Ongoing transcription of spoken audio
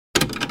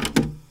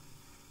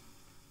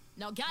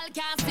No girl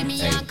can't see me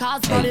and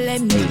cause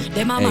problem.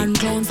 Them a man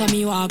clowns so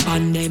me walk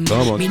on them.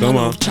 Me no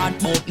love chat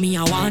but me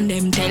I want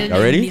them. Tell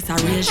them this a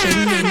real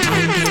Schengen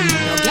anthem.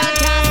 No girl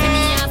can't see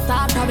me and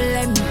start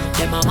problem.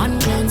 Them a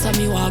man clowns so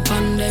me walk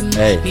on them.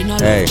 Me no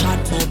love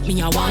chat but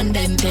me I want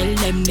them. Tell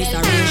them this a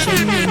real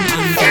Schengen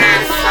anthem.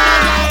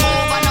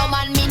 Over no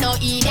man me no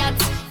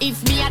idiot. If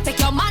me a take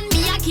your man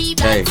me a keep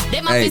that.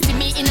 Them a see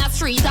me in a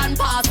street and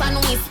pass and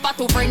whisper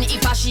to friend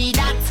if I she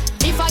that.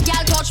 If a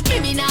girl touch me,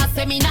 me nah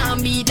say me nah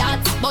be that.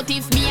 But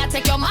if me a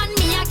take your man,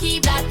 me a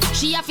keep that.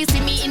 She a fi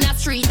see me in a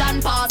street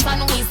and pass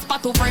and whisper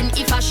to friend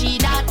if a she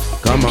that.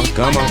 Come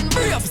on.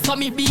 Brave, so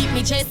me beat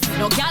me chest.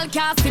 No girl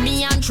can't see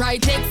me and try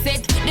take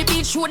set. The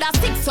bitch woulda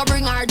stick, so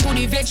bring her to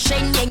the vet.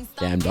 Schengen.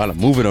 Damn, Donna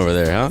moving over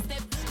there, huh?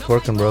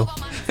 Working, bro.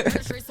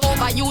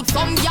 Over you,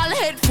 some girl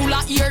head full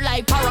of ear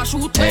like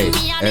parachute. When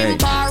me and him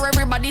par,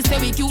 everybody say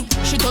we cute.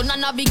 She turn a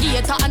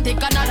navigator and take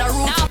another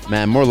route.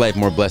 Man, more life,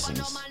 more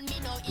blessings.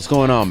 What's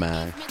going on,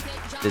 man?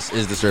 This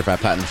is the Certified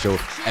Platinum Show,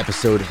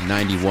 episode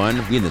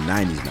 91. We in the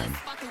 90s, man.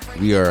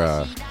 We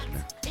are,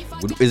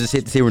 is it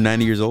safe to say we're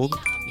 90 years old?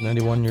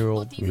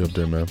 91-year-old. We up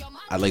there, man.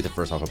 I'd like to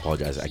first off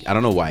apologize. I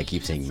don't know why I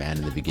keep saying man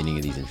in the beginning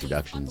of these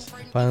introductions.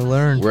 Finally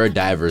learned. We're a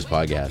diverse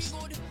podcast,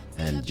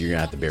 and you're going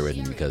to have to bear with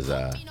me because,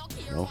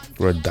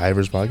 We're a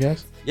diverse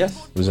podcast? Yes.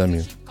 What does that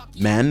mean?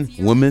 Man,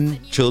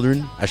 woman,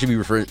 children. I should be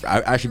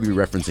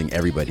referencing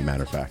everybody,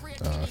 matter of fact.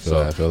 I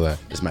feel that.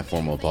 This is my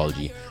formal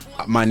apology.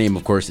 My name,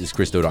 of course, is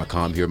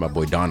Christo.com. Here with my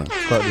boy Donna.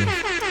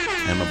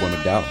 And my boy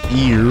McDowell.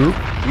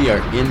 We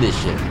are in this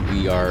shit.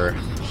 We are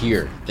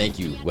here. Thank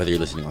you, whether you're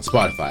listening on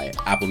Spotify,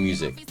 Apple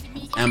Music,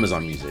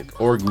 Amazon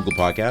Music, or Google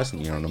Podcasts.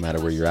 No matter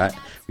where you're at,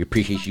 we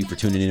appreciate you for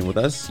tuning in with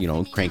us.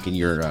 Cranking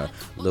your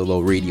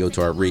little radio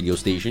to our radio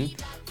station.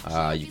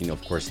 You can,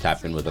 of course,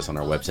 tap in with us on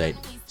our website,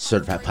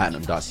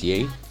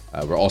 certifiedplatinum.ca.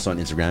 We're also on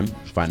Instagram.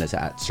 Find us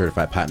at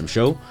Certified Platinum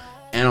Show.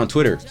 And on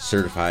Twitter,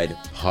 Certified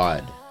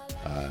Pod.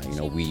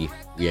 We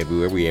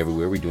everywhere.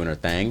 We're doing our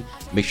thing.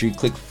 Make sure you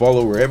click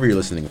follow wherever you're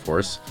listening, of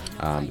course,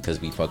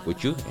 because we fuck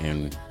with you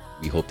and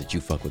we hope that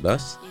you fuck with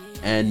us.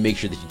 And make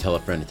sure that you tell a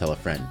friend to tell a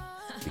friend,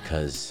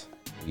 because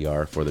we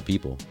are for the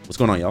people. What's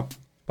going on, y'all?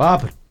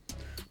 Poppin'.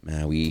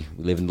 Man, we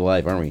living the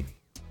life, aren't we?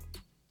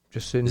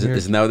 Just sitting here.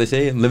 Isn't that what they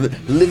say?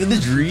 Living the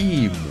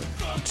dream.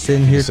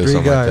 Sitting here,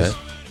 three guys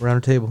around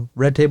a table.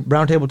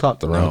 Brown table talk.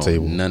 The round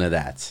table. None of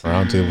that.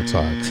 Round table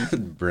talk.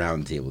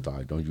 Brown table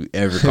talk. Don't you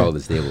ever call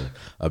this table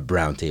a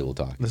brown table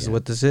talk. This is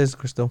what this is,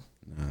 Crystal.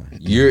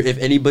 If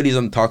anybody's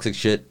on toxic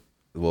shit,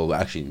 well,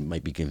 actually, it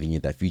might be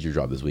convenient that feature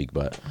drop this week,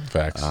 but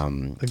facts.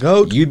 The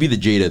GOAT. You'd be the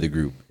Jada of the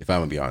group, if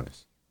I'm gonna be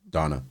honest.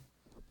 Donna.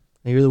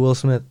 And you're the Will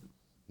Smith.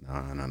 No.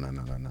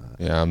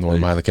 Yeah, I'm the one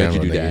behind the camera.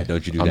 Don't you do that.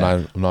 Don't you do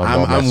that.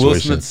 I'm Will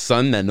Smith's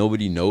son that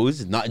nobody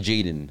knows, not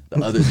Jaden.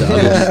 The other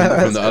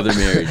from the other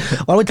marriage.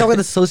 Why don't we talk about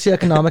the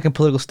socioeconomic and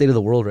political state of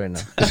the world right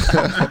now?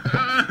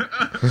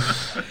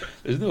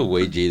 There's no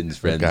way Jaden's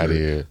friends. Got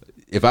here.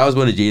 If I was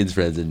one of Jaden's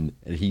friends and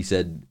he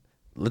said,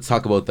 let's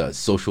talk about the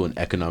social and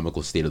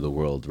economical state of the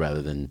world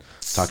rather than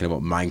talking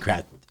about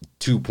Minecraft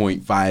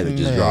 2.5 that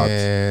just dropped.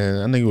 Man,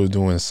 I think he was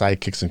doing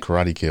sidekicks and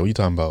Karate Kid. What you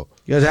talking about?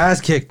 You guys ass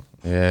kicked.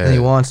 Yeah. And he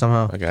won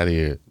somehow. I got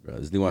here.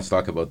 He wants to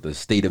talk about the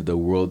state of the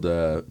World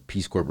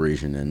Peace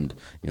Corporation and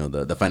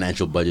the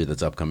financial budget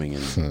that's upcoming.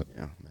 And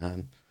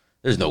man,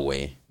 there's no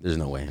way.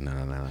 No.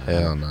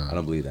 Hell no. I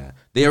don't believe that.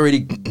 They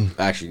already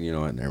actually. You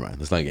know what? Never mind.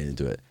 Let's not get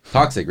into it.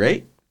 Toxic,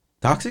 right?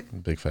 Toxic.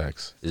 Big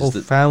facts.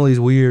 Family's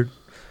weird.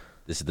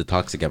 This is the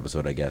toxic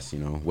episode, I guess.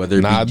 Whether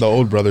the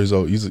old brother's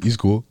he's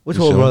cool. Which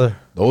old brother?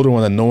 The older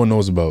one that no one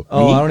knows about.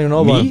 Oh, me? I don't even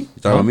know about him. You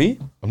talking about me?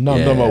 I'm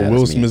talking about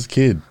Will Smith's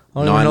kid.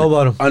 I don't even know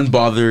about him.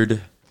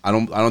 Unbothered. I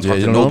don't talk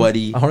to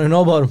nobody. I don't even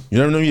know about him. You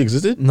never know he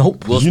existed?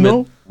 Nope.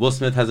 Will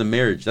Smith has a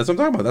marriage. That's what I'm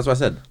talking about. That's what I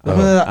said. And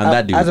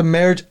that dude has a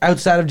marriage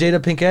outside of Jada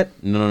Pinkett?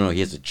 No.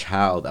 He has a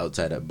child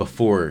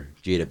before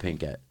Jada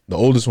Pinkett. The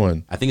oldest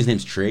one. I think his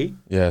name's Trey.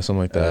 Yeah, something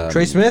like that.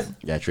 Trey Smith?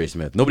 Yeah, Trey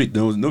Smith. Nobody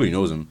knows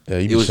him. Yeah,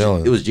 he was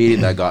chilling. It was Jada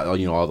that got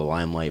all the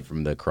limelight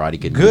from the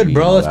Karate Kid. Good, movie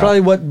bro. That's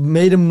probably what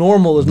made him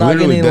normal. Is not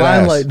getting any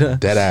limelight.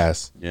 Dead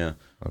ass. Yeah,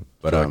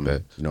 but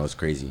it's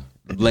crazy.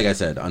 Like I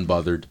said,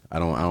 unbothered. I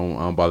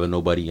don't bother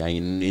nobody. I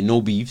ain't in no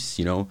beefs.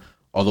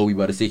 Although we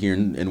about to sit here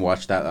and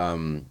watch that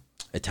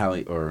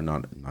Italian or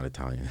not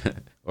Italian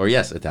or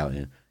yes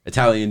Italian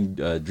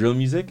drill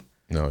music.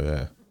 No,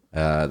 yeah.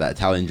 That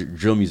Italian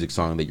drill music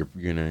song that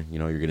you're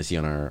gonna see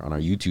on our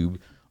YouTube.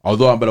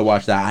 Although I'm gonna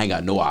watch that, I ain't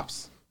got no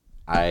ops.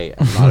 I'm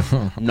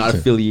not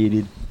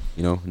affiliated.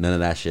 None of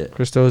that shit.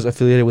 Christo's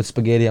affiliated with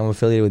spaghetti. I'm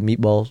affiliated with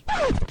meatballs.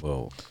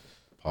 Whoa,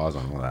 pause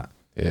on all that.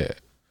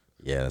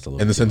 Yeah, that's a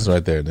little. In the sentence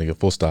right there, nigga.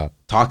 Full stop.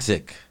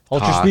 Toxic.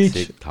 Hold your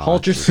speech.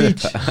 Hold your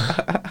speech.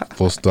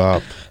 Full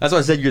stop. That's why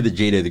I said you're the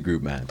Jada of the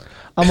group, man.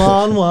 I'm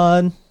on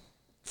one.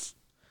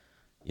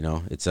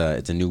 It's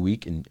a new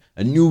week and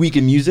a new week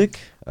in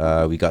music.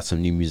 We got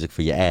some new music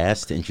for your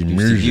ass to introduce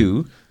to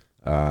you.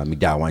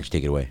 McDowell, why don't you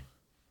take it away?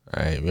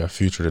 All right, we got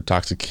Future, the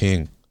Toxic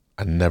King.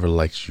 I Never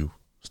Liked You.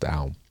 It's the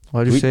album.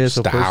 Why'd you say it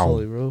so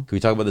personally, bro? Can we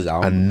talk about this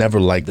album? I never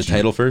liked the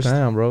title first.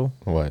 Damn, bro.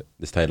 What?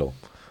 This title.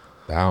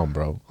 Down,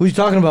 bro. Who's you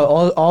talking about?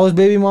 All his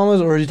baby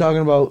mamas, or are you talking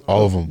about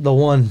all of them? The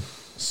one.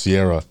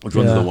 Sierra. Which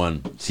one's the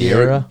one?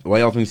 Sierra? Why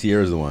y'all think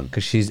Sierra's the one?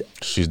 Because she's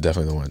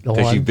definitely the one.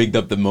 Because she bigged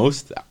up the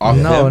most?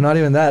 No, not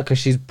even that. Because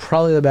she's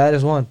probably the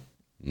baddest one.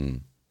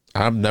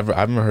 I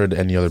haven't heard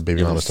any other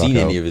baby mamas talk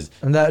about his.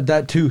 And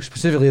that too,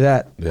 specifically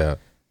that. Yeah.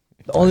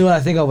 The only one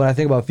I think of when I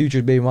think about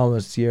Future's baby mama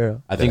is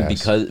Sierra. I think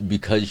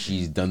because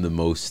she's done the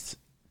most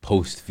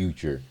post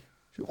Future.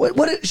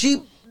 What she's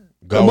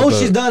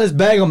done is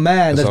bag a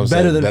man that's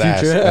better than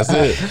Future. That's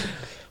it.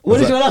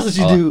 What else does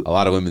she do? A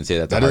lot of women say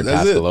that's a hard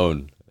task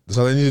alone. That's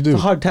all they need to do. It's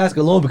a hard task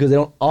alone because they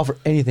don't offer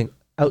anything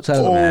outside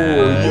of the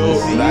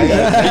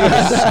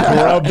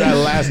scrub that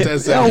last 10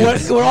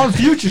 seconds. We're on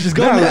Future. Just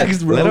go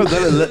next, bro.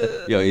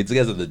 Yo, it's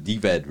guys on the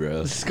deep end,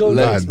 bro. Just go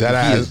next.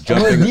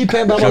 I'm on the deep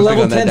end, but I'm a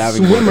level 10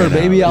 swimmer,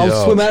 baby.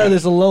 I'll swim out of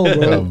this alone,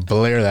 bro.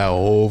 Blare that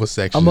whole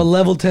section. I'm a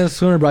level 10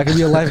 swimmer, bro. I can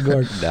be a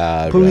lifeguard.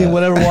 Put me in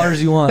whatever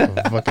waters you want.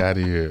 Fuck out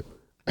of here.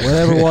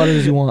 Whatever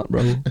waters you want,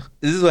 bro.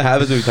 This is what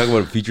happens when we talk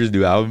about Future's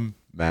new album.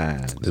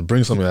 Man. It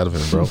brings something out of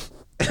him, bro.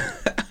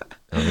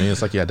 I mean,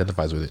 it's like he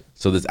identifies with it.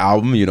 So this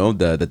album, you know,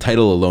 the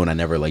title alone, I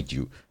Never Liked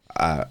You.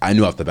 I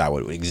knew off the bat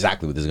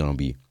exactly what this is going to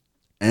be.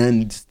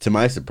 And to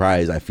my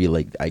surprise, I feel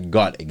like I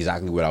got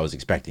exactly what I was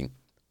expecting.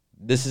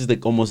 This is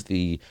like almost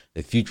the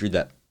Future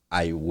that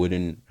I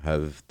wouldn't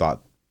have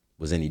thought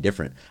was any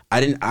different.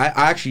 I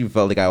actually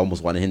felt like I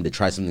almost wanted him to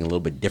try something a little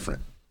bit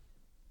different.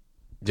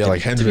 Yeah,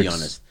 like Hendrix. To be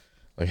honest.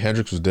 Like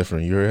Hendrix was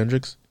different. You heard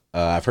Hendrix?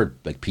 I've heard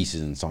like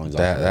pieces and songs.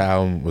 That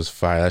album was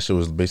fire. That shit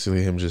was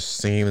basically him just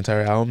singing the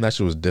entire album. That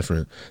shit was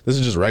different. This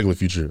is just regular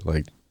Future.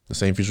 Like the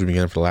same Future we've been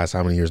getting for the last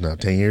how many years now?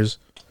 10 years?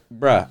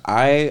 Bruh,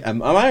 I'm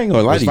not even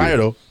gonna lie to you. Fire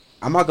though.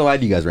 I'm not gonna lie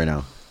to you guys right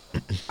now.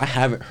 I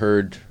haven't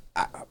heard.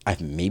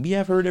 Maybe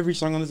I've heard every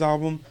song on this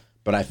album,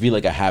 but I feel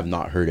like I have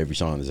not heard every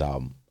song on this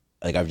album.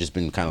 Like I've just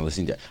been kind of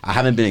listening to. I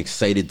haven't been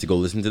excited to go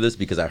listen to this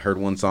because I heard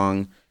one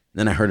song,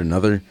 then I heard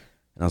another, and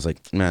I was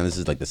like, man, this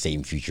is like the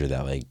same Future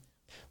that like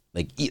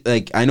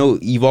I know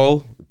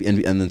Evol,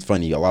 and it's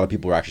funny. A lot of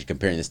people are actually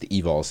comparing this to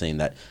Evol, saying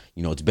that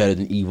it's better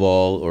than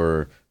Evol,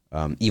 or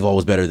Evol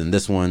was better than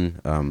this one.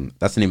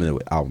 That's the name of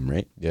the album,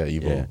 right? Yeah,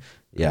 Evol.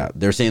 Yeah.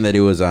 They're saying that it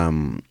was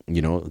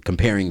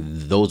comparing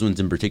those ones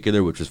in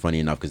particular, which was funny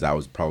enough because that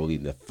was probably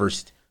the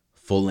first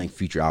full length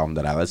Future album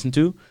that I listened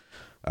to.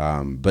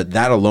 But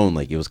that alone,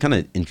 like, it was kind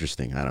of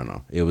interesting. I don't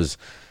know. It was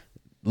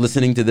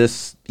listening to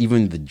this,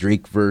 even the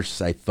Drake verse.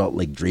 I felt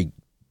like Drake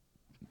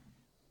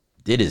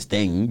did his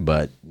thing,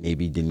 but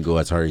maybe didn't go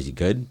as hard as he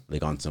could,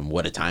 like on some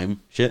What a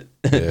Time shit.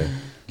 Yeah,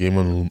 gave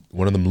him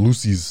one of them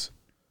Lucy's.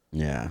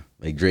 Yeah,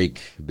 like Drake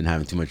been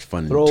having too much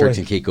fun in Turks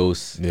and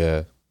Caicos.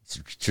 Yeah,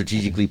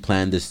 strategically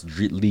planned this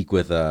leak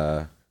with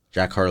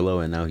Jack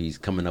Harlow, and now he's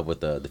coming up with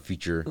the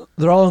Future.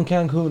 They're all in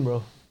Cancun,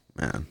 bro.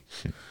 Man,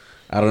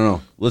 I don't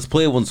know. Let's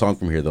play one song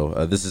from here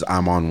though. This is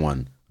I'm on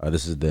One.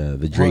 This is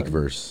the Drake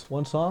verse.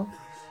 One song?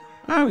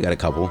 We got a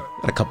couple.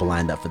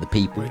 Lined up for the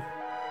people.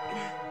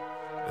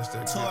 So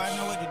I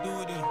know what to do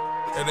with it.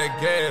 And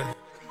again.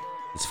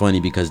 It's funny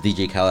because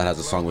DJ Khaled has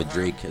a song with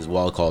Drake as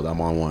well called I'm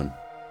on One.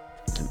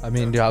 I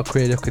mean, dude, how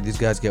creative could these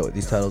guys get with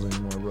these titles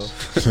anymore, bro?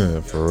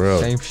 For real.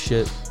 Same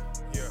shit.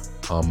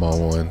 I'm on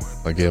one.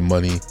 I get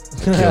money.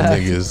 I kill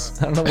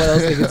niggas. I don't know what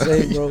else they can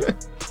say, bro.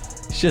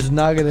 It's just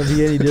not gonna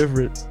be any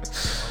different.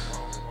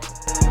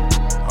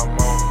 I'm on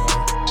one.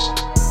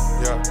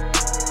 Yeah.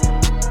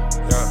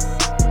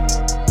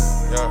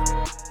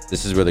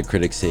 This is where the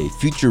critics say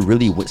Future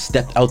really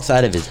stepped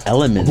outside of his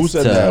elements. Who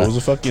said that? Was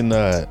it fucking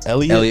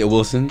Elliot? Elliot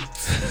Wilson.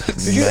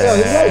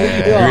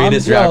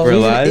 Greatest rapper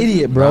alive. He's an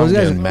idiot, bro. I'm This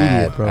guy's getting an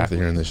mad idiot, bro. after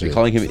hearing this shit. You're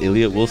calling him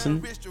Elliot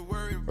Wilson?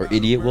 Or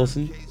Idiot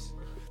Wilson?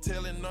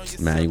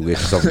 Man, you get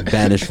yourself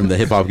banished from the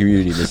hip hop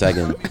community in a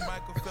second.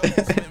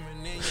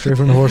 Straight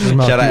from the horse's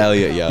mouth. Shout out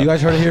Elliot, yo. You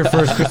guys heard it here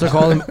first. Crystal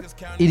called him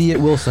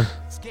Idiot Wilson.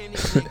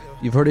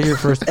 You've heard it here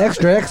first.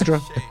 Extra, extra.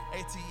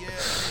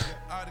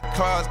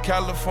 Cars,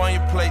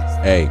 California plates.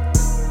 Hey.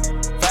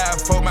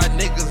 5 for my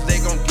niggas, they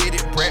gon' get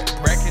it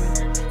brackin'.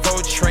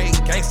 4 trade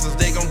gangsters,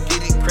 they gon'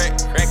 get it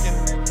crackin'.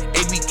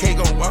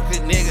 ABK gon' walk a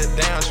nigga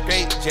down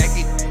straight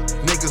jacket.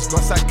 Niggas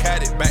gon'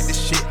 psychotic back to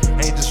shit,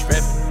 ain't just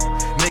rapping.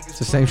 It's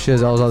the same shit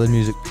as all his other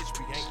music.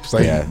 It's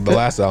like the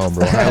last album,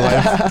 bro. High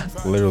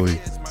Life. Literally.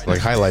 Like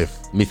High Life.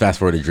 Let me fast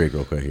forward to Drake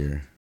real quick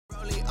here.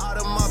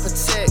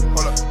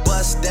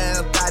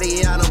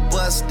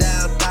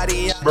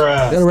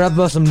 Bruh. Gotta wrap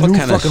up some new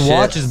fucking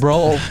watches,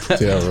 bro.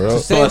 Yeah, bro.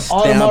 Same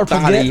Audemars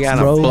Piguet,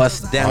 bro.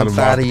 Bust down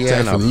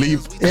Tatiana.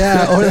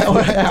 Yeah, or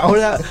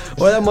that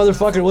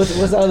motherfucker. What's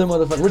that other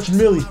motherfucker? Richard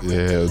Millie.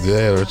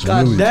 Yeah, Richard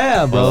God Millie.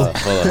 damn, bro.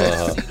 Hold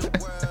on.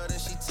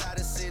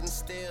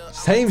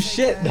 Same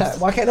shit.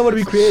 Why can't nobody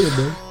be creative,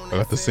 bro? I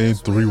got the same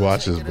 3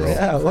 watches, bro.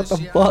 Yeah, what the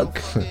fuck?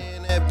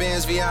 That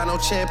Benz Viano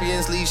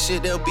Champions League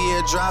shit, there'll be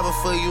a driver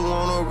for you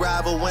on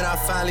arrival. When I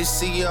finally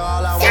see you,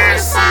 all I wanna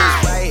see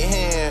is right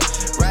hand,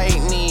 right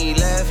knee,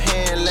 left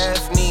hand,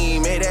 left knee.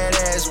 Made that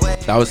ass wet.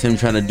 That was him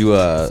trying to do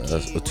a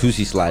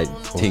Tusi slide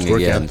thing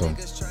again.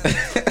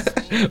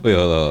 Wait,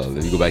 hold on.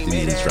 Let me go back to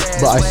these instructions.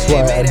 Bro, I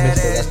swear I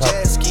missed it.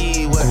 That's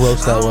how.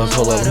 gross that was.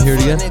 Hold on, let me hear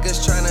it again.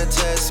 Niggas tryna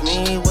test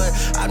me.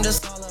 What? I'm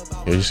just all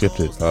about Yeah, you skipped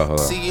it. Oh, hold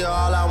on. see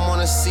all I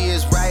wanna see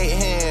is right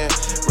hand,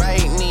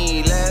 right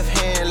knee, left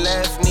hand,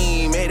 left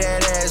knee. Make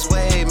that ass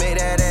wave, make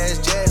that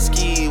ass jet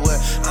ski. What?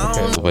 I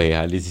don't Wait,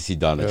 how did you see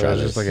Donna try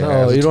this?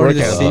 No, you don't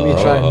need to see me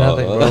try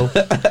nothing, bro.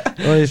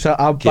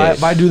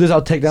 If I do this,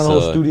 I'll take down the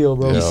whole studio,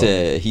 bro.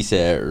 He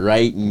said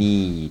right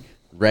knee,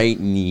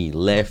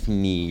 left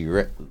knee.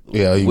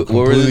 Yeah, you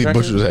completely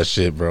butchered that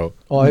shit, bro.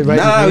 Oh, right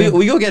Nah, knee.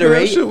 we go get it That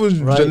right. shit was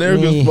Right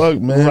generic knee, as fuck,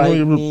 man.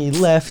 Right knee,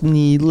 left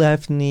knee,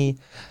 left knee.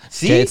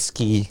 See? Jet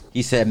ski.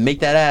 He said make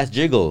that ass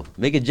jiggle.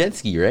 Make a jet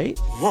ski, right?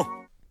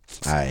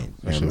 Alright,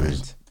 never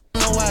mind.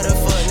 know why the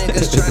fuck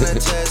niggas tryna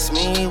test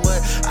me.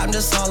 What? I'm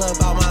just all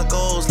about my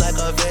goals like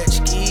a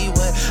Vetchki.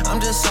 What?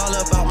 I'm just all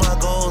about my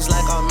goals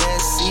like I'm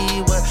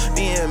Messi. What?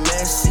 Being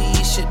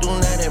messy, shit do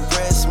not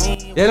impress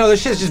me. Yeah, no,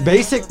 this shit's just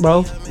basic,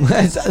 bro.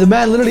 The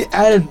man literally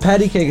added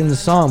patty cake in the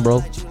song,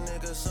 bro.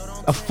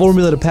 A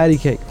formula to patty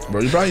cake.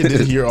 Bro, you probably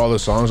did hear all the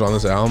songs on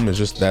this album. It's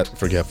just that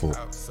forgetful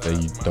that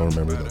you don't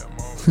remember them.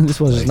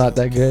 This one's just not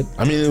that good.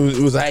 I mean,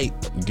 it was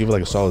you give it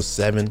like a solid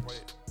 7.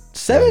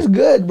 7's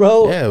good,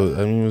 bro. Yeah,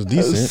 I mean, it was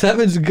decent.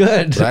 7's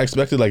good. But I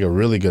expected like a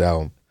really good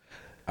album.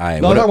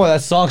 Alright, No, I'm talking about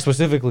that song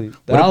specifically.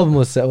 The album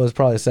was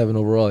probably 7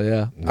 overall,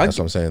 yeah. That's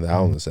what I'm saying. The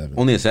album is 7.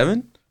 only a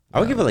 7? I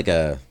would give it like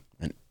an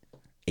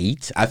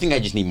 8. I think I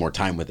just need more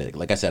time with it.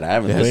 Like I said, I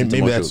haven't listened to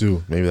maybe much that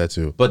too. Maybe that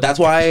too. But that's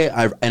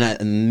why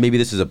and maybe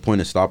this is a point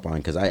to stop on,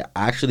 because I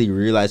actually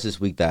realized this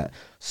week that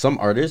some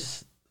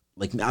artists,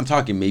 like I'm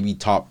talking maybe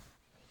top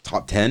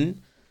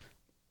 10,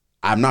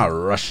 I'm not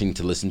rushing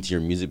to listen to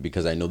your music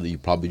because I know that you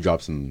probably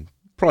drop some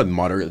probably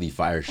moderately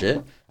fire shit.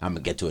 I'm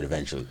gonna get to it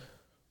eventually.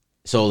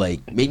 So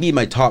like maybe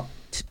my top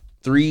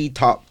 3,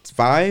 top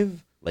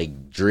 5,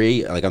 like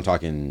Dre, like I'm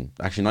talking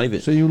actually not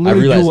even. So you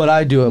literally do what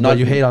I do, but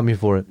you hate on me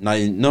for it.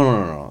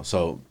 No.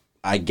 So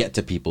I get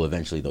to people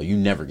eventually though. You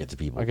never get to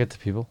people. I get to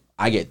people.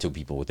 I get to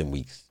people within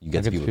weeks. You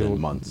get to people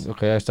within months.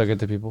 Okay, I still get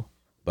to people.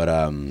 But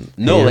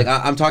no, like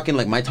I'm talking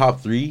like my top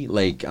 3.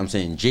 Like I'm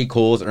saying, J.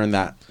 Cole's earned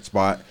that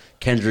spot.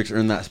 Kendrick's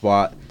earned that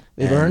spot.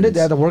 They've earned it. They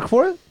had to work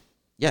for it.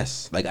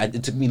 Yes, like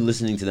it took me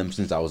listening to them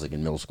since I was like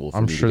in middle school.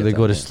 I'm sure they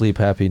go to sleep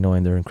happy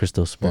knowing they're in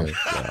Christo's spot. Yeah,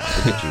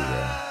 look at you,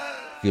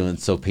 bro. Feeling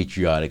so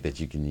patriotic that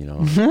you can,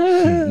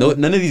 no,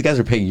 none of these guys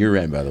are paying your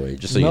rent, by the way.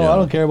 Just so you know. No, I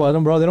don't care about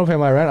them, bro. They don't pay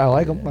my rent. I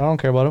like them. I don't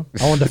care about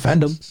them. I won't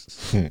defend them.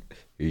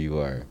 Here you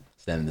are,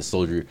 standing the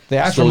soldier. They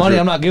ask for money.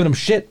 I'm not giving them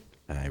shit.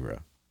 Aye, bro.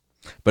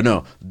 But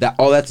no,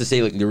 all that to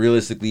say, like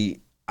realistically,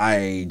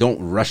 I don't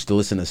rush to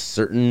listen to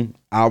certain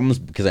albums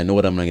because I know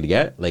what I'm going to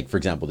get. Like, for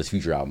example, this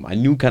Future album. I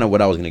knew kind of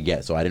what I was going to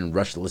get, so I didn't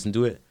rush to listen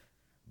to it.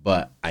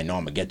 But I know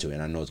I'm going to get to it,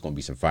 and I know it's going to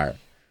be some fire.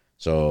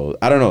 So,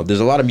 I don't know. There's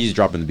a lot of music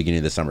dropping in the beginning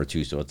of the summer,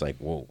 too. So, it's like,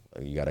 whoa,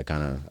 you got to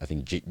kind of, I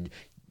think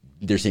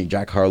they're saying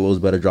Jack Harlow's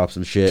about to drop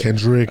some shit.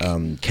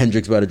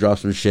 Kendrick's about to drop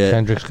some shit.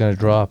 Kendrick's going to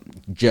drop.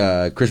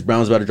 Chris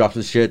Brown's about to drop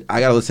some shit. I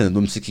got to listen to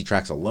them 60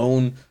 tracks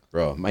alone.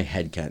 Bro, my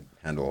head can't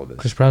handle all this.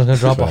 Chris Brown's going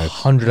to drop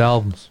 100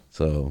 albums.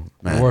 So,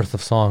 man. Worth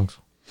of songs.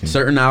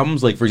 Certain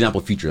albums, like for example,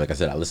 Future, like I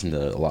said, I listened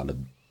to a lot of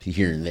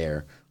here and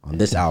there on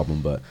this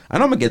album, but I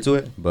know I'm gonna get to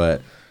it.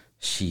 But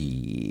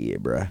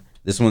shit, bruh.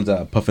 This one's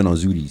Puffin' on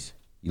Zooties.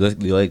 You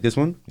like this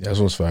one? Yeah, this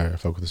one's fire. I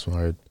fuck with this one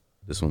hard.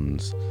 This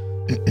one's.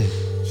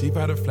 She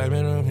about to fly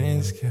me no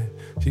hands, cat.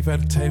 She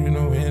about to take me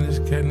no hands,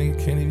 cat.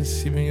 Nigga can't even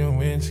see me on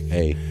winds.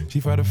 Hey. She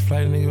about to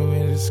fly nigga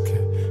winds,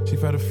 cat. She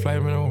about to fly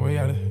me no way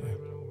out of.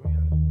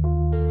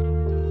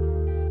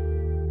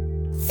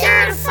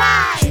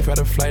 Certified. She about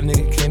to fly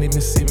nigga can't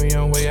even see me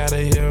on way out of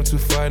here. I'm too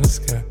far in the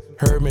sky.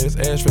 Heard me, it's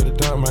ash ready to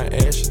dump my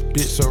ashes.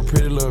 Bitch so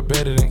pretty, look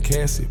better than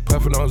Cassie.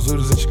 Puffin' on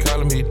Zooters and she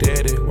calling me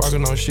daddy.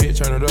 Walking on shit,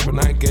 turn it up and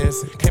not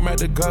gassy. Came out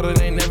the gutter,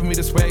 they ain't never me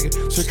the swagger.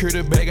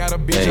 Security bag, got a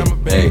bitch, I'm a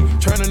bag.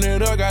 Turning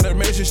it up, gotta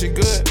make sure she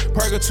good.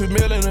 Park a 2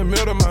 mil in the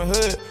middle of my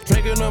hood.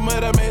 Drinking the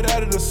mud I made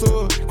out of the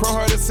sewer. Chrome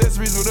heart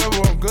accessories,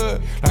 whatever, I'm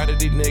good. A lot of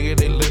these niggas,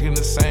 they looking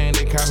the same.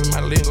 They copy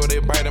my lingo, they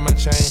biting my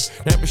chain.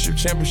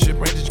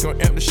 Championship, Rangers gon'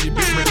 empty shit.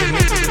 Bitch, breaking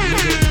into the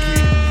nigga the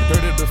key.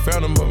 Dirty the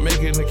fountain, but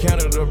making the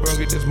Canada, bro.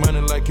 Get this money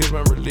like it's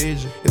my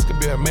religion. It's gonna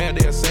be a mad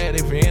day, a sad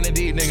day for any of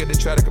these niggas that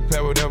try to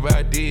compare whatever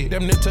I did.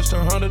 Them niggas touched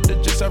 100,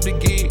 they just off the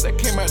gig. They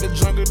came out the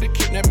jungle, they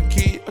kidnapping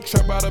kid. I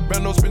trap out a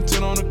bando, spend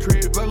 10 on the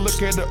crib. I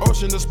look at the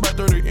ocean, the spot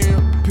 30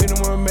 M.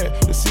 Depending where I'm at,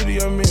 the city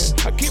I'm in.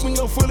 I keep me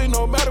no fully,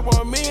 no matter where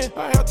I'm in.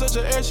 I have touch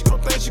her ass, she gon'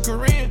 think she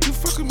Korean. You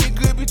fucking me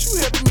good, bitch, you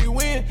helping me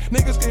win.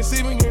 Niggas can't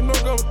see me, ain't no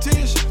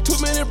competition.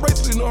 2 minute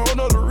bracelets, no whole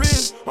nother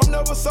wrist. I'm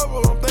never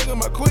sober, I'm thinking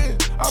my quit.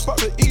 I pop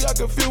the E, I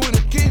can feel when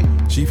a kid.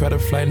 She had a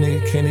flight,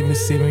 nigga can't even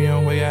see me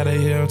on way out of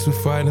here. I'm too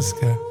far in the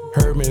sky.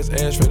 Heard me, it's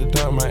ash ready to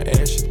dump my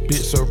ashes.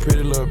 Bitch so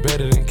pretty, look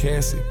better than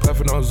Cassie.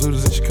 Puffin' on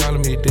Zooters and she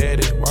calling me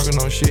daddy. Walking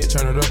on shit,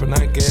 turn it up and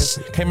not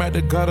gassy. Came out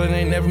the gutter,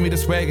 they ain't never me the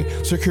swagger.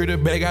 Security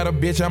bag, got a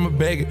bitch, I'm a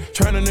bagger.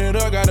 Turning it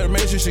up, gotta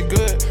make sure she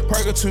good.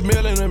 Park a 2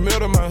 mil in the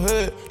middle of my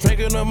hood.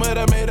 Drinking the mud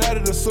I made out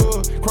of the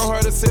sewer. Chrome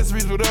heart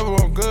accessories, whatever,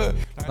 I'm good.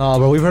 Oh,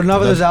 bro, we've heard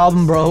enough of this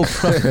album, bro.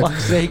 For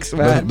fuck's sakes,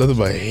 man. Nothing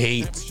but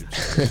hate.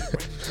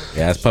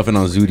 Yeah, it's Puffin'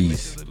 on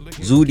Zooties.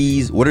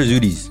 Zooties. What are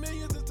Zooties?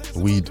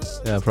 Weed.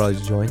 Yeah,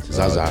 probably joints.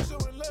 Zaza.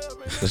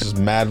 This is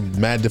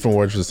mad different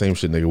words for the same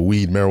shit, nigga.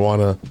 Weed,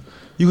 marijuana.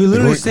 You can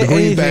literally say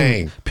anything.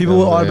 Bang. People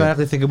will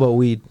automatically think about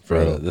weed.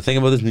 Bro, the thing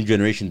about this new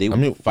generation, they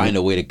find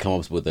a way to come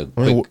up with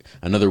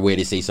another way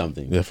to say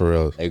something. Yeah, for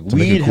real. Like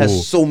weed cool.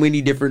 has so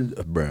many different,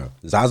 bro.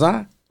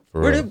 Zaza?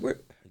 Never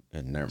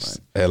mind.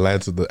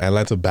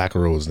 Atlanta back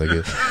roads,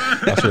 nigga.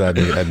 That's where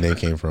that name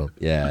came from.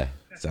 Yeah,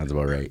 sounds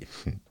about right.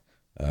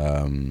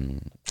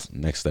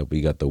 Next up,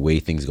 we got The Way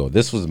Things Go.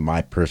 This was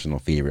my personal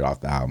favorite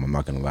off the album. I'm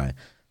not gonna lie.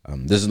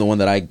 This is the one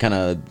that I kind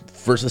of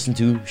first listened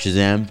to.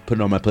 Shazam, put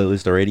it on my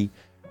playlist already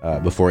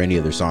before any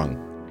other song.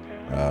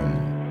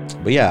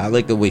 But yeah, I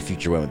like the way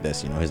Future went with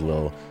this. You know, his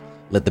little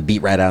let the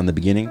beat right out in the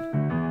beginning.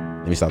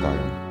 Let me stop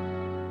talking.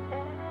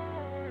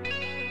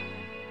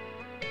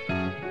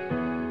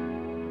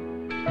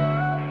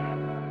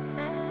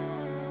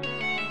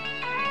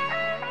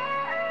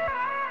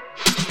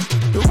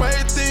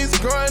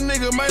 Going,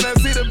 nigga might not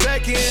see the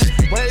back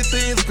end. Way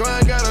things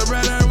going, got a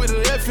radar with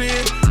a F in.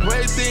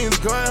 Way things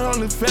going,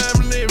 only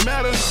family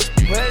matter.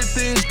 Way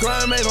things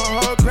going, make a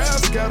whole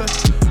crowd scatter.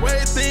 Way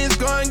things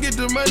going, get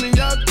the money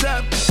out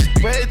top.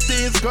 Way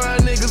things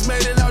going, niggas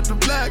made it out the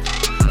block.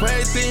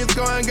 Way things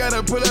going,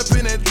 gotta pull up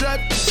in that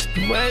truck.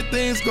 Way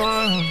things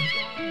going.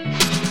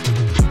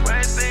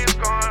 Way things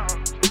going.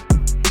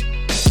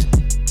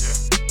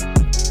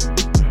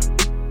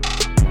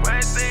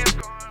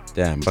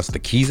 Damn, bust the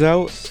keys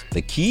out.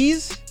 The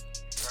keys?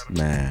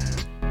 Man.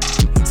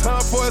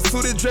 Time for a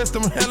suited dress,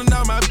 I'm handling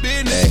out my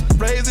business. Hey.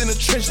 Raised in the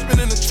trench, been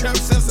in the trap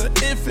since an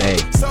infant. Hey.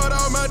 Sold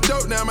all my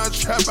dope, now my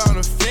trap out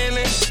of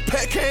feeling.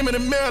 Pat came in the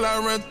mail, I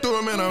run through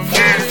him and I'm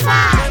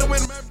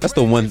That's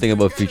the one thing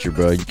about Future,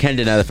 bro. You can't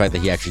deny the fact that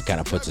he actually kind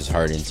of puts his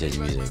heart into his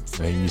music.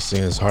 Man, you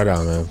sing his heart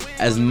out, man.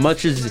 As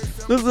much as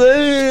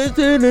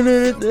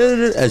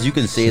you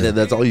can say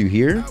that's all you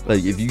hear.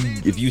 Like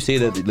if you say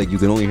that, like you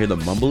can only hear the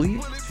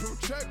mumbly.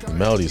 The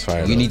melody's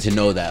fire. You need to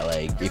know that,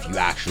 like, if you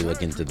actually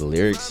look into the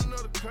lyrics,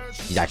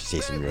 he's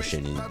actually saying some real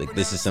shit. And, like,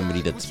 this is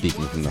somebody that's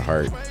speaking from the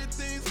heart,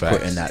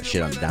 putting that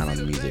shit down on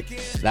the music.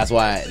 That's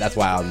why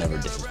I'll never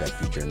disrespect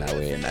Future in that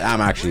way. And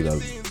I'm actually a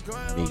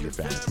major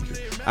fan of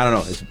Future. I don't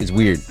know. It's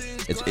weird.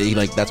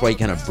 Like that's why he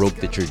kind of broke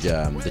the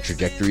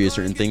trajectory of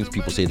certain things.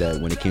 People say that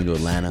when it came to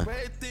Atlanta,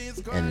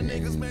 and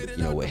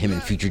you know what him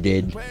and Future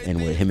did, and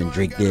what him and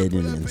Drake did,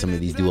 and some of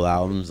these dual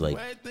albums, like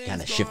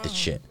kind of shifted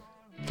shit.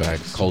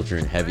 Facts. Culture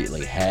and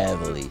heavily.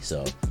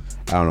 So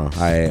I don't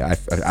know.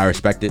 I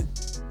respect it.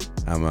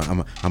 I'm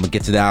gonna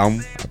get to the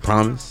album. I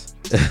promise.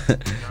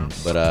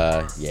 But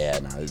yeah,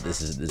 no,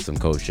 this is some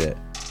cool shit.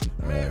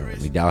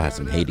 McDowell had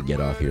some hate to get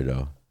off here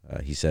though.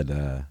 He said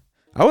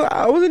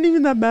I wasn't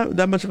even that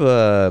much of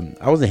a.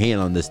 I wasn't hating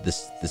on this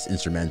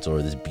instrumental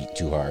or this beat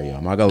too hard. Yo,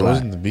 I'm not gonna lie. It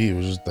wasn't the beat. It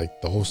was just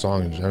like the whole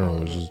song in general.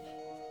 It was just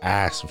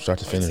ass from start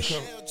to finish.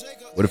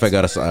 What if I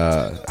got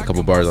a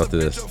couple bars after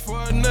this?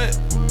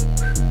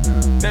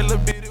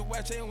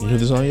 You heard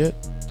this song yet?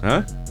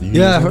 Huh?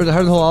 Yeah, I heard the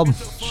whole album.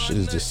 Shit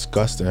is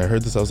disgusting. I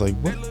heard this. I was like,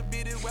 what?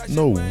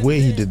 No way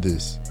he did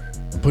this.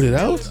 Put it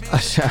out? Oh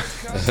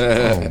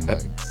my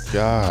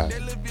god.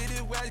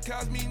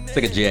 It's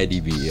like a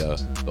JID beat, yo.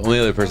 The only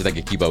other person that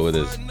can keep up with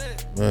this.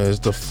 It's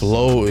the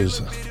flow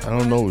is, I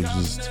don't know, it's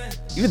just.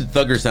 Even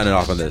Thugger sounded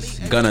off on this.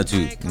 Gunna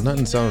too.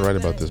 Nothing sounded right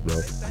about this, bro.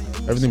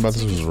 Everything about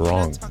this was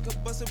wrong.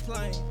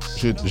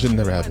 It should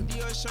never happen.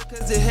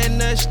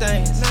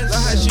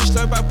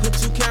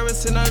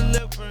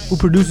 Who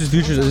produces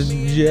Future? Is it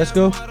DJ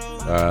Esco?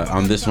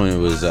 On this one, it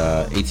was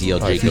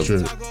ATL Jacob. Future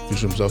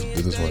himself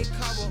did this one.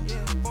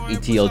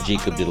 ATL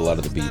Jacob did a lot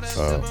of the beats.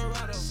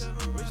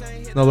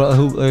 No,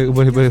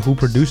 but who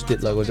produced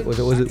it? Like, was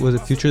it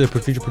Future that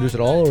Future produced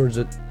it all, or is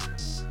it?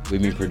 We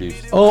mean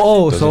produced.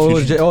 So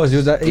it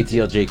was that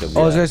ATL Jacob.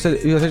 Oh, I said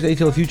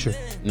ATL Future.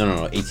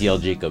 No, ATL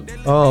Jacob.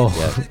 Oh.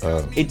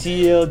 Yeah.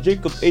 ATL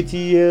Jacob.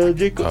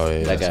 Oh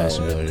yeah, that guy. Sounds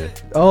familiar.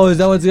 Oh, is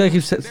that what the guy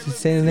keeps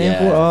saying the name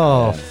for?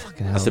 Oh,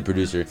 fucking hell. That's the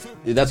producer.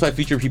 That's why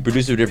Future, he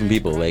produced with different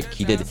people. Like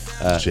he did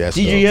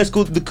DJ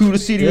Esco, the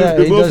coolest city. Yeah,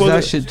 he does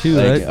that shit too,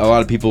 like, right? A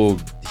lot of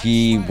people.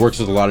 He works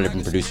with a lot of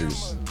different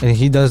producers. And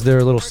he does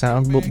their little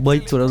sound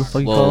bites, whatever the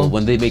fuck you call them.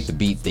 When they make the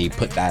beat, they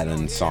put that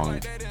in the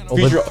song. Oh,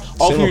 Future,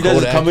 all Future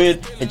does is come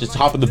in and just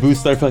hop in the booth,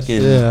 start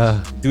fucking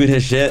doing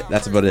his shit.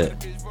 That's about it.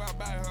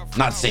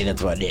 Not saying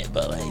that's about it,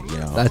 but like, you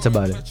know. That's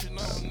about it.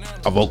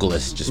 A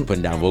vocalist just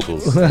putting down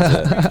vocals.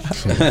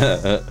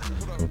 A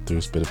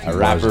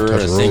rapper,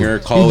 a singer,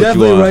 call he what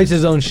you want. definitely writes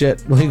his own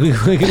shit.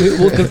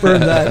 We'll confirm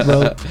that,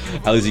 bro.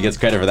 At least he gets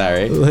credit for that,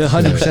 right?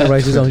 100%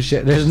 writes his own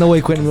shit. There's no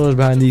way Quentin Miller's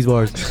behind these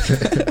bars.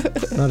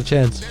 Not a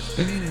chance.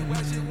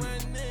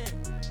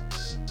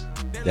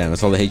 Damn,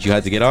 that's all the hate you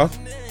had to get off?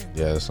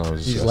 Yeah, that song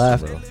was He's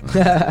disgusting,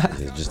 laughed.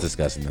 It's just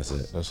disgusting, that's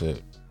it. That's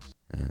it.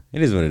 Yeah,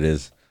 it is what it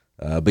is.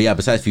 But yeah,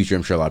 besides Future,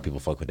 I'm sure a lot of people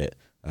fuck with it.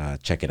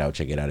 Check it out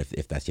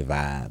if that's your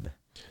vibe.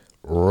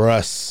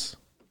 Russ.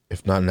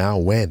 If not now,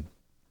 when?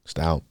 It's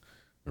out.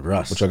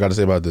 Russ. What y'all got to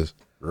say about this?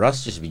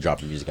 Russ just be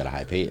dropping music at a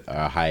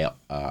high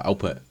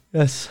output.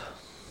 Yes.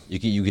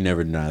 You can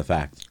never deny the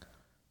fact.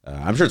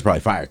 I'm sure it's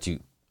probably fire too.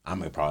 I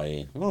might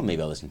probably, well,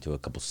 maybe I'll listen to a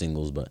couple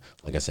singles, but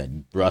like I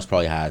said, Russ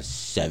probably has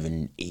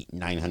 700, 800,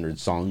 900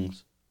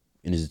 songs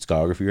in his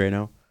discography right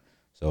now.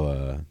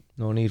 So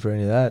no need for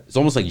any of that. it's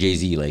almost like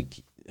Jay-Z, unless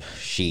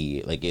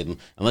you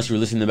were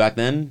listening back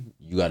then,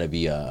 you gotta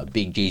be a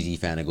big Jay-Z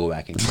fan to go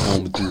back and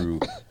comb through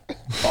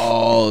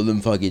all of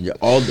them fucking,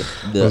 all the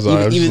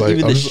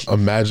I'm just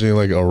imagining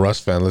like a Russ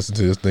fan listen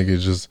to this nigga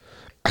just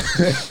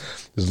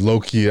low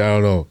key, I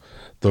don't know.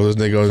 Throw this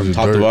nigga on the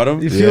top to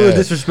bottom. You feel the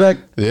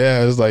disrespect?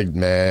 Yeah, it's like,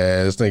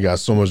 man, this nigga got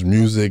so much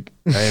music.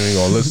 I ain't even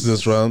gonna listen to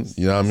this round.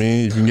 You know what I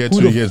mean? If you can get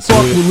Who to the it, get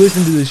fuck to it. will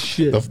listen to this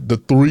shit? The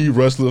three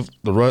Russ fans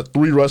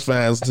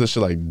listen to this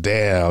shit like,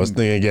 damn, this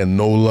nigga ain't getting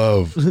no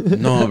love.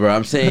 No, bro.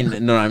 I'm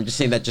just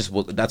saying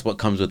that's what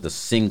comes with the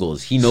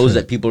singles. He knows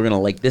that people are gonna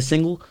like this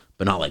single,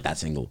 but not like that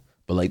single.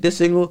 But like this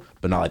single,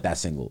 but not like that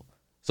single.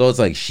 So it's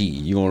like,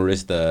 you gonna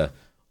risk the.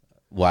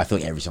 Well, I feel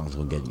like every song's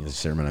gonna get a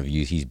certain amount of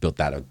views. He's built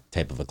that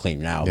type of acclaim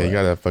now. Yeah, you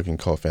got that fucking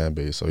cult fan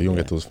base, so you don't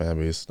get those fan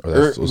base.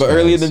 But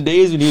early in the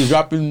days when he was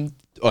dropping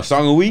a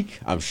song a week,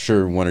 I'm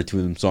sure one or two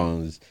of them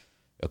songs,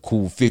 a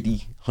cool 50,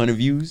 100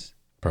 views.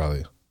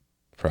 Probably.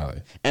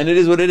 And it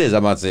is what it is.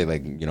 I'm about to say,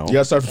 like, you know. You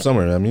gotta start from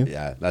somewhere, you know what I mean?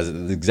 Yeah, that's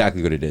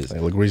exactly what it is.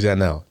 Like, look where he's at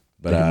now.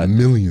 But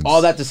millions.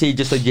 All that to say,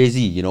 just like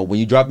Jay-Z, you know, when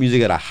you drop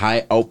music at a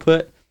high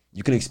output,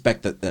 you can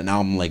expect an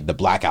album like the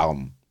Black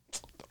Album.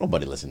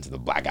 Nobody listens to the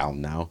Black Album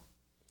now.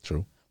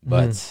 True.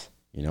 But,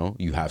 you know,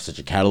 you have such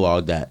a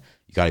catalog that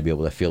you got to be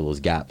able to fill those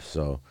gaps.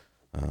 So,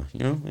 you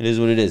know, it is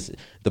what it is.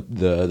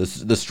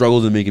 The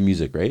struggles of making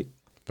music, right?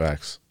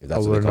 Facts. If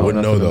that's what they call it.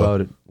 Wouldn't know, though.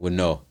 About it. Wouldn't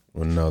know.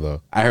 Wouldn't know,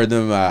 though. I heard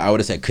them, I would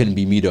have said couldn't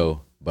be me,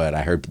 though. But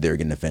I heard they were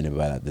getting offended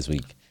by that this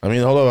week. I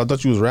mean, hold on. I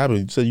thought you was rapping.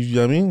 You said, you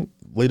know what I mean?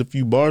 Laid a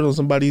few bars on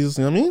somebody's,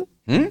 you know what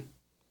I mean?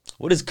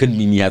 What does couldn't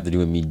be me have to do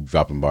with me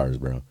dropping bars,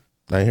 bro?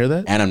 I didn't hear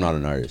that? And I'm not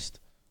an artist.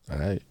 All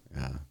right.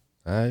 Yeah.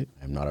 All right.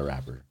 I'm not a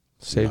rapper.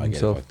 Save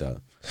himself. I get it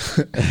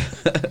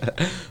fucked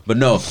up. But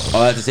no,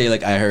 all I have to say,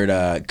 like, I heard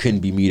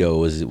couldn't be me though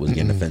was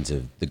getting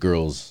offensive. The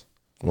girls,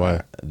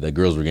 Why? The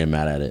girls were getting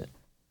mad at it.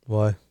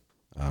 Why?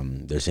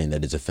 They're saying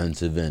that it's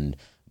offensive, and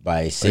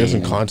by I guess saying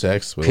in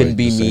context, but couldn't like,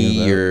 be just saying me,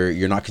 that.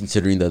 you're not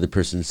considering the other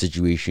person's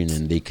situation,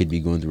 and they could be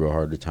going through a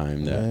harder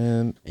time.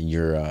 Man, and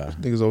you're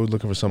niggas always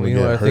looking for something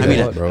Well, to you know get what I hurt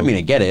think at, bro. I mean,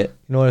 I get it.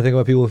 You know what I think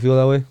about people who feel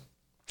that way?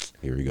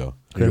 Here we go.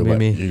 Couldn't be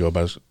me. You go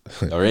back.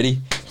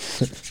 Already?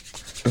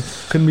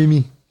 Couldn't be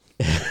me.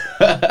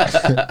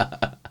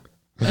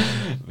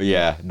 But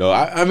yeah, no,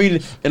 I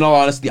mean, in all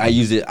honesty, I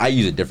use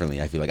it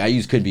differently. I feel like I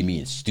use could be me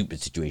in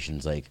stupid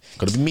situations. Like,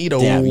 Could be me though.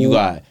 damn, you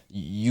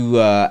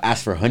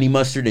asked for honey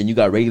mustard and you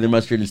got regular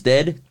mustard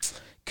instead.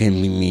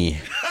 Couldn't be me.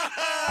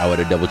 I would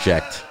have double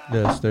checked.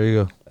 Yes, there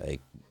you go.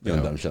 Like,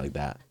 dumb shit like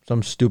that.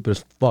 Some stupid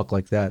as fuck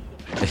like that.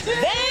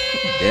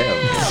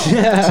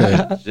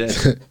 Damn.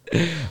 Shit.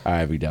 All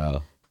right, big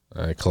dog.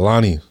 All right,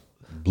 Kalani,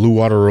 Blue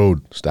Water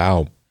Road,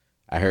 style.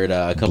 I heard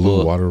a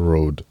Blue Water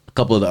Road.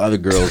 couple of the other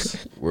girls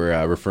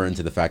were referring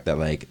to the fact that,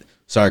 like,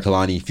 sorry,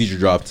 Kalani, Future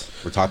dropped.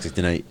 We're toxic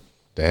tonight.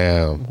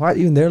 Damn. Why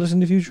even they're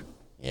listening to Future?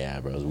 Yeah,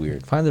 bro, it's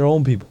weird. Find their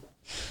own people.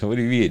 What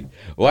do you mean?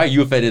 Why are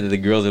you offended that the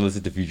girls are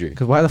listening to Future?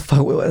 Because why the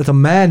fuck? It's a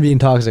man being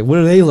toxic. What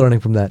are they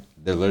learning from that?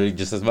 They're learning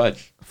just as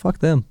much. Fuck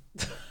them.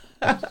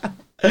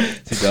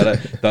 See,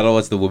 Donna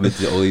wants the woman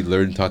to only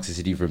learn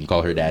toxicity from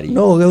Call Her Daddy.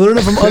 No, they're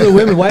learning from other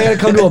women. Why you gotta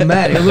come to a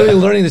man? You're literally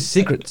learning the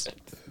secrets.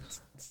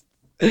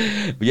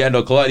 But yeah,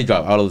 no, Kalani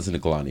dropped. I'll listen to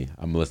Kalani.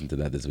 I'm gonna listen to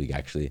that this week,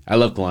 actually. I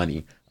love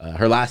Kalani.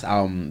 Her last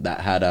album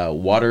that had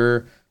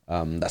Water,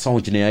 that song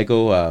with Jhené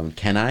Aiko,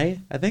 Can I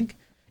think?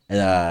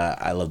 And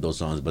I love those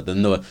songs. But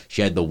then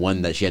she had the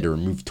one that she had to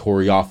remove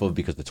Tory off of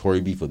because the Tory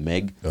beef with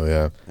Meg. Oh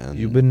yeah. And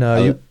You've been,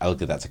 I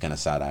looked at that kind of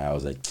side eye. I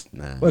was like,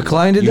 nah. Wait,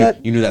 Kalani did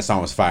that? You knew that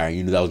song was fire.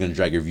 You knew that was gonna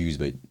drag your views,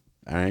 but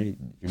all right,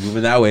 you're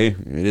moving that way.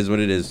 It is what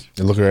it is.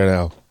 And look at her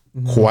now.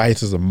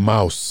 Quiet as a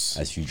mouse.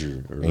 As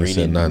Future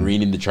said none.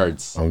 reigning the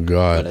charts. Oh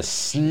God. Gotta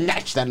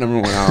snatch that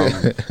number 1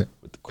 album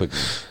with the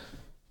quickness.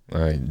 All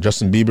right,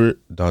 Justin Bieber,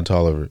 Don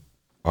Toliver,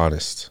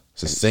 Honest.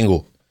 It's a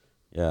single.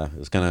 Yeah, it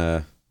was kind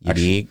of.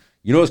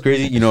 You know what's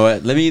crazy? You know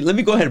what? Let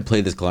me go ahead and play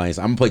this client.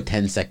 I'm gonna play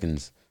 10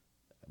 seconds,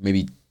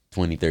 maybe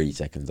 20, 30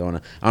 seconds. I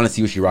wanna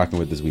see what she rocking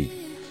with this week,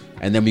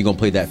 and then we gonna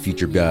play that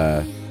Future.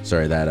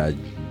 That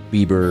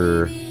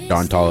Bieber,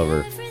 Don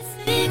Toliver.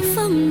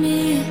 For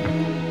me,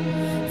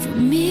 for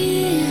me.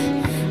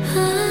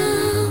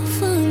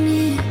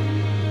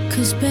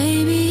 'Cause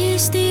baby,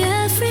 it's the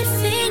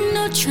everything,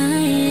 no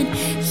trying.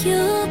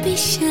 You'll be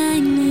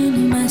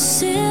shining, my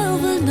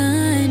silver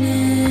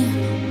lining.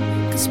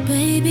 'Cause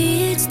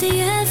baby, it's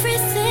the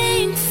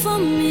everything for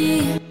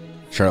me.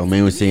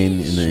 Charlamagne was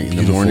saying in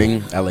the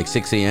morning at like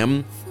 6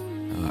 a.m.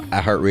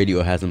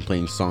 iHeartRadio has them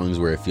playing songs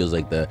where it feels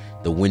like the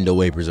window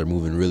wipers are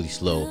moving really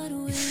slow.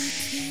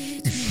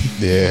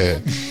 Yeah.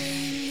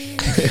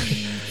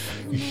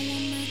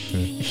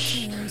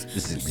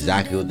 This is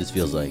exactly what this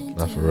feels like.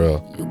 Not for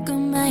real. You got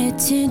my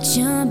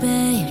attention,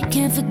 babe.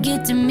 Can't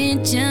forget to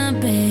mention,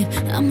 babe.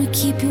 I'ma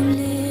keep you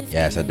living.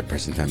 Yeah, it's that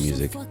depressing time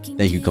music.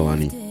 Thank you,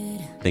 Kalani.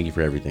 Thank you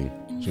for everything.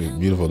 She's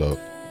beautiful though.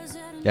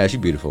 Yeah, she's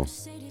beautiful.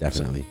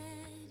 Definitely.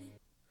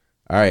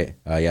 All right.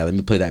 Yeah, let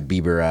me play that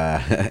Bieber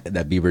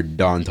that Bieber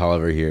Don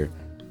Toliver here.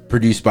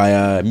 Produced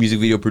by music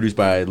video produced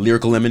by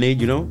Lyrical Lemonade,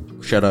 you know?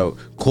 Shout out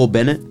Cole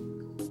Bennett.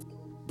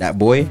 That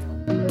boy.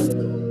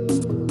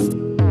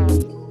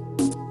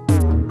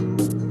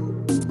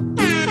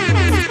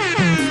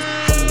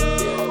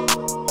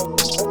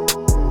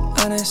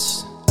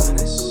 Honest.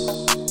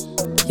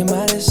 You're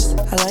modest,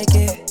 I like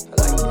it.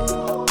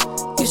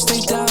 You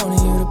stay down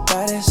and you the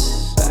baddest.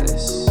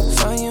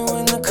 Find you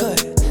in the cut,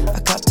 I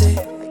copped it.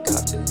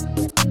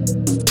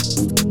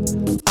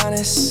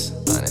 Honest.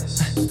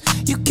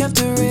 You kept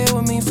it real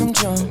with me from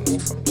jump.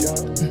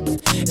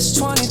 It's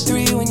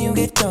 23 when you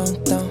get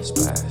dunked down.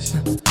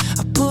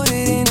 I put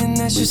it in and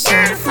that's your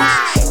son.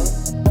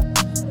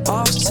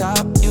 Off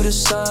top, you the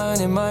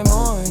sun in my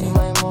morning.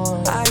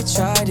 I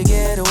tried to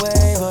get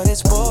away, but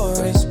it's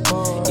boring.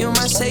 You're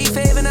my safe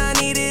haven, I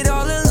need it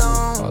all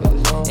alone.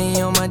 And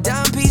you're my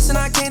dime piece, and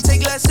I can't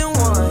take less than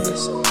one.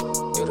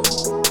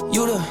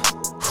 You the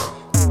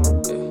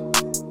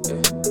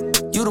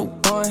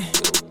one.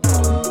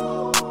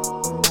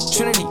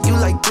 Trinity, you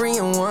like 3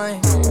 and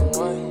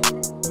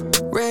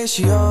 1.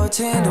 Ratio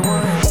 10 to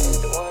 1.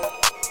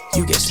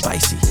 You get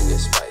spicy.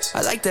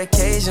 I like the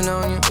occasion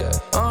on you.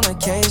 On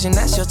occasion,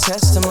 that's your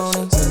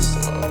testimony.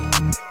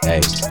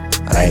 Hey.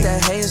 I like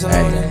that hazel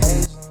on you.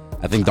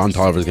 I think Don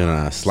Toliver's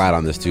gonna slide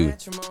on this too.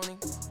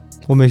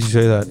 What makes you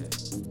say that?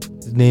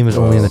 His name is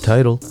only in the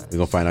title. We're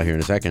gonna find out here in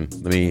a second.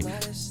 Let me.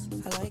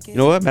 You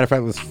know what? Matter of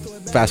fact,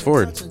 let's fast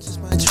forward.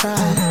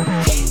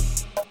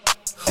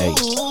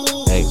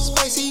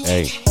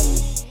 Hey.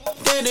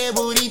 That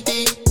booty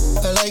thick,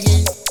 I like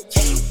it.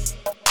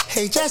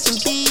 Hey, Justin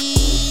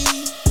B.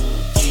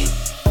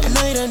 I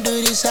know you don't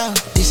do this out.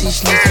 This is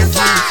sneaking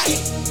G.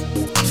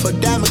 For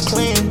Diamond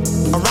Clan,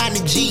 I'm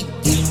riding the Jeep.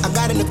 I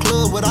got in the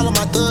club with all of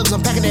my thugs.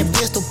 I'm packing that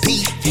pistol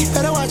P.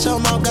 Better watch your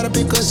mouth, gotta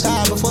pick us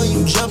high before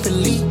you jump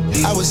and leap.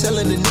 I was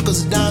selling the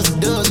nickels, dimes,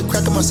 and dubs, and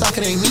cracking my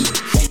socket ain't me.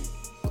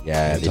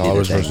 Yeah, they did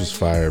Toliver's their verse thing. was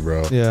fire,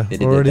 bro. Yeah, They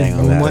did their already thing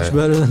on that. much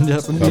better than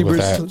Justin Fuck with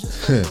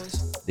Bieber's. that.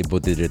 They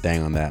both did their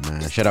thing on that,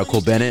 man. Shout out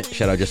Cole Bennett.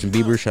 Shout out Justin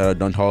Bieber. Shout out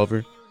Don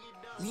Toliver.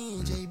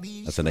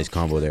 That's a nice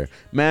combo there,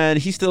 man.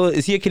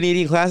 Is he a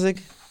Canadian classic?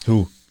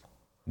 Who? Who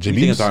do you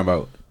think I'm JB's? talking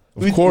about?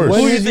 Of course.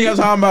 Who do you think I'm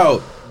talking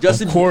about?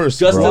 Justin, Of course,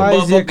 Justin bro. Why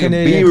is he a motherfucking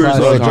Canadian Bieber's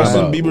classic? what I'm Bro, talking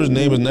Justin about. Bieber's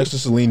name is next to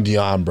Celine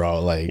Dion,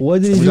 bro. Like,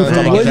 What did he we do gotta for,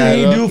 talk what about did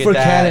he that. do Get for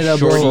that Canada,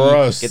 bro? shorty- For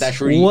us. Get that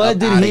shorty What up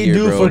did outta he here,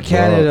 do bro. for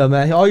Canada,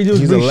 man? All you do is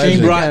He's a bring shame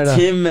legend. to Brought Canada.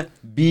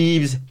 Tim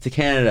Biebs to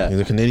Canada. He's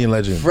a Canadian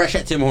legend. Fresh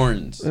at Tim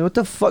Hortons. What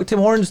the fuck? Tim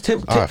Hortons?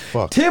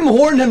 Fuck. Tim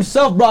Horton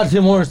himself brought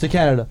Tim Hortons to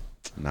Canada.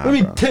 Nah, What do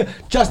you bro. mean,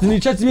 Justin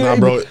Bieber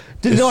bro,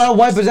 didn't know how to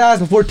wipe his ass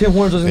before Tim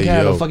Hortons was in Hey,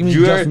 Canada. yo. Fucking Did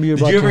mean you Justin Bieber ever,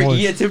 brought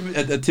did you Tim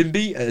ever Hortons.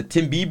 eat a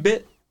Tim B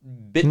bit?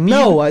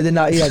 No, I did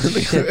not eat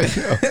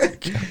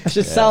that. I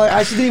should sound like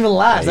I shouldn't even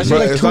last. I should Bro,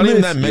 like it's 2 not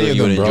even minutes. that many You of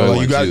them, would bro.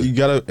 enjoy Like, one, too. you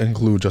gotta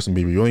include Justin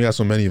Bieber. You only got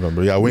so many of them,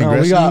 bro. You got Wayne No,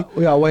 Gretzky.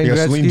 we got Wayne you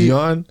got Celine Gretzky.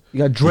 Dion. You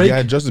got You Drake.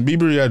 got Justin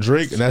Bieber. You got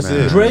Drake, and that's Man.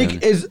 it.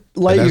 Drake is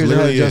light And that's years ahead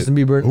of literally Justin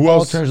it. Bieber. Who All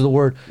else? terms of the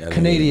word. Yeah,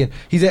 Canadian.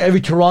 He's at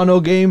every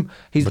Toronto game.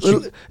 He's But you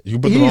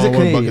put them he's all a in one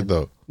Canadian. bucket,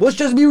 though. What's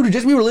Justin Bieber do?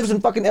 Justin Bieber lives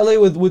in fucking LA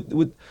with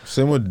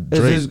Same with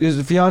Drake.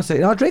 his fiance.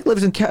 No, Drake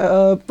lives in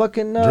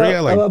fucking Drake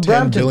had like 10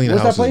 Brampton. billion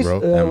What's houses, that place?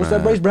 bro. What's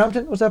that place?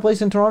 Brampton? What's that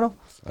place in Toronto?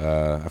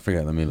 I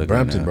forget. Let me look.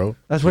 Brampton, at it now. bro.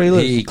 That's where he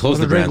lives. He close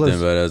That's to where Drake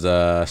Brampton, lives. but it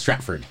was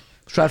Stratford.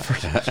 Stratford.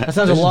 That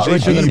sounds a lot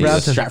This is richer than JB's. He's a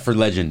Brampton. Stratford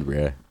legend,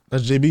 bro.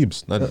 That's J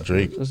Biebs, not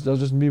Drake. That was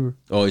Justin Bieber.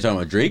 Oh, you're talking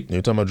about Drake?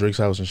 You're talking about Drake's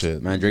house and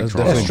shit. Man, Drake That's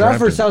Toronto. Yeah, definitely Stratford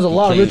Brampton. sounds a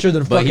lot He richer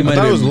than but he fucking. might I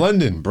thought it have was been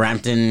London.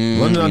 Brampton,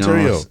 London,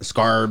 Ontario.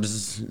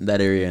 Scarbs, that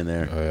area in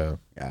there. Oh yeah,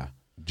 Yeah.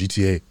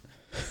 GTA.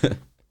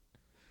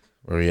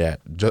 Where we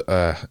at?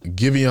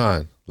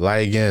 Giveon, Lie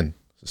Again,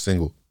 it's a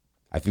single.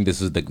 I think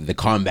this is the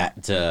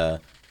combat to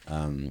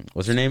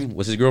what's her name?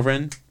 What's his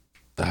girlfriend?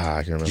 I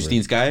can't remember.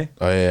 Justine Sky.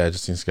 Oh yeah,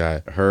 Justine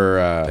Sky.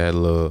 Her They had a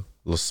little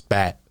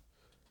spat.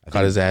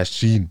 Caught his ass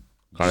cheating.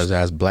 Caught his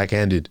ass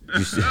black-handed.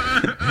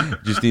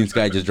 Justine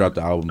Sky just dropped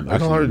the album. I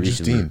call her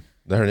recently. Justine. Is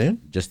that her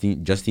name?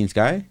 Justine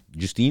Sky.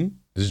 Justine.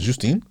 Is it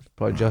Justine?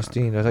 Probably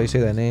Justine. That's how you say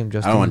that name, I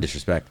Justine. don't want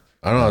disrespect.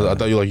 I don't know. I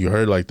thought you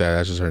heard like that.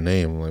 That's just her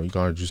name. Like we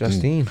call her Justine.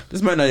 Justine.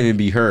 This might not even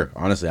be her.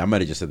 Honestly, I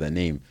might have just said that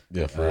name.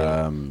 Yeah, for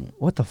real.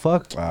 What the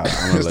fuck? I'm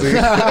gonna look.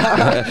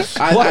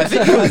 I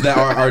think it was that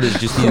artist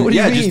Justine. What do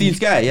you Yeah, mean? Justine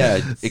Sky. Yeah,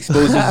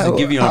 exposes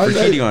Giveon for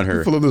cheating on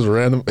her. Full of this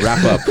random.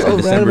 Wrap up on Oh,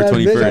 December random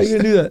ass bitch, How you 21st.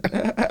 gonna do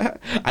that?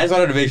 I just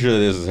wanted to make sure that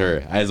this was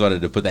her. I just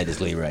wanted to put that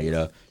disclaimer out, you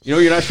know,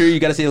 you're not sure, you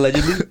gotta say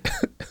allegedly.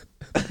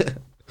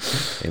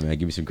 Hey man,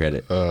 give me some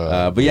credit.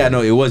 But yeah,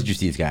 no, it was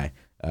Justine Sky.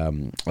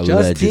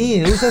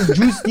 Justine. Who says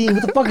Justine?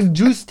 What the fuck is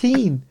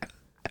Justine?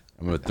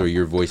 I'm gonna throw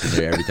your voice in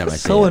there every time I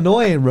say So it.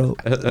 annoying, bro.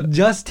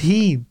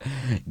 Justine.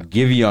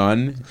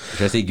 Giveon.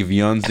 Should I say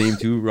Giveon's name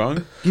too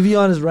wrong?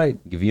 Giveon is right.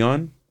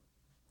 Giveon?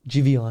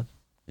 Giveon.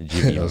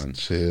 Giveon.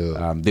 Chill.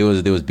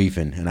 There was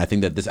beefing, and I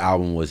think that this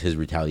album was his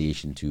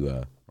retaliation to,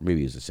 or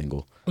maybe it was a single.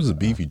 What was the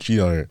beef? You cheat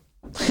on her.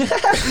 What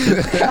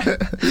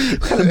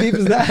kind of beef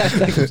is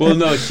that? Well,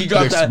 no, she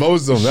dropped that.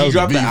 Exposed them. That She was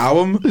dropped the beef.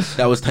 album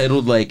that was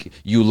titled like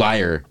 "You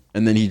Liar,"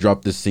 and then he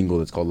dropped this single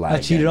that's called "Lie."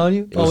 I cheated on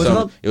you? It was,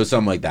 Oh, it was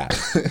something like that.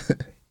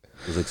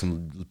 It was like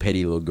some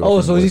petty little girl.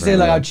 Oh, so is he saying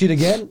like I'll cheat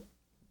again?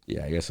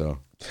 Yeah, I guess so.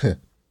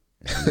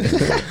 It's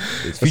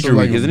That's feature some,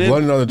 like week, isn't it?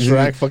 running on the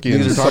track, fucking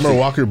Niggas are Summer toxic.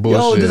 Walker Yo,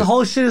 bullshit. this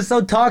whole shit is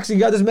so toxic.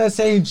 You got this man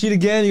saying you cheat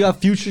again. You got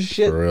future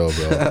shit. For real,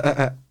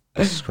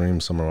 bro. Scream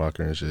Summer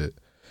Walker and shit.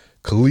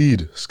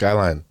 Khalid,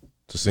 Skyline.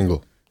 It's a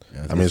single.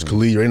 Yeah, I mean, it's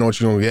Khalid. You already know what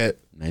you're going to get.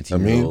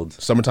 19-year-old.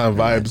 Summertime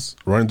vibes,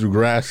 running through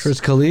grass. Sure,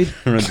 it's Khalid.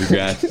 Run through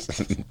grass.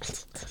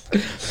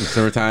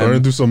 Summertime.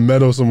 Running through some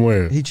meadow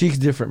somewhere. He cheeks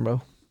different,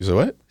 bro. You said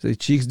what? So he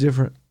cheeks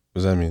different.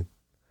 What does that mean?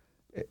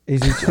 I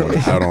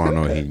don't want to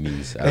know what he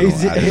means. I do not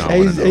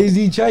want to know.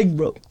 AZ cheek,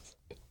 bro.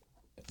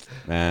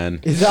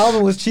 Man. His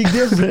album was cheek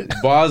different.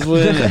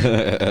 Boslin.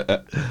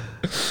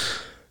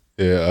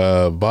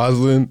 Yeah,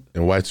 Boslin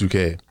and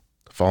Y2K.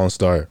 Fallen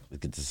Star.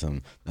 Let's get to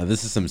some. Now,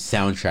 this is some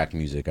soundtrack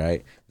music, all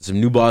right? Some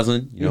new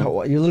Boslin. You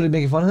know? You're literally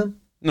making fun of him?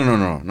 No,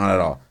 not at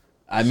all.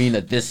 I mean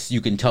that this,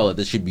 you can tell that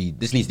this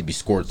needs to be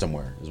scored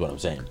somewhere, is what I'm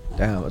saying.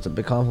 Damn, that's a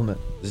big compliment.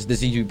 This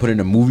needs to be put in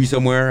a movie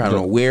somewhere. I don't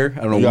know where.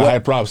 I don't know You got what. high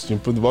props. You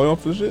put the volume up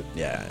for this shit?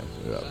 Yeah.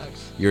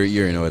 You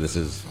already know what this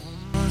is.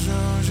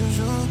 Just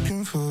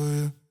looking for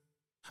you.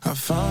 I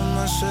found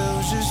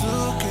myself just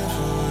looking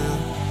for you.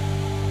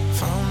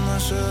 Found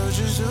myself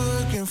just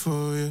looking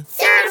for you.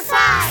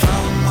 Certified.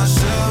 Found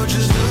myself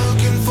just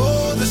looking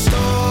for the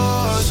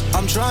stars.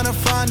 I'm trying to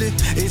find it.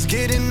 It's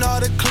getting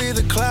hard to clear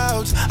the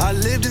clouds. I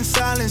lived in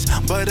silence,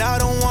 but I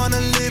don't wanna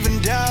live in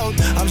doubt.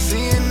 I'm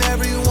seeing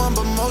everyone,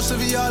 but most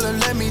of y'all have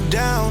let me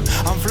down.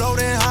 I'm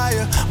floating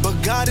higher, but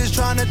God is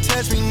trying to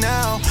test me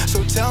now.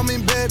 So tell me,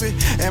 baby,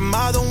 am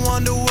I the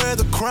one to wear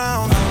the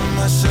crown? Found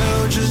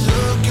myself just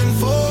looking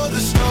for the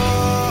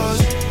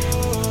stars.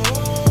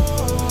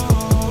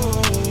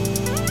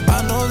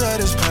 I know that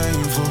it's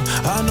painful.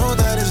 I know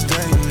that it's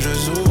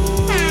dangerous. Ooh,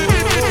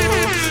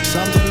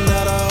 something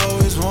that I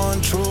always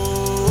want true.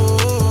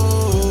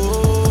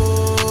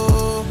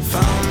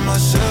 Found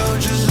myself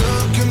just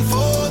looking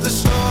for the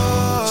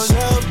stars.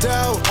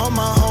 Self-doubt on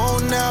my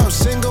own now.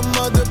 Single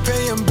mother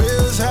paying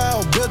bills.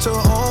 How? Built her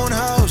own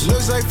house.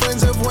 Looks like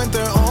friends have went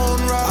their own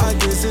route. I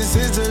guess this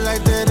is the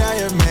life that I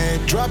have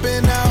made.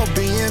 Dropping out,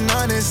 being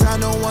honest. I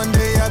know one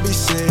day I'll be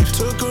safe.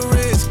 Took a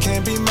risk,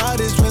 can't be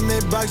modest when they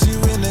box you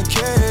in a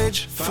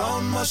cage.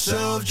 Found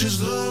myself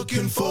just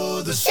looking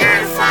for the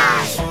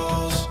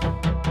stars.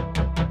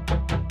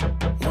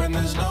 When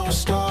there's no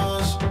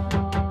stars,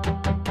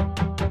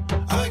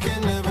 I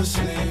can never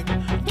sleep.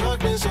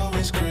 Darkness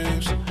always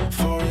creeps,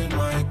 for it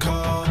might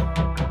call.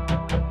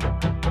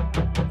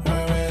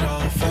 Where it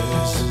all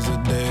falls. This is the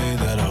day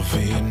that I'll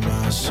feed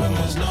my soul.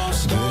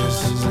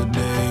 This is the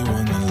day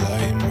when the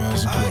light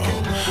must grow.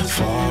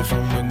 Far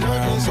from the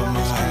ground, but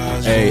my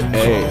eyes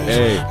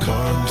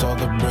Carved all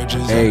the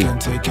bridges I can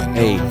take it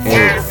no more.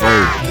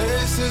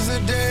 This is the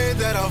day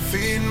that I'll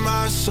feed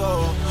my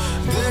soul.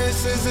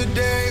 This is the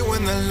day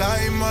when the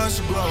light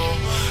must grow.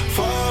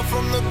 Far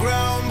from the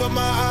ground, but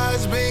my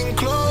eyes being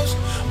closed.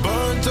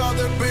 Burnt all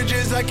the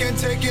bridges, I can't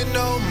take it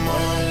no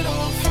more. It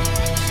all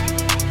falls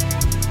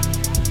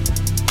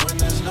when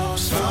there's no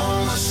stars.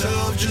 Found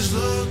myself just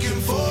looking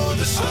for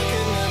the sun. I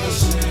can never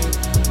sleep.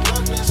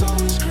 Darkness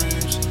always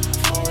creeps,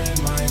 for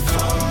it might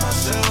fall. Found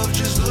myself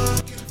just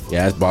looking.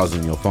 Yeah, that's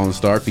Boslin, yo. Fallen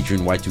Star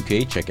featuring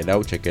Y2K. Check it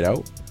out.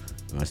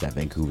 That's that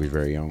Vancouver's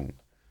very own.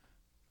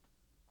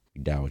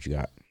 Down, what you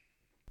got?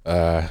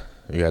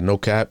 You got No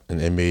Cap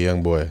and NBA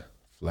Youngboy,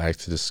 Flag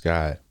to the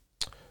Sky.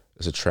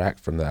 It's a track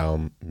from the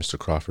album Mr.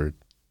 Crawford.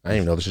 I didn't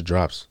even know this shit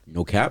drops.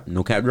 No Cap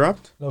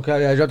dropped?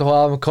 Okay, yeah, I dropped the whole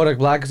album. Kodak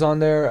Black is on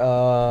there.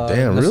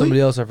 Damn, there's really?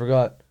 somebody else, I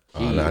forgot.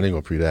 Oh, no, I didn't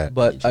go pre that.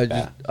 But I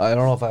don't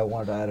know if I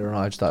wanted to add it or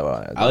not. I just thought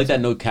about it. I like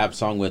that No Cap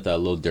song with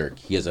Lil Durk.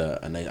 He has I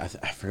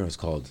forget what it's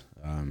called.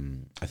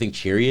 I think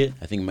Chariot.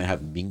 I think it might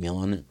have Meek Mill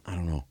on it. I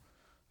don't know.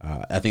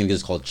 I think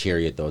it's called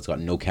Chariot though. It's got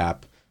No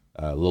Cap,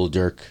 Lil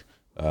Durk.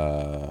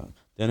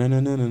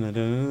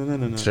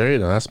 Chariot,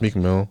 no, that's Meek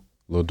Mill,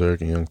 Lil Durk,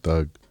 and Young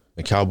Thug.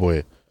 And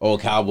Cowboy. Oh,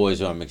 Cowboy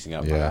is what I'm mixing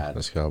up. Yeah,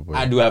 that's Cowboy.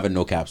 I do have a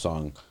No Cap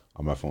song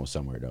on my phone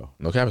somewhere though.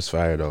 No Cap is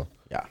fire though.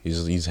 Yeah,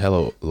 he's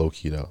hella low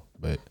key though.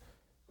 But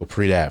go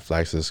pre that,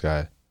 Flags to the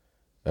Sky.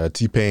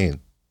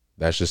 T-Pain,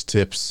 That's Just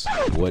Tips.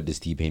 What does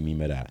T-Pain mean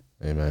by that?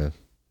 Hey man,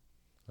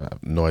 I have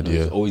no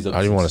idea. No, always I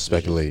don't even want to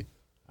speculate.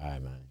 All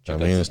right, man. I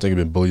mean, this nigga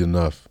been bullied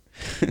enough.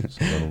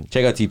 So,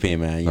 check out T-Pain,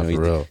 man. You know,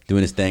 he's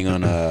doing his thing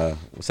on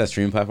what's that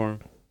streaming platform?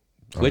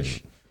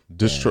 Twitch.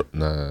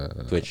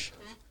 Twitch.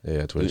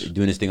 Yeah, Twitch.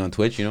 Doing his thing on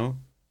Twitch. You know,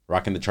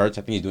 rocking the charts.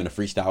 I think he's doing a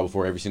freestyle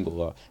before every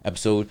single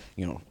episode.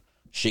 You know,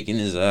 shaking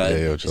his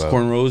his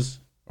cornrows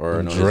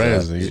or no,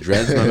 his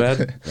dreads. My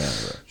bad. Yeah,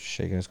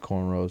 shaking his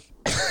cornrows.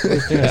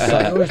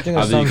 I always think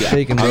of something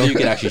shaking. I think you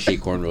can actually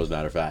shake cornrows.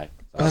 Matter of fact.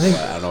 I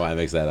don't know why I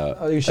mix that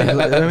up. I mean,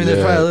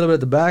 there's probably a little bit at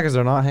the back because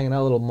they're not hanging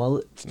out a little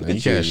mullet. You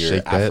can't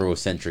shake that.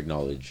 Afrocentric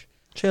knowledge.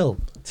 Chill.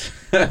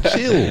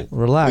 Chill.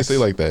 Relax. They say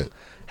like that.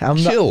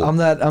 Chill. I'm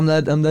that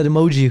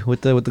emoji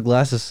with the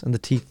glasses and the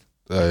teeth.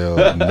 Yo,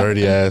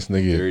 nerdy ass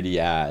nigga. Dirty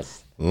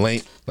ass.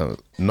 Lane.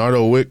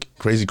 Nardo Wick.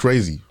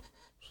 Crazy.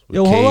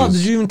 Yo, hold up.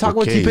 Did you even talk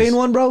about T-Pain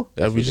one, bro?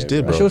 Yeah, we just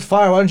did, That shit bro. was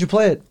fire. Why don't you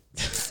play it?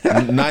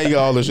 Now you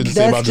got all this shit to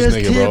say about this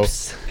nigga,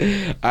 tips.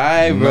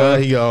 Alright, bro. bro. Now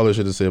he got all this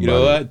shit to say You about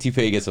know it. what?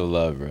 T-Pain gets some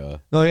love, bro.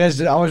 No,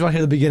 guys, I always want to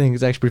hear the beginning.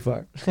 It's actually pretty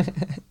fire.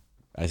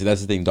 I see.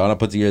 That's the thing. Donna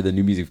put together the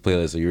new music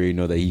playlist, so you already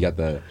know that he got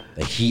the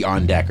heat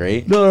on deck,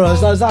 right? No,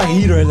 it's not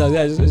heat or anything.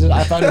 It's just,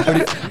 I find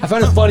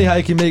it funny how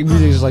you can make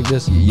music just like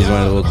this. You just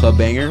want a little club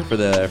banger for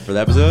the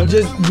episode?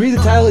 Just read the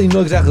title, and you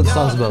know exactly what the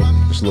song's about.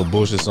 Just a little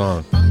bullshit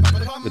song.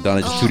 But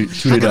Donna just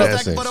shoot it up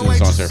as soon as the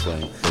song starts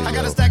playing. I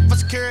got a stack for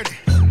security.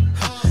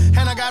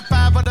 And I got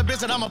 5 for the bitch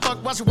that I'ma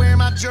fuck while she wearing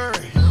my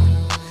jewelry.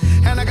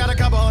 And I got a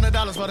couple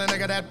 $100 for the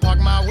nigga that park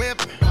my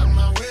whip.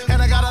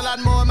 And I got a lot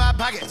more in my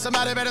pocket.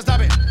 Somebody better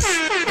stop it.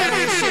 That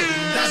ain't shit.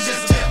 That's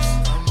just tips.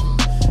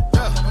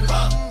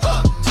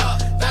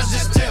 That's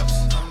just tips.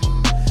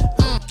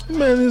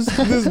 Man,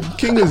 this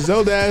King of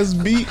Zelda ass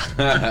beat.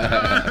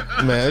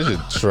 Man, that shit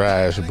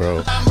trash, bro.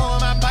 More in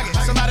my pocket.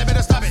 Somebody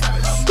better stop it.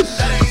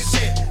 That ain't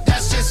shit.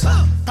 That's just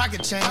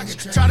pocket change.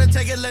 Try to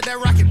take it, let that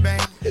rocket bang.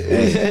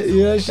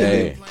 Yeah,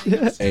 shit.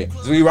 Hey,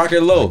 so we rocking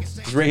it low.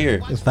 It's right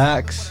here. It's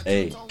facts.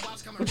 Hey,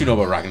 what you know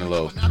about rocking it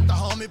low? Hey,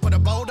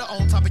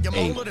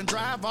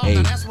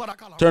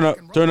 turn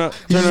up.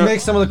 He just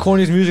makes some of the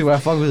corniest music, but I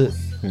fuck with it.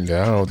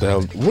 Yeah, I don't know what the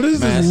hell. What is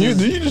Man, this music?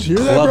 Did you just hear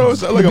that, club- bro?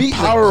 It's like a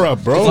power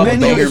up, bro.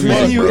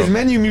 It's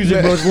menu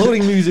music, bro. It's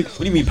loading music. What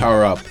do you mean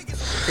power up?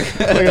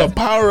 Like a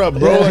power up,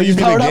 bro. Yeah, Like you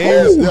mean powered the up.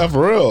 games? Ooh. Yeah,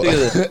 for real.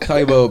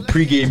 Talking about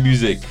pregame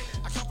music.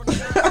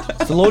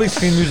 It's a loading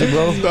screen music,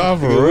 bro. Nah,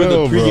 for Where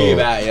the real, pregame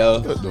bro. at, yo?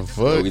 What the Yo,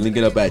 fuck? we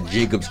linking up at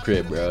Jacob's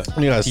crib, bro.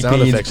 You got sound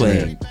T-Pain's effects in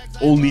playing.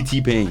 Only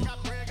T-Pain.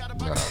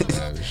 Nah, man,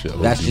 this shit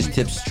That's OD. just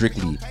tips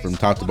strictly from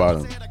top to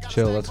bottom.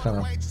 Chill. That's kind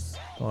of.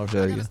 Oh,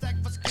 again.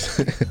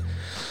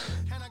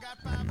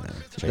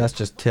 That's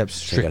just tips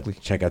strictly.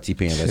 Check out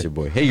T-Pain. That's your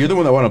boy. Hey, you're the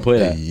one that want to play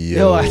that.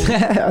 Yo,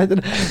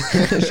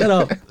 shut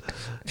up.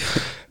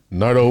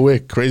 Nardo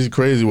Wick,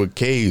 crazy with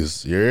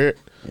K's. Yeah,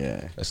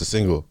 Yeah, that's a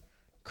single.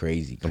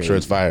 crazy. I'm sure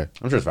it's fire.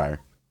 I'm sure it's fire.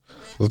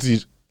 Lil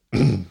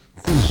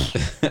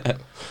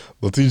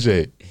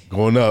TJ,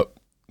 going up.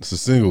 It's a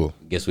single.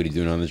 Guess what he's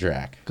doing on the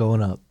track?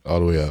 Going up. All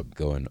the way up.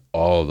 Going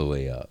all the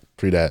way up.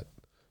 Pre that.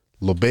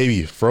 Lil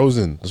Baby,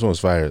 Frozen. This one was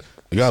fire.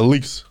 You got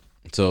leaks.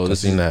 So I've this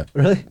seen is that.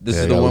 Really? this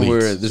Yeah, is it the got one leaked.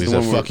 where So this he is the said,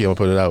 one where fuck you, I'm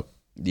gonna put it out.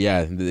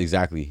 yeah,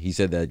 exactly. He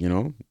said that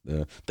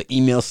the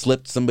email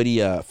slipped. Somebody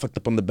fucked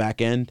up on the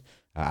back end.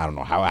 I don't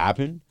know how it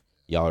happened.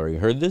 Y'all already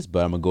heard this,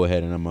 but I'm gonna go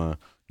ahead and I'm gonna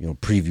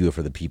preview it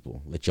for the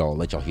people. Let y'all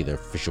hear the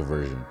official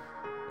version.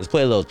 Let's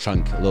play a little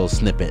chunk, a little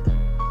snippet.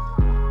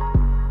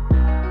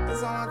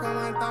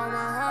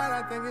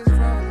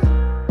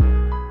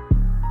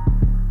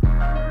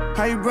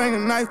 How you bring a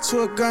knife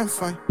to a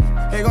gunfight?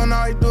 They gon'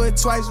 always do it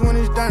twice when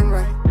it's done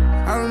right.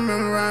 I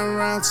remember riding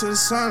around till the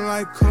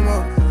sunlight come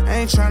up. I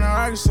ain't tryna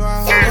argue, so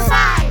I hold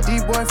up.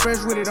 D-boy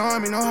fresh with it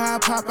on me, know how I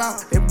pop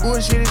out. That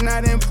bullshit is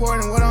not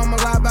important, what I'ma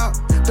lie about.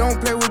 Don't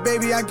play with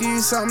baby, I give you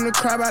something to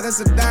cry about. That's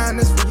a dime,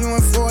 that's for you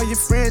and for your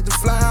friends to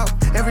fly out.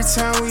 Every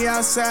time we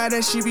outside,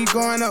 that she be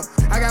going up.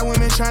 I got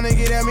women tryna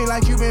get at me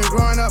like you been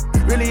growing up.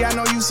 Really, I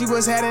know you see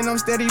what's happening, I'm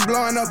steady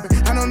blowing up.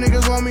 I know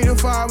niggas want me to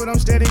fall, but I'm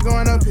steady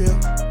going uphill.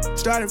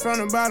 Started from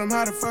the bottom,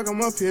 how the fuck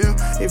I'm up here?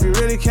 If you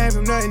really came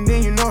from nothing,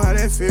 then you know how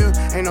that feel.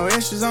 Ain't no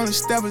extras on the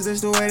steppers,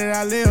 that's the way that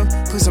I live.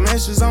 Put some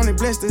extras on the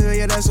blister,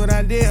 yeah, that's what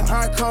I did.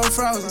 Hard, cold,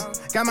 frozen.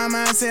 Got my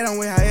mindset on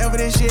with however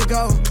this shit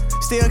go.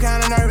 Still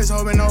kinda nervous,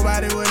 hoping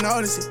nobody would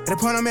notice it. At the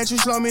point I'm at, you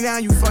slow me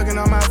down, you fucking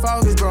on my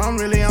focus, bro. I'm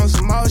really on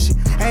some motion.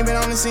 Ain't been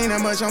on the scene that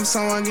much, I'm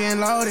someone getting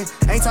loaded.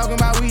 Ain't talking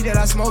about weed that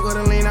I smoke or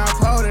the lean I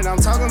pulled it. I'm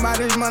talking about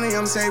this money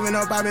I'm saving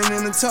up, I've been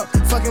in the tuck.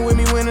 Fucking with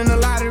me winning the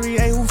lottery,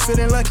 hey, who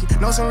feeling lucky?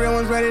 Know some real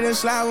ones ready to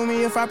slide with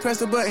me if I press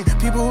the button.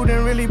 People who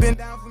didn't really been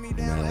down for me.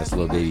 Man, that's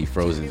Lil Baby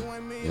Frozen.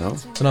 You know?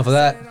 Enough of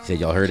that. He said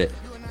y'all heard it.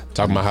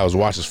 Talking about how his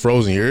watch is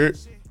frozen, you heard?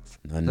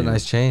 Nothing It's a new.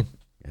 nice chain.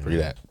 Where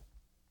you at?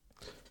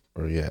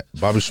 Where you at?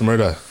 Bobby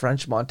Shmurda.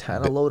 French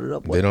Montana loaded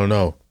up. They don't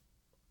know.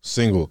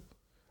 Single.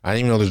 I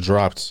didn't even know this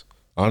dropped.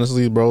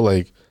 Honestly, bro,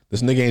 like,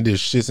 this nigga ain't did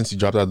shit since he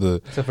dropped out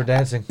the... Except for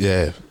dancing.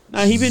 Yeah.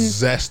 Nah, he been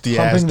zesty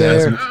ass pumping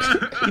there.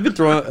 dance. He been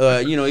throwing,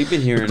 he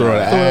been hearing Throwing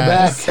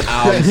ass.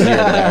 albums here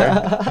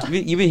and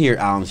there. You been hearing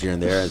albums here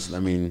and there. I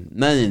mean,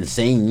 nothing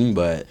insane,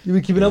 but You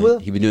been keeping up with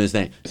it? he been doing his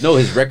thing. No,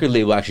 his record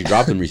label actually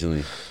dropped him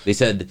recently. They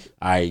said,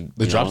 They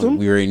dropped him?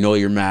 We already know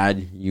you're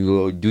mad. You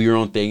go do your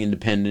own thing,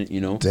 independent. You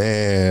know.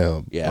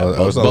 Damn. Yeah,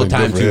 Oh, that's not about looking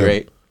time good for too, him.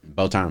 right?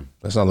 About time.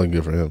 That's not looking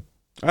good for him.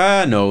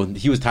 No,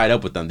 he was tied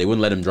up with them. They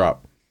wouldn't let him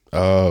drop.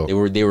 Oh.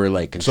 They were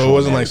like. So it controlling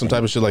wasn't like some everything.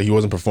 type of shit, like he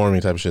wasn't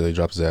performing type of shit. They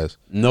dropped his ass.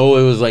 No,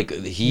 it was like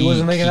he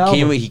wasn't making an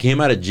came album. he came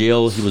out of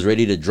jail. He was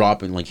ready to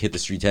drop and like hit the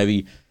streets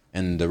heavy,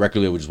 and the record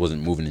label just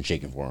wasn't moving and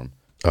shaking for him.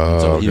 Oh,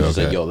 So he was just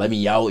okay. like, "Yo, let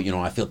me out.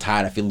 I feel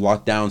tired. I feel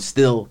locked down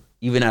still,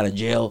 even out of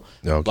jail.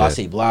 Okay. Blah,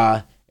 say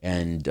blah."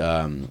 And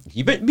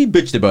he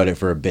bitched about it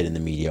for a bit in the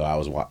media. I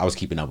was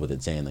keeping up with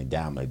it, saying like,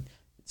 "Damn, like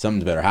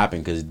something's better happen,"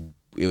 because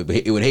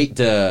I would hate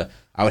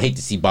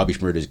to see Bobby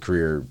Shmurda's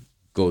career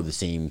go the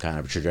same kind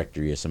of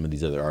trajectory as some of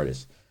these other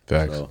artists.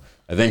 Facts. So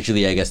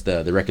eventually, I guess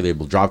the record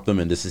label dropped them,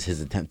 and this is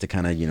his attempt to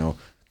kind of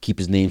keep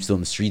his name still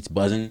in the streets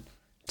buzzing.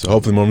 So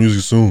hopefully more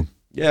music soon.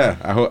 Yeah,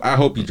 I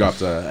hope he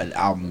drops an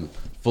album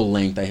full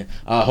length.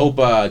 I hope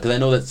because I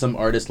know that some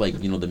artists like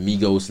the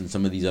Migos and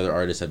some of these other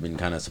artists have been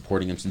kind of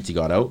supporting him since he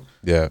got out.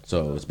 Yeah.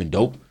 So it's been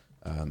dope.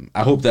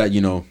 I hope that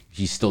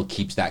he still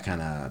keeps that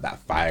kind of that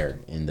fire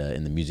in the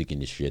music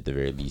industry at the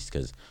very least,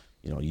 because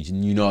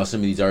how some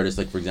of these artists,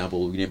 like for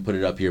example, we didn't put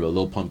it up here, but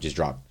Lil Pump just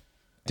dropped.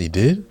 They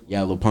did?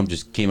 Yeah, Lil Pump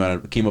just came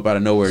up out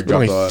of nowhere. It's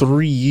been like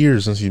 3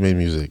 years since he made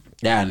music.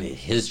 Yeah, and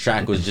his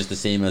track was just the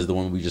same as the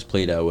one we just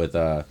played out with.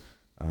 I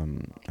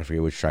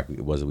forget which track it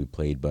was that we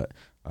played, but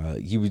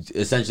he was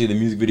essentially, the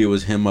music video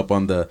was him up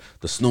on the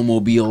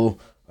snowmobile,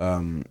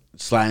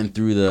 sliding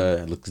through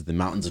the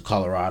mountains of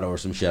Colorado or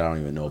some shit. I don't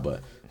even know,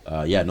 but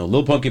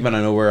Lil Pump came out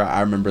of nowhere. I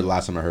remember the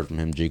last time I heard from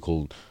him, J.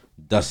 Cole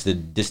dissed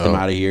him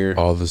out of here.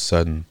 All of a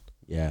sudden.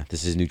 Yeah,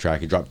 this is his new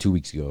track. It dropped 2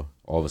 weeks ago.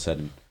 All of a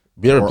sudden.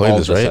 We never played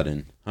this, right?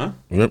 Sudden. Huh?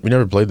 We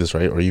never played this,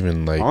 right? Or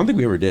even like... I don't think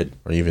we ever did.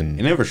 Or even...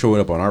 It never showed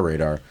up on our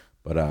radar.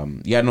 But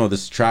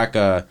this track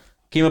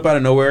came up out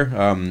of nowhere.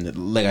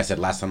 Like I said,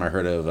 last time I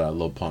heard of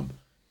Lil Pump,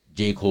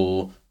 J.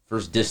 Cole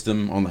first dissed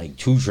him on like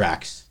 2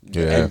 tracks.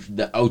 Yeah.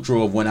 The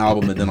outro of one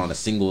album and then on a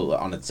single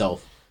on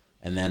itself.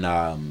 And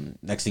then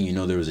next thing you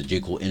know, there was a J.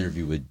 Cole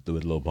interview with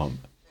Lil Pump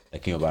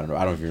that came up out of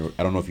nowhere.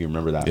 I don't know if you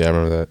remember that. Yeah, I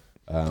remember that.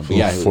 But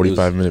yeah,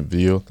 45-minute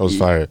video. That was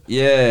fire.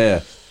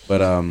 Yeah.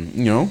 But and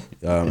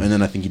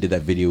then I think he did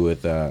that video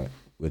with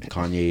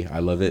Kanye. I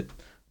Love It.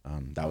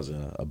 That was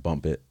a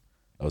bump. That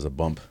was a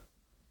bump.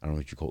 I don't know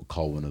what you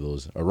call one of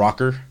those. A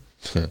rocker.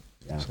 Yeah,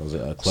 it was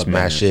a club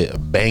smash banger. it, a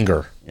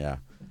banger. Yeah.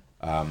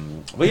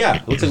 But yeah,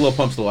 it looks like Lil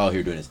Pump's still out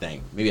here doing his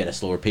thing. Maybe at a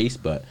slower pace,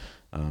 but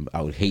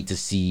I would hate to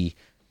see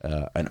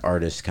an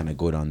artist kind of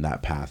go down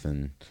that path.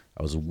 And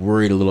I was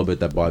worried a little bit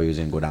that Bobby was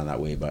gonna go down that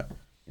way, but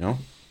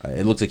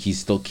it looks like he's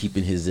still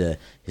keeping his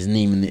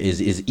name in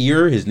his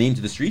name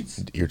to the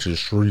streets. Ear to the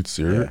streets,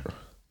 yeah.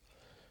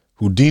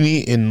 Houdini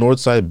in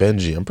Northside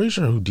Benji. I'm pretty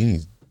sure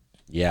Houdini's.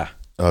 Yeah.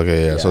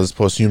 Okay, yeah. So it's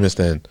posthumous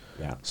then.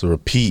 Yeah. So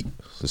Repeat,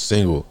 the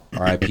single.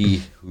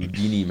 R.I.P.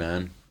 Houdini,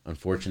 man.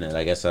 Unfortunate.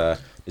 I guess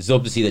it's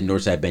dope to see that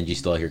Northside Benji's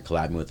still out here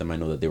collabing with him. I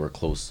know that they were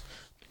close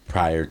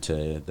prior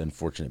to the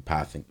unfortunate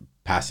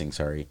passing.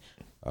 Sorry.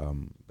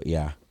 But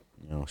yeah,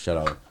 shout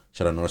out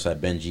Northside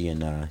Benji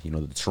and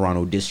the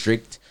Toronto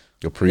district.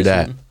 Go pre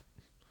that.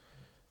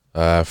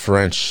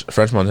 French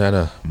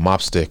Montana,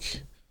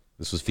 Mopstick.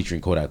 This was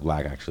featuring Kodak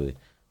Black, actually.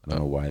 I don't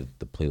know why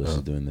the playlist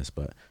is doing this,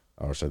 but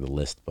the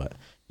list. But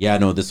yeah,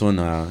 no, this one.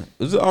 I'm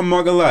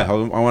not gonna lie. I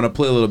want to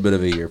play a little bit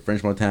of it here.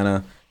 French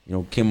Montana,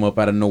 came up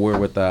out of nowhere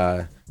with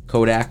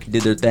Kodak.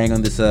 Did their thing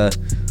on this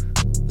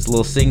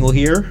little single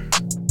here.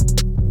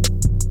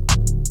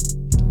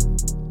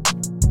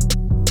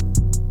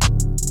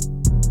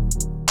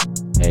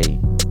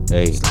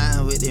 Hey.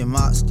 Sliding with that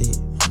mop stick,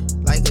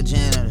 like a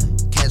janitor.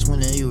 Catch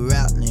one of you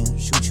rap nigga,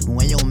 shoot you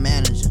when your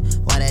manager.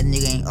 Why that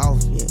nigga ain't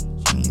off yet?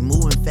 She ain't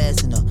moving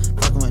fast enough.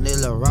 Fucking with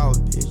that little raw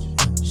bitch.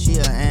 She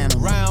an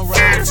animal. Round,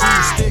 2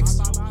 sticks,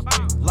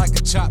 like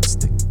a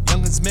chopstick.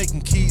 Youngins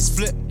making keys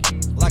flip,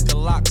 like a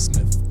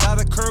locksmith.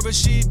 Got a curve and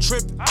she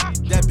trippin',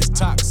 that bitch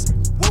toxic.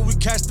 When we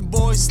catch the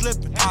boys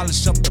slippin',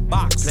 polish up the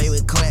box. Play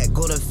with Kodak,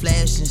 go to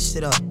flash and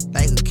shit up,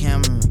 like a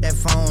camera. That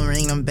phone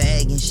ring, I'm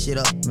bagging shit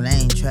up, but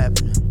I ain't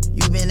trapping her.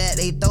 You been at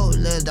they throat,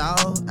 little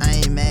dog, I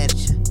ain't mad at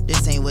you.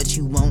 This ain't what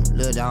you want,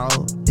 little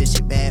dog, this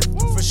shit bad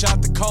for you. Fresh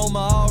out the coma,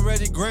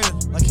 already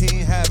grinning, like he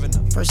ain't having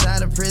them. Fresh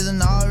out of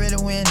prison, already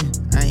winning,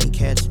 I ain't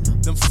catching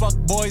them. Them fuck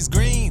boys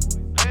green.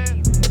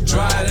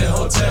 Dry that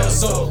hotel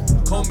soap.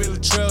 Call me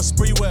Latrell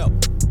Spreewell.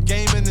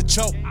 Game in the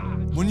choke.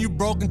 When you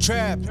broken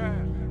trap,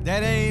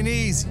 that ain't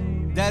easy.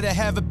 That'll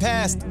have it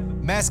past.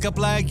 Mask up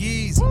like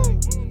easy.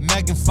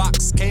 Megan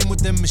Fox came with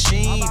the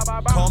machine.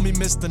 Call me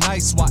Mr.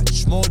 Nice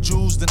Watch. More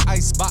jewels than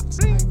Icebox.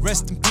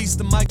 Rest in peace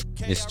to Mike.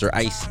 Mr.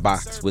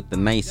 Icebox with the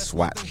nice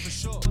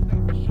watch.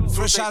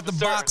 Fresh out the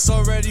box,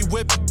 already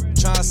whipping.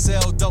 Tryna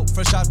sell dope.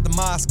 Fresh out the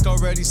mosque,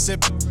 already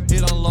sipping.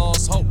 Hit on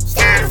lost hope.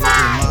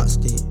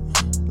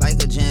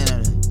 Like a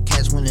janitor.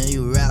 Catch one of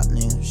you rap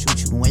nigga.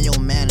 Shoot you when your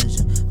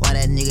manager. Why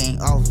that nigga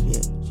ain't off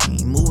yet? She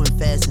ain't moving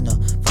fast enough.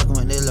 Fucking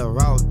with that little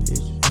raw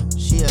bitch.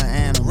 She an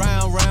animal.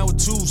 Round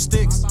with 2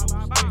 sticks,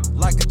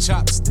 like a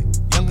chopstick.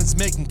 Youngins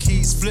making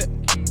keys flip,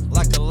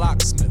 like a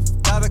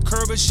locksmith. Got a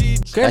curve and she.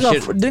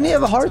 Didn't he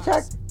have a heart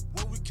attack?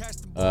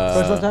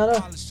 French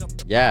Montana?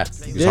 Yeah,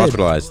 he was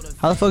hospitalized.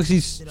 How the fuck is he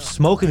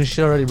smoking and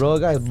shit already, bro?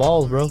 That guy's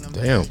balls, bro.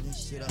 Damn.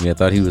 Yeah, I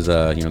thought he was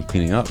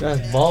cleaning up. That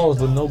guy's balls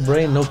with no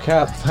brain, no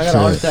cap. If I got a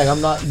heart attack,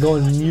 I'm not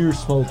going near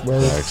smoke, bro.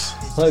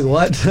 Like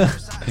what?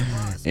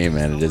 Hey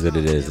man, it is what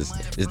it is.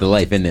 It's the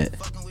life, isn't it?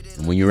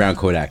 And when you're around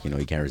Kodak, you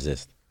can't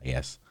resist, I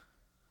guess.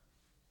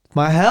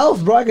 My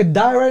health, bro. I could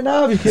die right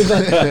now if you get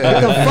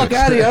the fuck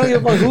out of here. I don't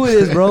give a fuck who it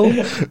is, bro.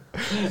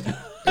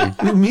 What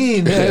do you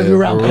mean, man? If you're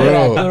around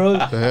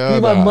Kodak, bro.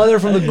 Be my mother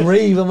from the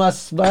grave. I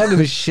don't give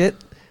a shit.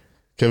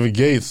 Kevin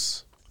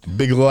Gates.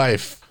 Big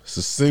Life. It's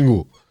a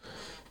single.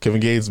 Kevin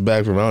Gates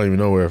back from I don't even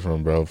know where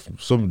from, bro. From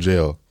some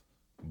jail.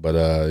 But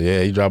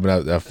yeah, he dropping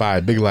out at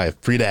 5. Big Life.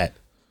 Free that.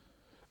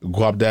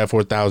 Guap Dad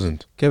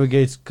 4000. Kevin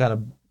Gates kind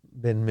of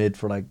been mid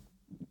for like.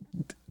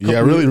 Yeah,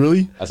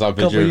 really? I saw a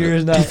Couple picture.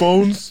 years now. 2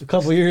 phones? A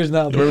couple years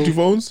now, bro. Remember 2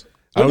 phones?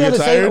 I don't We're get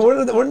tired.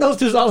 We're those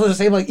two songs on the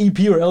same like EP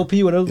or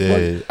LP, whatever. the fuck.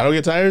 Yeah. I don't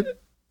get tired.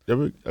 You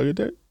ever get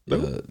tired?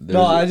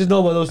 No, I just know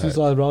about those 2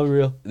 songs, bro. I'll be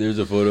real. There's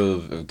a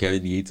photo of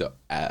Kevin Gates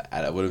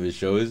at one of his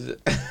shows.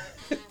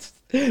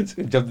 He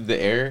jumped in the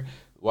air.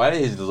 Why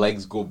did his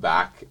legs go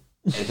back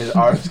and his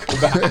arms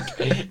go back?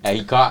 And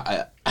he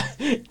caught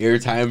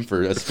airtime